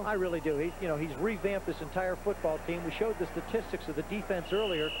 don't you, Joe? I really do. He's revamped this entire football team. We showed the statistics of the defense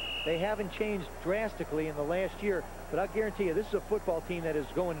earlier. They haven't changed drastically in the last year, but I guarantee you this is a football team that is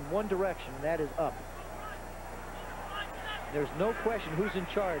going in one direction, and that is up. There's no question who's in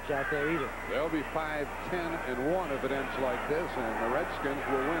charge out there either. They'll be 5-10-1 if it ends like this, and the Redskins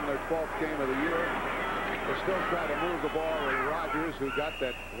will win their 12th game of the year. They'll still try to move the ball with Rodgers, who got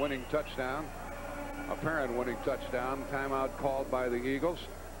that winning touchdown. Apparent winning touchdown. Timeout called by the Eagles.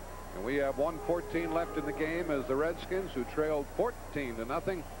 And we have 1:14 left in the game as the Redskins, who trailed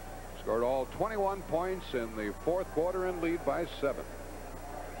 14-0, scored all 21 points in the 4th quarter and lead by 7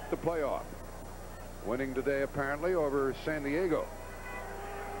 to play off. Winning today apparently over San Diego.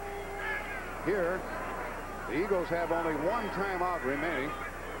 Here, the Eagles have only 1 timeout remaining.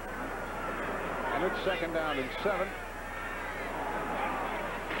 And it's 2nd down and 7.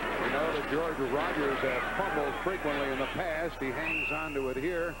 We know that George Rodgers has fumbled frequently in the past. He hangs on to it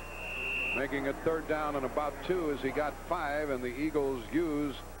here, making it 3rd down and about 2 as he got 5, and the Eagles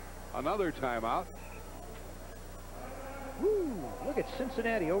use another timeout. Woo, look at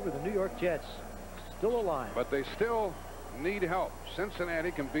Cincinnati over the New York Jets. Still alive. But they still need help.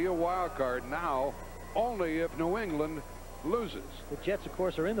 Cincinnati can be a wild card now only if New England loses. The Jets, of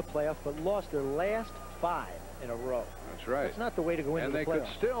course, are in the playoffs, but lost their last 5 in a row. That's right. That's not the way to go into the playoffs. And they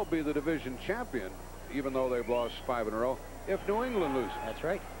could still be the division champion, even though they've lost 5 in a row, if New England loses. That's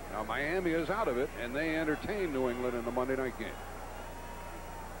right. Now, Miami is out of it, and they entertain New England in the Monday night game.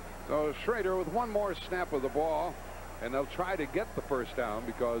 So Schrader with one more snap of the ball, and they'll try to get the first down,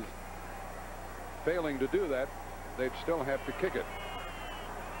 because failing to do that, they'd still have to kick it.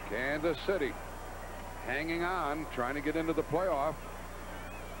 Kansas City hanging on, trying to get into the playoff.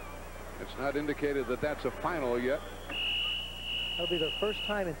 It's not indicated that that's a final yet. That'll be their first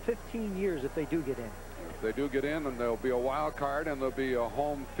time in 15 years if they do get in. If they do get in, then there'll be a wild card, and there'll be a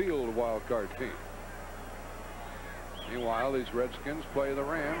home field wild card team. Meanwhile, these Redskins play the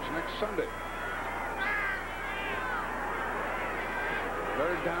Rams next Sunday.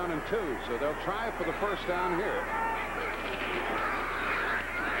 3rd down and 2, so they'll try for the first down here.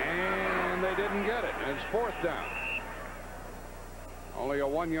 And they didn't get it, and it's 4th down. Only a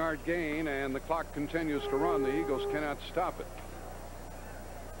 1-yard gain, and the clock continues to run. The Eagles cannot stop it.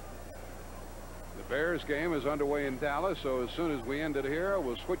 The Bears game is underway in Dallas, so as soon as we end it here,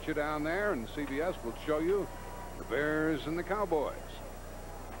 we'll switch you down there, and CBS will show you the Bears and the Cowboys.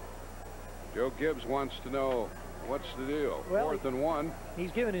 Joe Gibbs wants to know what's the deal. Well, 4th and 1.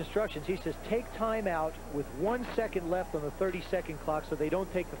 He's given instructions. He says take time out with 1 second left on the 30-second clock so they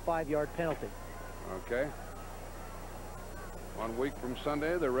don't take the 5-yard penalty. Okay. 1 week from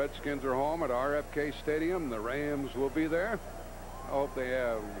Sunday, the Redskins are home at RFK Stadium. The Rams will be there. I hope they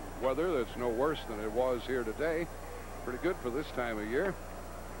have weather that's no worse than it was here today. Pretty good for this time of year.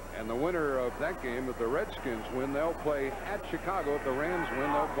 And the winner of that game, if the Redskins win, they'll play at Chicago. If the Rams win,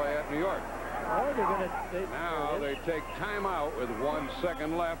 they'll play at New York. Oh, they're going to... Now they take timeout with 1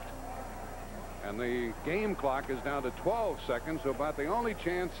 second left. And the game clock is down to 12 seconds, so about the only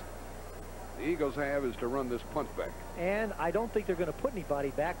chance the Eagles have is to run this punt back. And I don't think they're going to put anybody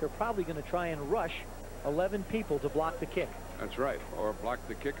back. They're probably going to try and rush 11 people to block the kick. That's right. Or block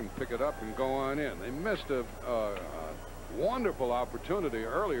the kick and pick it up and go on in. They missed a wonderful opportunity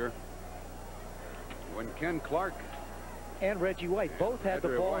earlier when Ken Clark and Reggie White both had the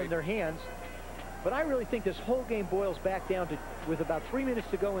ball in their hands. But I really think this whole game boils back down to, with about 3 minutes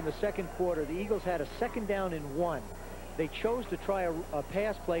to go in the second quarter, the Eagles had a 2nd down and 1. They chose to try a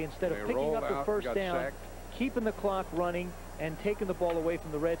pass play instead of picking up the first down, keeping the clock running, and taking the ball away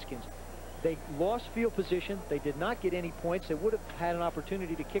from the Redskins. They lost field position. They did not get any points. They would have had an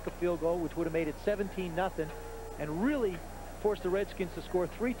opportunity to kick a field goal, which would have made it 17-0, and really forced the Redskins to score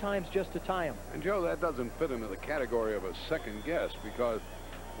 3 times just to tie them. And, Joe, that doesn't fit into the category of a second guess because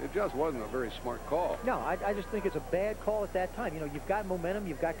it just wasn't a very smart call. No, I just think it's a bad call at that time. You know, you've got momentum.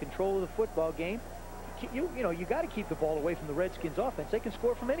 You've got control of the football game. You know, you got to keep the ball away from the Redskins offense. They can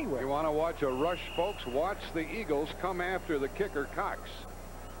score from anywhere. You want to watch a rush, folks? Watch the Eagles come after the kicker, Cox.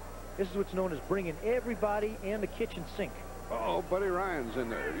 This is what's known as bringing everybody and the kitchen sink. Uh-oh, Buddy Ryan's in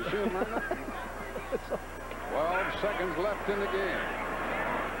there. You see him line up? 12 seconds left in the game.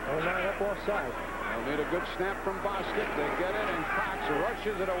 They'll line up offside. They'll need a good snap from Bostic. They get it, and Cox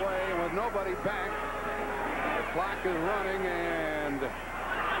rushes it away, and with nobody back, the clock is running, and...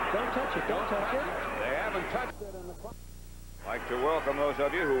 Don't touch it. Don't touch it. They haven't touched it in the clock. I'd like to welcome those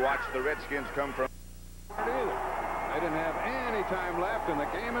of you who watched the Redskins come from... Either. They didn't have any time left, and the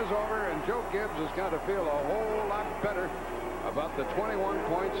game is over, and Joe Gibbs has got to feel a whole lot better about the 21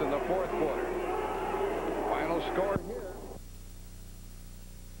 points in the 4th quarter. Final score here.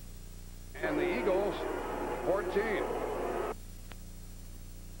 And the Eagles, 14.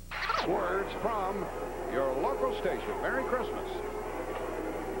 Words from your local station. Merry Christmas.